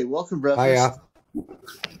 Okay, welcome, Breakfast. Hiya.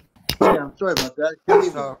 Hey, I'm sorry about that. Good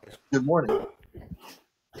evening. Good morning.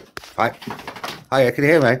 Hi. Hiya, can you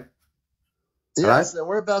hear me? Yes, and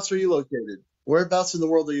whereabouts are you located? Whereabouts in the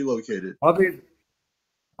world are you located?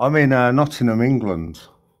 I'm in Nottingham, England.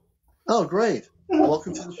 Oh, great.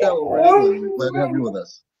 Welcome to the show. We're in England. We're glad to have you with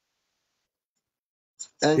us.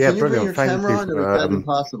 And can you bring your camera on, or is that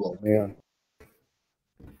impossible? Yeah.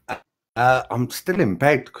 I'm still in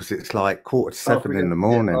bed because it's like 6:45 in the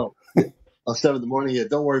morning. Oh, 7 in the morning. Yeah,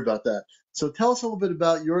 don't worry about that. So tell us a little bit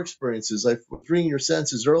about your experiences. I was reading your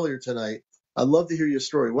senses earlier tonight. I'd love to hear your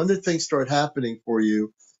story. When did things start happening for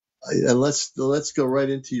you? And let's go right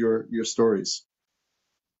into your stories.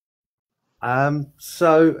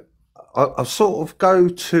 So I'll sort of go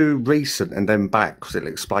to recent and then back because it'll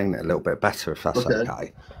explain it a little bit better if that's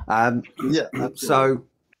okay. Yeah. Absolutely. So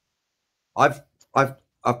I've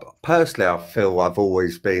personally, I feel I've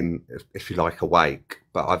always been, if you like, awake,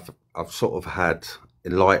 but I've sort of had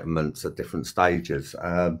enlightenments at different stages.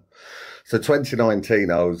 So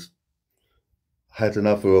 2019, had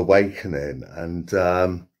another awakening, and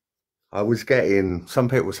I was getting, some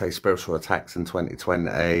people say spiritual attacks in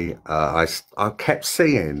 2020. I kept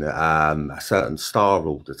seeing a certain star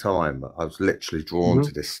all the time. I was literally drawn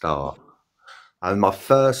to this star. And my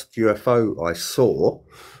first UFO I saw,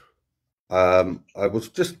 I was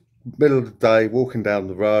just middle of the day walking down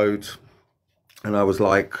the road, and I was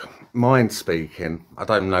like, mind speaking. I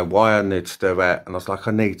don't know why I need to do it. And I was like,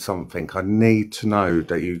 I need something. I need to know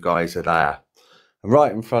that you guys are there. And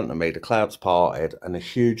right in front of me, the clouds parted, and a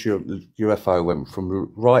huge UFO went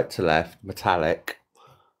from right to left, metallic.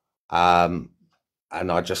 And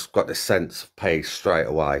I just got this sense of peace straight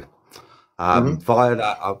away. Via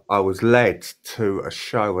that, I was led to a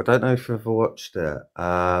show. I don't know if you've ever watched it.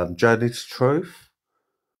 Journey to Truth.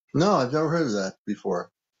 No, I've never heard of that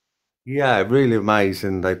before. Yeah, really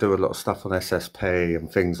amazing. They do a lot of stuff on SSP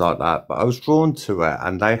and things like that. But I was drawn to it,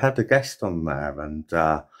 and they had a guest on there, and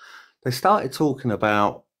they started talking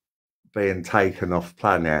about being taken off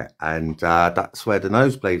planet, and that's where the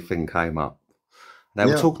nosebleed thing came up. They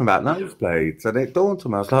were talking about nosebleeds, and it dawned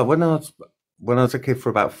on me. I was like, when I was a kid for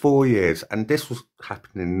about 4 years, and this was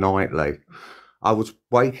happening nightly, I was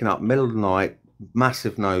waking up middle of the night,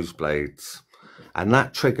 massive nosebleeds, and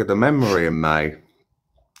that triggered a memory in me.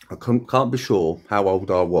 I can't be sure how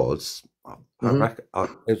old I was. I reckon,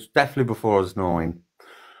 it was definitely before I was 9.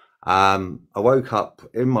 I woke up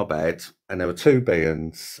in my bed, and there were 2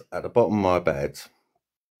 beings at the bottom of my bed.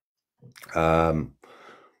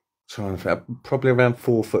 Trying to think, probably around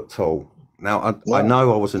 4 foot tall. Now, I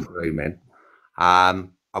know I wasn't dreaming. I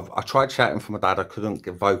tried shouting for my dad. I couldn't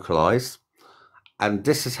vocalize. And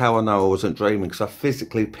this is how I know I wasn't dreaming, because I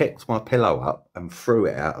physically picked my pillow up and threw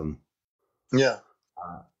it at them. Yeah.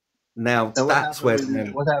 Now, and that's where...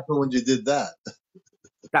 what happened when you did that?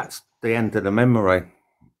 That's the end of the memory.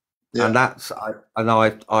 Yeah. And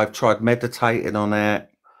I've tried meditating on it.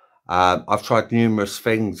 I've tried numerous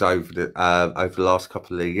things over the last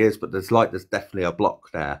couple of years, but there's definitely a block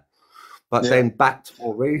there. But then back to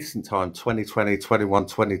more recent time, 2020, 21,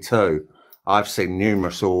 22, I've seen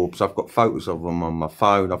numerous orbs. I've got photos of them on my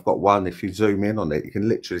phone. I've got one, if you zoom in on it, you can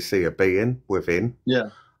literally see a being within.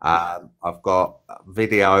 Yeah. I've got a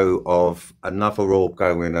video of another orb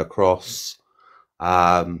going across.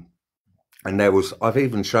 And I've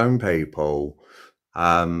even shown people,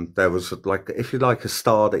 there was if you like, a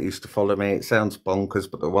star that used to follow me. It sounds bonkers,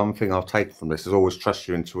 but the one thing I'll take from this is always trust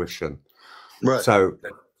your intuition. Right. So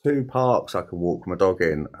 2 parks I could walk my dog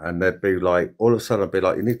in, and they'd be like, all of a sudden I'd be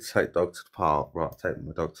like, you need to take the dog to the park. Right, I'll take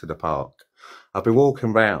my dog to the park. I'd be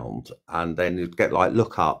walking round, and then you'd get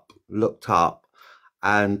looked up,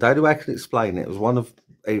 and the only way I could explain it was one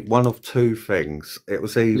of 2 things. It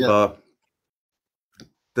was either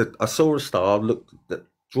that I saw a star,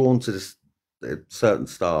 drawn to this certain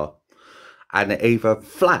star, and it either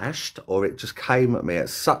flashed or it just came at me at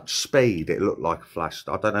such speed it looked like a flash.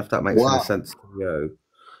 I don't know if that makes any sense to you.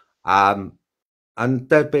 And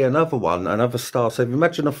there'd be another star. So if you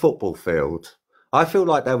imagine a football field, I feel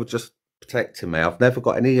like they were just protecting me. I've never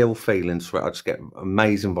got any ill feelings for it. I just get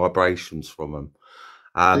amazing vibrations from them.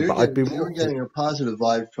 But you're getting a positive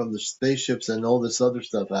vibe from the spaceships and all this other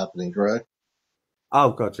stuff happening, correct?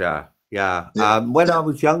 Oh God, yeah. When I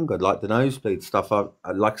was younger, like the nosebleed stuff,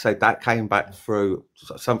 like I say, that came back through.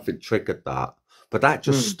 Something triggered that, but that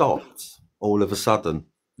just stopped all of a sudden.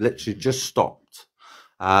 Literally, just stopped.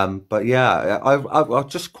 But yeah, I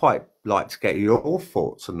just quite like to get your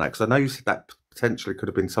thoughts on that, because I know you said that potentially could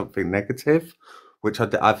have been something negative, which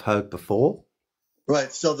I've heard before.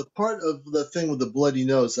 Right. So the part of the thing with the bloody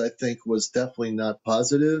nose, I think, was definitely not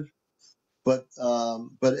positive. But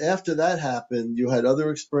after that happened, you had other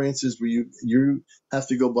experiences where you have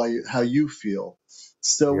to go by how you feel.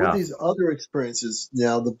 So with these other experiences,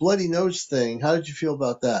 now the bloody nose thing, how did you feel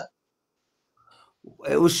about that?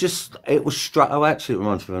 It was strange. Oh, actually, it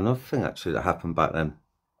reminds me of another thing actually that happened back then.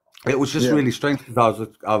 It was just really strange, because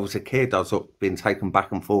I was a kid. I was being taken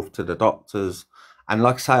back and forth to the doctors. And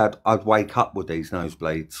like I say, I'd wake up with these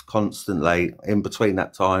nosebleeds constantly. In between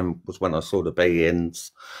that time was when I saw the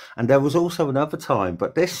beings. And there was also another time,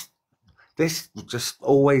 but this just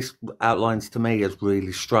always outlines to me as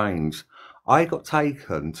really strange. I got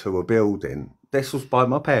taken to a building. This was by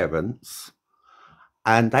my parents.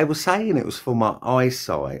 And they were saying it was for my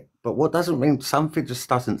eyesight. But what doesn't mean, something just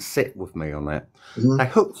doesn't sit with me on it. They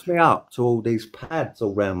hooked me up to all these pads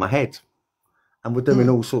all around my head. And were doing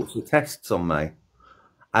all sorts of tests on me.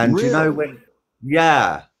 And really? You know when,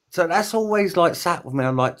 yeah. So that's always sat with me.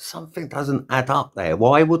 I'm like, something doesn't add up there.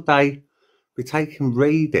 Why would they be taking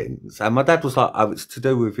readings? And my dad was like, oh, it's to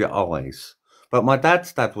do with your eyes. But my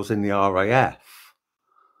dad's dad was in the RAF.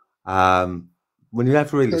 When you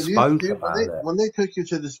never really spoke about it. When they took you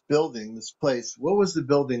to this building, this place, what was the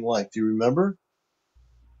building like? Do you remember?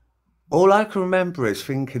 All I can remember is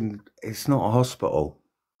thinking it's not a hospital.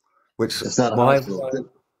 It's not a hospital.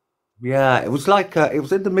 Yeah, it was like it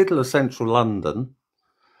was in the middle of central London.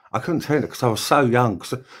 I couldn't tell you because I was so young.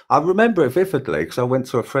 'Cause I remember it vividly because I went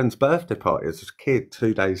to a friend's birthday party as a kid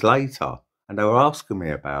 2 days later, and they were asking me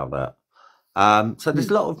about it. So there's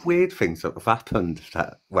a lot of weird things that have happened.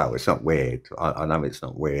 Well, it's not weird. I know it's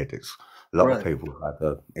not weird. It's a lot of people have had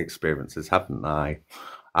the experiences, haven't they?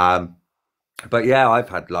 But yeah, I've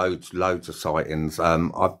had loads of sightings.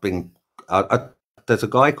 I've been. There's a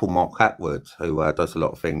guy called Mark Atwood who does a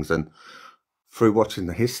lot of things, and through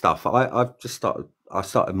watching his stuff, I've just started. I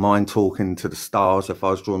started mind talking to the stars. If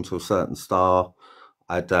I was drawn to a certain star,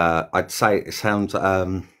 I'd say it sounds.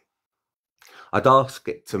 I'd ask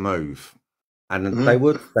it to move, and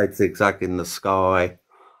they'd zigzag in the sky.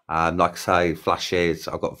 Like I say, flashes.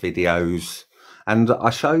 I've got videos, and I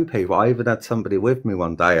show people. I even had somebody with me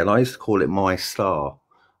one day, and I used to call it my star.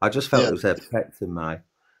 I just felt it was there protecting me,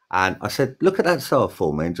 and I said, "Look at that star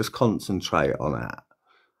for me, and just concentrate on it."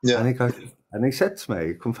 Yeah. And he goes, and he said to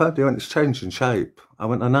me, "Confirmed you it's changing shape." I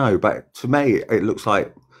went, "I know, but to me, it looks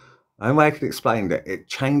like." The only way I can explain it, it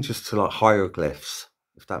changes to like hieroglyphs,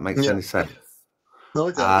 if that makes any sense. No,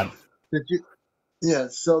 it does. Did you? Yeah.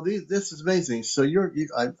 So this is amazing. So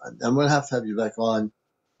I'm going to have you back on,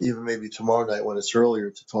 even maybe tomorrow night when it's earlier,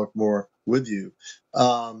 to talk more with you.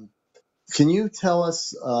 Can you tell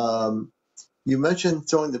us? You mentioned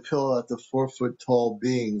throwing the pillow at the 4-foot tall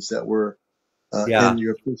beings that were in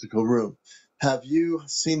your physical room. Have you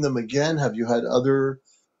seen them again? Have you had other?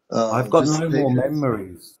 I've got no more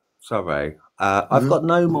memories. Sorry. I've got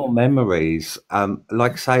no more memories.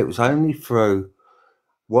 Like I say, it was only through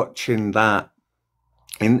watching that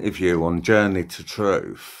interview on Journey to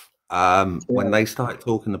Truth when they started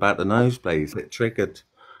talking about the nosebleeds, it triggered.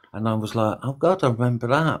 And I was like, oh, God, I remember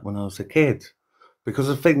that when I was a kid.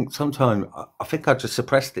 Because I think sometimes, I think I just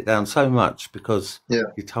suppressed it down so much because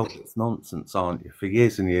you're told it's nonsense, aren't you, for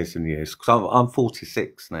years and years and years. Because I'm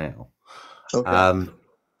 46 now. Okay.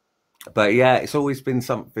 But yeah, it's always been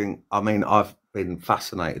something. I mean, I've been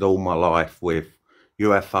fascinated all my life with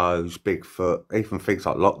UFOs, Bigfoot, even things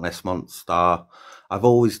like Loch Ness Monster. I've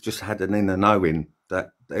always just had an inner knowing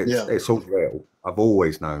that it's all real. I've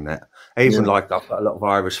always known it. Even like I've got a lot of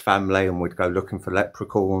Irish family, and we'd go looking for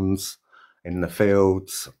leprechauns in the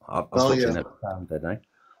fields. I was watching it found any.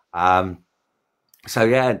 So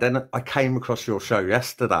yeah, then I came across your show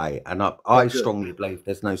yesterday, and I strongly believe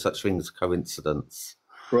there's no such thing as coincidence.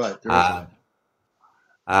 Right.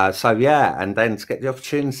 So yeah, and then to get the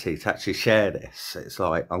opportunity to actually share this, it's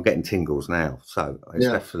like I'm getting tingles now. So it's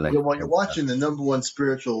definitely. Well, you're watching the #1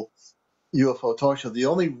 spiritual UFO talk show, the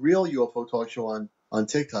only real UFO talk show on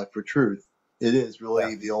TikTok for truth. It is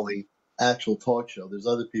really the only actual talk show. There's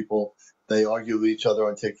other people, they argue with each other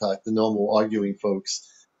on TikTok. The normal arguing folks,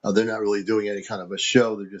 they're not really doing any kind of a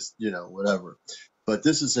show. They're just, whatever. But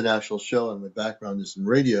this is an actual show, and my background is in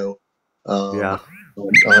radio, on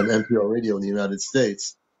NPR radio in the United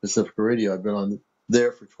States, Pacific Radio. I've been on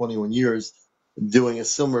there for 21 years doing a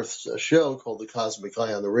similar show called The Cosmic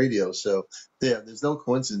Eye on the radio. So there's no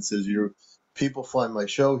coincidences. People find my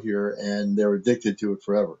show here and they're addicted to it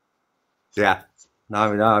forever. Yeah.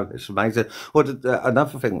 No, it's amazing. Well,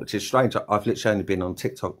 another thing which is strange, I've literally only been on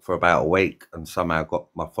TikTok for about a week and somehow got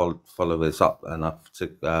my followers up enough to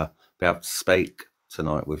be able to speak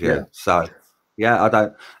tonight with you. Yeah. So, yeah,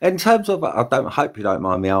 in terms of, hope you don't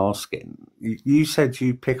mind me asking, you said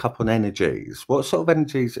you pick up on energies. What sort of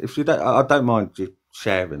energies, if you don't, I don't mind you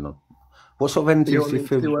sharing them. What sort of energies do you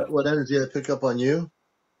feel? What energy I pick up on you?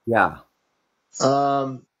 Yeah.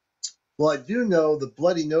 Well, I do know the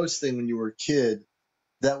bloody nose thing when you were a kid,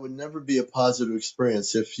 that would never be a positive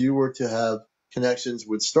experience. If you were to have connections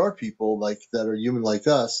with star people that are human like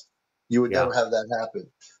us, you would never have that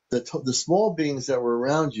happen. The small beings that were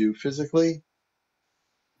around you physically,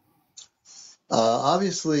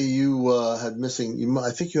 obviously you had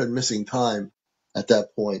I think you had missing time at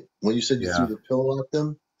that point. When you said you threw the pillow at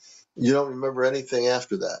them, you don't remember anything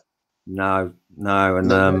after that. No.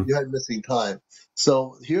 And you had missing time.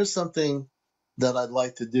 So here's something that I'd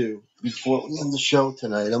like to do before we end the show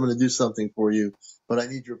tonight. I'm going to do something for you, but I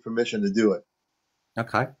need your permission to do it.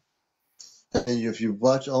 Okay. And if you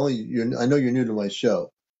watch I know you're new to my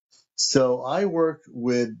show. So I work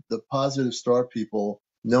with the positive star people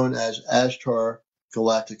known as Ashtar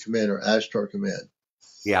Galactic Command or Ashtar Command.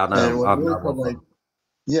 Yeah, I know.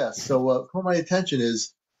 So what caught my attention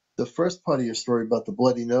is the first part of your story about the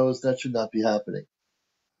bloody nose. That should not be happening.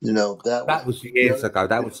 That was years ago.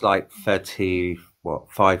 That was like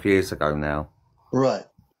 5 years ago now. Right.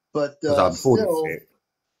 But still,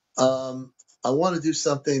 I want to do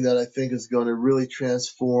something that I think is going to really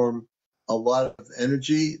transform a lot of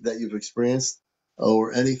energy that you've experienced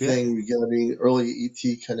or anything regarding early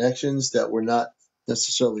ET connections that were not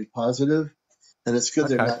necessarily positive. And it's good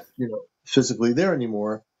they're not, physically there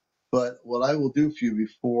anymore. But what I will do for you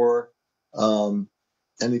before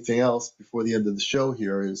anything else, before the end of the show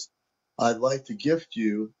here, is I'd like to gift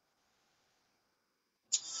you.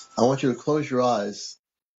 I want you to close your eyes,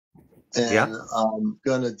 and I'm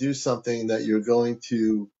going to do something that you're going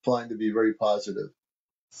to find to be very positive.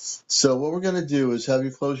 So what we're going to do is have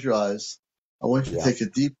you close your eyes. I want you to take a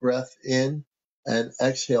deep breath in and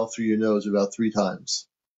exhale through your nose about 3 times.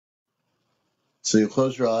 So you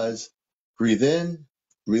close your eyes, breathe in,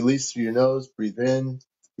 release through your nose, breathe in,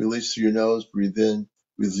 release through your nose, breathe in,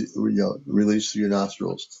 release through your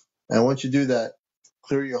nostrils. And once you do that,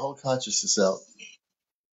 clear your whole consciousness out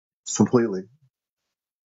completely.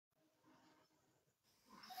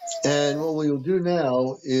 And what we'll do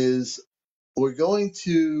now is we're going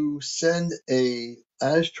to send a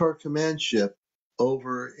Ashtar command ship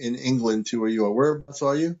over in England to where you are. Whereabouts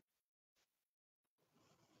are you?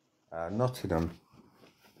 Nottingham.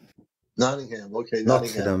 Nottingham. Okay,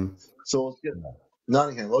 Nottingham. So let's get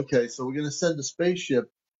Nottingham. Okay, so we're going to send a spaceship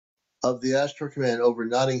of the Ashtar Command over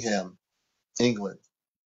Nottingham, England.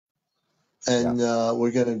 And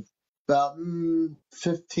we're going to about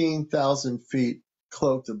 15,000 feet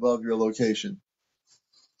cloaked above your location.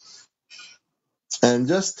 And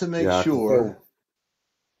just to make sure,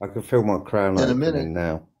 I can feel my crown in a opening minute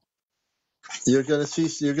now. You're going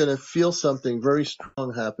to feel something very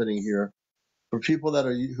strong happening here. For people that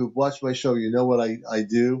who've watched my show, you know what I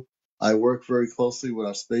do. I work very closely with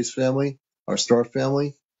our space family, our star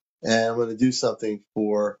family, and I'm going to do something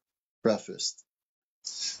for breakfast.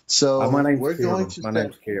 So my name's we're Kieran. going to. My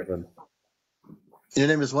name's Kieran. Your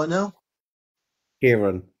name is what now?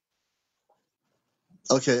 Kieran.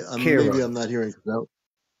 Okay, Kieran. maybe I'm not hearing. No.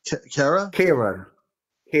 Kara? Kieran.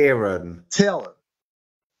 Taylor.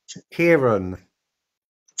 Kieran.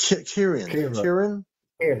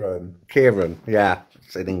 Kieran. Yeah,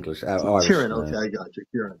 it's in English. Irish. Kieran. Okay, I got you.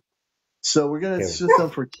 Kieran. So we're going to system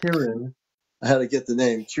for Kieran. I had to get the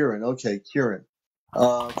name Kieran. Okay, Kieran.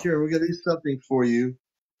 Kieran, we're going to do something for you.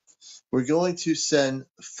 We're going to send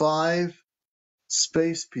 5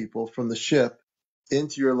 space people from the ship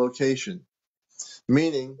into your location,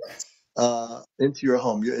 meaning into your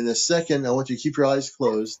home. In a second, I want you to keep your eyes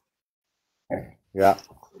closed. Yeah.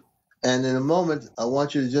 And in a moment, I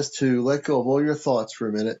want you to let go of all your thoughts for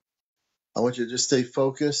a minute. I want you to just stay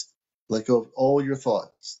focused, let go of all your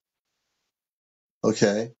thoughts.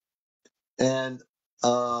 Okay? And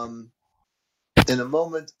in a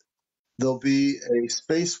moment, there'll be a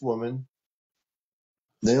space woman.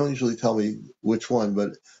 They don't usually tell me which one,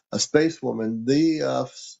 but a space woman. The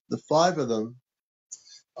 5 of them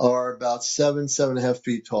are about 7.5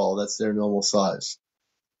 feet tall. That's their normal size.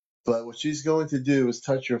 But what she's going to do is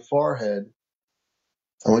touch your forehead.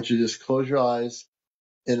 I want you to just close your eyes.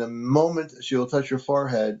 In a moment, she will touch your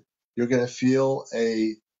forehead. You're going to feel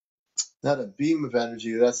not a beam of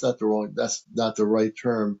energy. That's not the right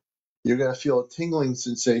term. You're going to feel a tingling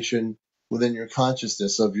sensation within your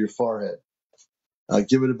consciousness of your forehead.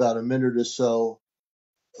 Give it about a minute or so.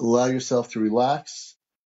 Allow yourself to relax.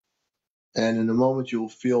 And in a moment, you'll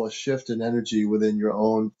feel a shift in energy within your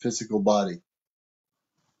own physical body.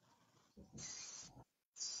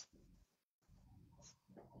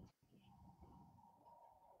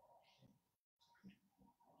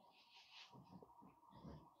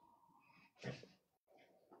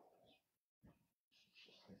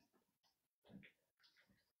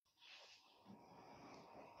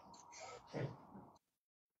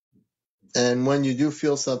 And when you do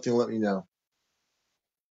feel something, let me know.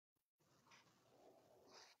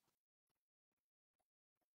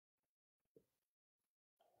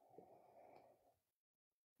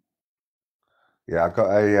 Yeah, I got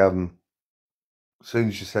a as soon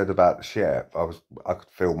as you said about the ship, I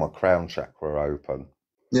could feel my crown chakra open.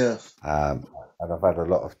 Yeah. And I've had a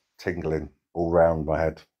lot of tingling all round my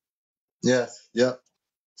head. Yes. Yep.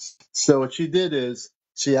 So what she did is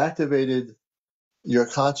she activated your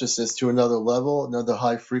consciousness to another level, another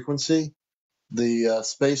high frequency. The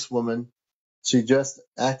space woman, she just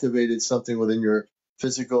activated something within your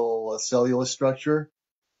physical cellular structure.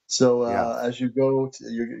 So as you go,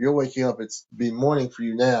 you're waking up. It's be morning for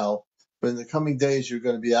you now, but in the coming days, you're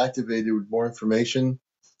going to be activated with more information,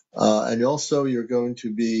 and also you're going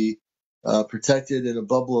to be protected in a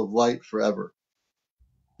bubble of light forever.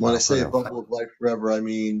 When I say a bubble of light forever, I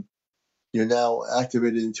mean you're now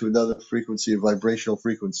activated into another frequency, a vibrational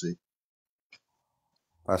frequency.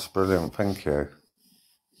 That's brilliant. Thank you.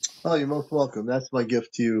 Oh, you're most welcome. That's my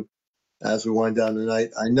gift to you as we wind down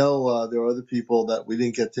tonight. I know there are other people that we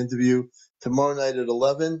didn't get to interview. Tomorrow night at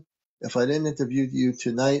 11, if I didn't interview you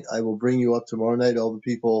tonight, I will bring you up tomorrow night. All the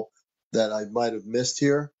people that I might have missed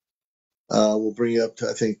here, we'll bring you up to,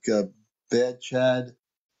 I think, Bad Chad.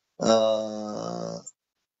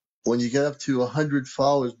 When you get up to 100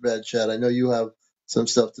 followers, Bad Chad, I know you have some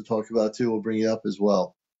stuff to talk about too. We'll bring you up as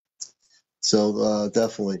well. So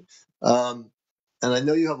definitely. And I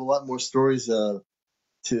know you have a lot more stories to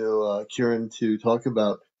Kieran to talk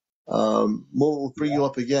about. We'll bring you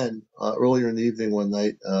up again earlier in the evening one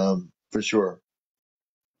night for sure.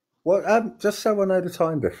 Well, just so I know the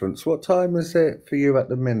time difference, what time is it for you at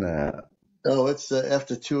the minute? Oh, it's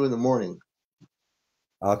after 2 in the morning.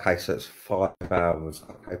 Okay, so it's 5 hours.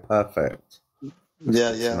 Okay, perfect.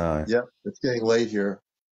 Yeah. It's getting late here.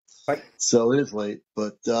 Right. So it is late,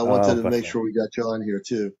 but I wanted to make sure we got you on here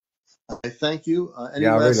too. I thank you. I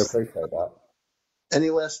really appreciate that.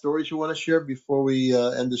 Any last stories you want to share before we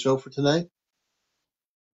end the show for tonight?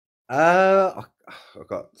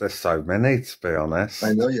 There's so many, to be honest.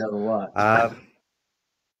 I know you have a lot.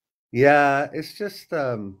 Yeah, it's just,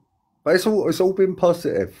 but it's all been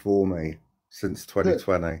positive for me since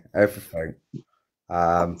 2020. Good. Everything.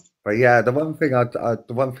 But yeah, the one thing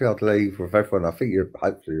I'd leave with everyone, I think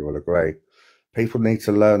hopefully you will agree, people need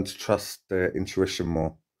to learn to trust their intuition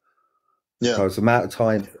more. Yeah. Because the amount of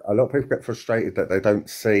time, a lot of people get frustrated that they don't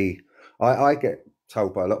see. I get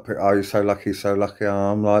told by a lot of people, "Oh, you're so lucky, so lucky."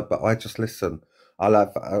 I'm like, but I just listen. I'll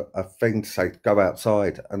have a thing to say, go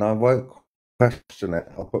outside, and I won't question it.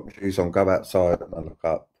 I'll put my shoes on, go outside, and I look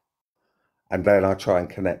up, and then I try and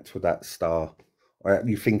connect with that star. Or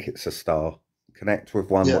you think it's a star. Connect with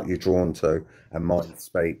one what you're drawn to, and might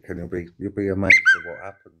speak, and you'll be amazed at what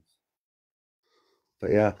happens.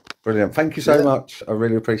 But yeah, brilliant. Thank you so much. I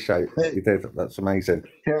really appreciate what you did. That's amazing.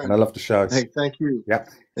 Karen, and I love the show. Hey, thank you. Yeah.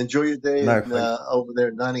 Enjoy your day over there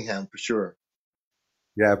in Nottingham for sure.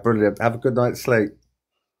 Yeah, brilliant. Have a good night's sleep.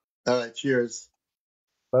 All right. Cheers.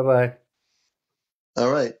 Bye-bye.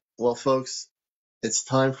 All right. Well, folks, it's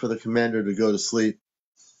time for the commander to go to sleep.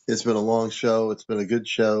 It's been a long show. It's been a good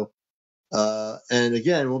show. And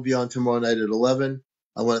again, we'll be on tomorrow night at 11.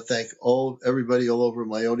 I want to thank everybody all over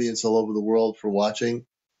my audience all over the world for watching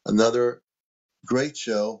another great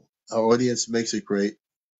show. Our audience makes it great.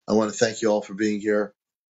 I want to thank you all for being here.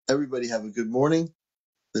 Everybody have a good morning.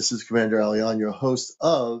 This is CmdrAleon, your host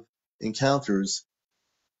of Encounters.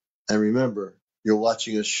 And remember, you're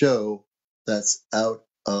watching a show that's out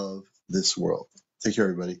of this world. Take care,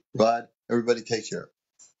 everybody. Rod, everybody take care.